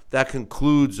 Sal, that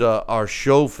concludes our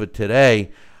show for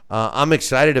today. I'm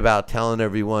excited about telling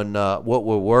everyone what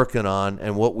we're working on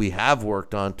and what we have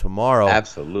worked on tomorrow.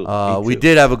 Absolutely. We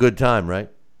did have a good time, right?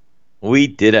 We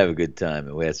did have a good time,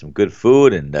 and we had some good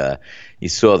food, and you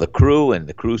saw the crew, and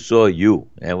the crew saw you,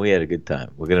 and we had a good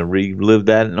time. We're going to relive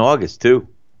that in August, too.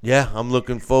 Yeah, I'm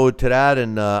looking forward to that,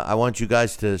 and I want you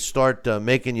guys to start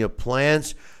making your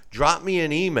plans. Drop me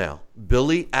an email,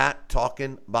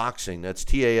 Billy@TalkinBoxing. That's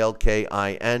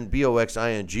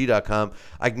TalkinBoxing.com.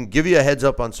 I can give you a heads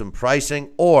up on some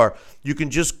pricing, or you can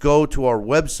just go to our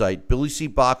website,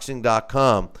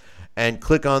 BillyCBoxing.com, and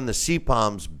click on the Sea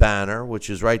Palms banner, which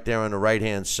is right there on the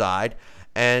right-hand side,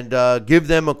 and give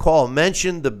them a call.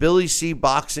 Mention the Billy C.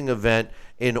 Boxing event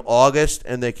in August,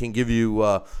 and they can give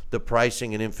you the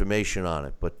pricing and information on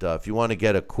it. But if you want to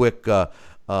get a quick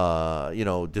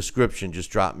description,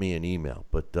 just drop me an email.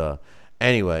 But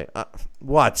anyway,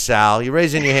 what, Sal? You're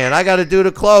raising your hand. I got to do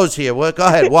the close here. What? Go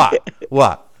ahead. What?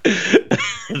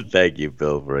 Thank you,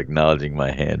 Bill, for acknowledging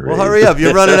my hand raise. Well, hurry up.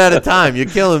 You're running out of time. You're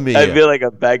killing me. I feel like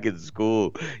I'm back in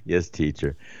school. Yes,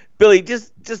 teacher. Billy,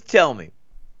 just tell me,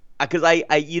 because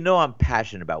I'm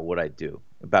passionate about what I do,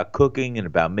 about cooking and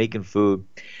about making food,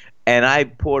 and I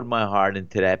poured my heart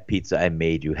into that pizza I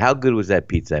made you. How good was that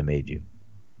pizza I made you?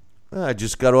 I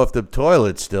just got off the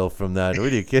toilet still from that.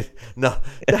 What are you kidding? No,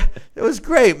 it was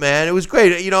great, man. It was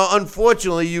great.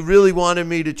 Unfortunately, you really wanted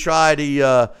me to try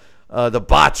the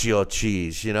Baccio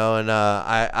cheese, and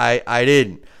I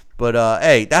didn't. But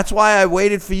hey, that's why I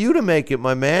waited for you to make it,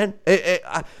 my man.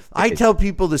 I tell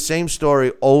people the same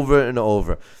story over and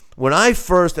over. When I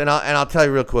first, and I'll tell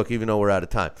you real quick, even though we're out of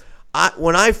time.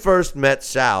 When I first met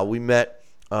Sal, we met,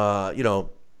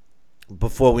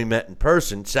 before we met in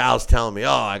person. Sal's telling me,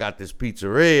 I got this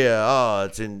pizzeria.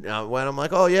 It's in, when I'm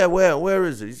like, yeah, where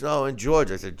is it? He said, in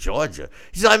Georgia. I said, Georgia?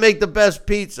 He said, I make the best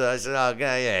pizza. I said,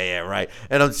 okay, yeah, right.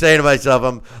 And I'm saying to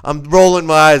myself, I'm rolling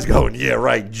my eyes going, yeah,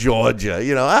 right, Georgia.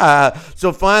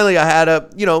 So finally I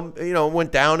had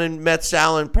went down and met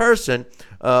Sal in person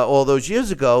all those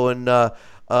years ago. And,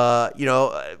 as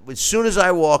soon as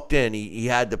I walked in, he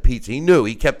had the pizza. He knew.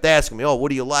 He kept asking me, what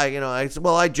do you like? I said,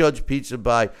 well, I judge pizza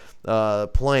by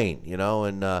plain,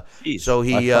 and so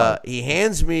he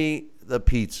hands me the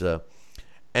pizza,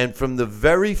 and from the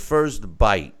very first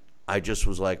bite, I just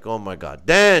was like, oh my God.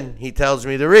 Then he tells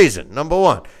me the reason. Number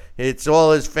one, it's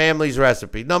all his family's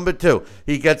recipe. Number two,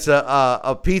 he gets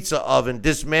a pizza oven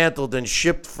dismantled and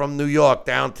shipped from New York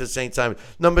down to St. Simon.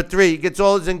 Number three, he gets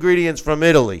all his ingredients from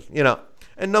Italy,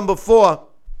 And number four,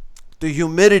 the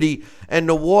humidity and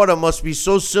the water must be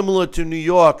so similar to New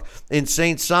York in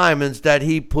St. Simons that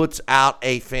he puts out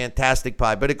a fantastic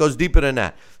pie. But it goes deeper than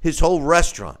that. His whole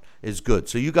restaurant is good.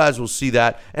 So you guys will see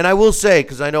that. And I will say,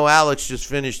 because I know Alex just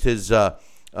finished his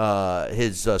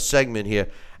segment here,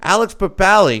 Alex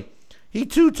Papali, he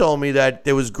too told me that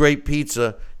there was great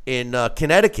pizza in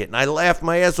Connecticut, and I laughed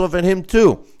my ass off at him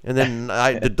too. And then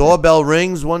the doorbell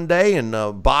rings one day, and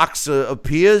a box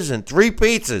appears, and 3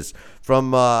 pizzas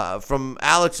from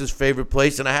Alex's favorite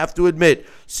place. And I have to admit,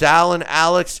 Sal and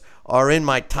Alex are in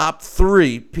my top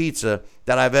 3 pizza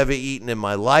that I've ever eaten in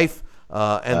my life.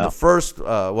 And the first,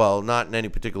 well, not in any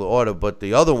particular order, but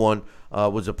the other one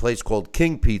was a place called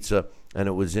King Pizza, and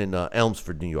it was in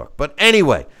Elmsford, New York. But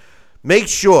anyway, make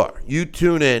sure you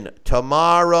tune in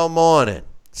tomorrow morning.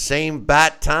 Same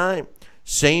bat time,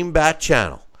 same bat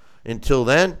channel. Until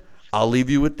then, I'll leave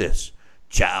you with this.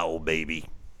 Ciao, baby.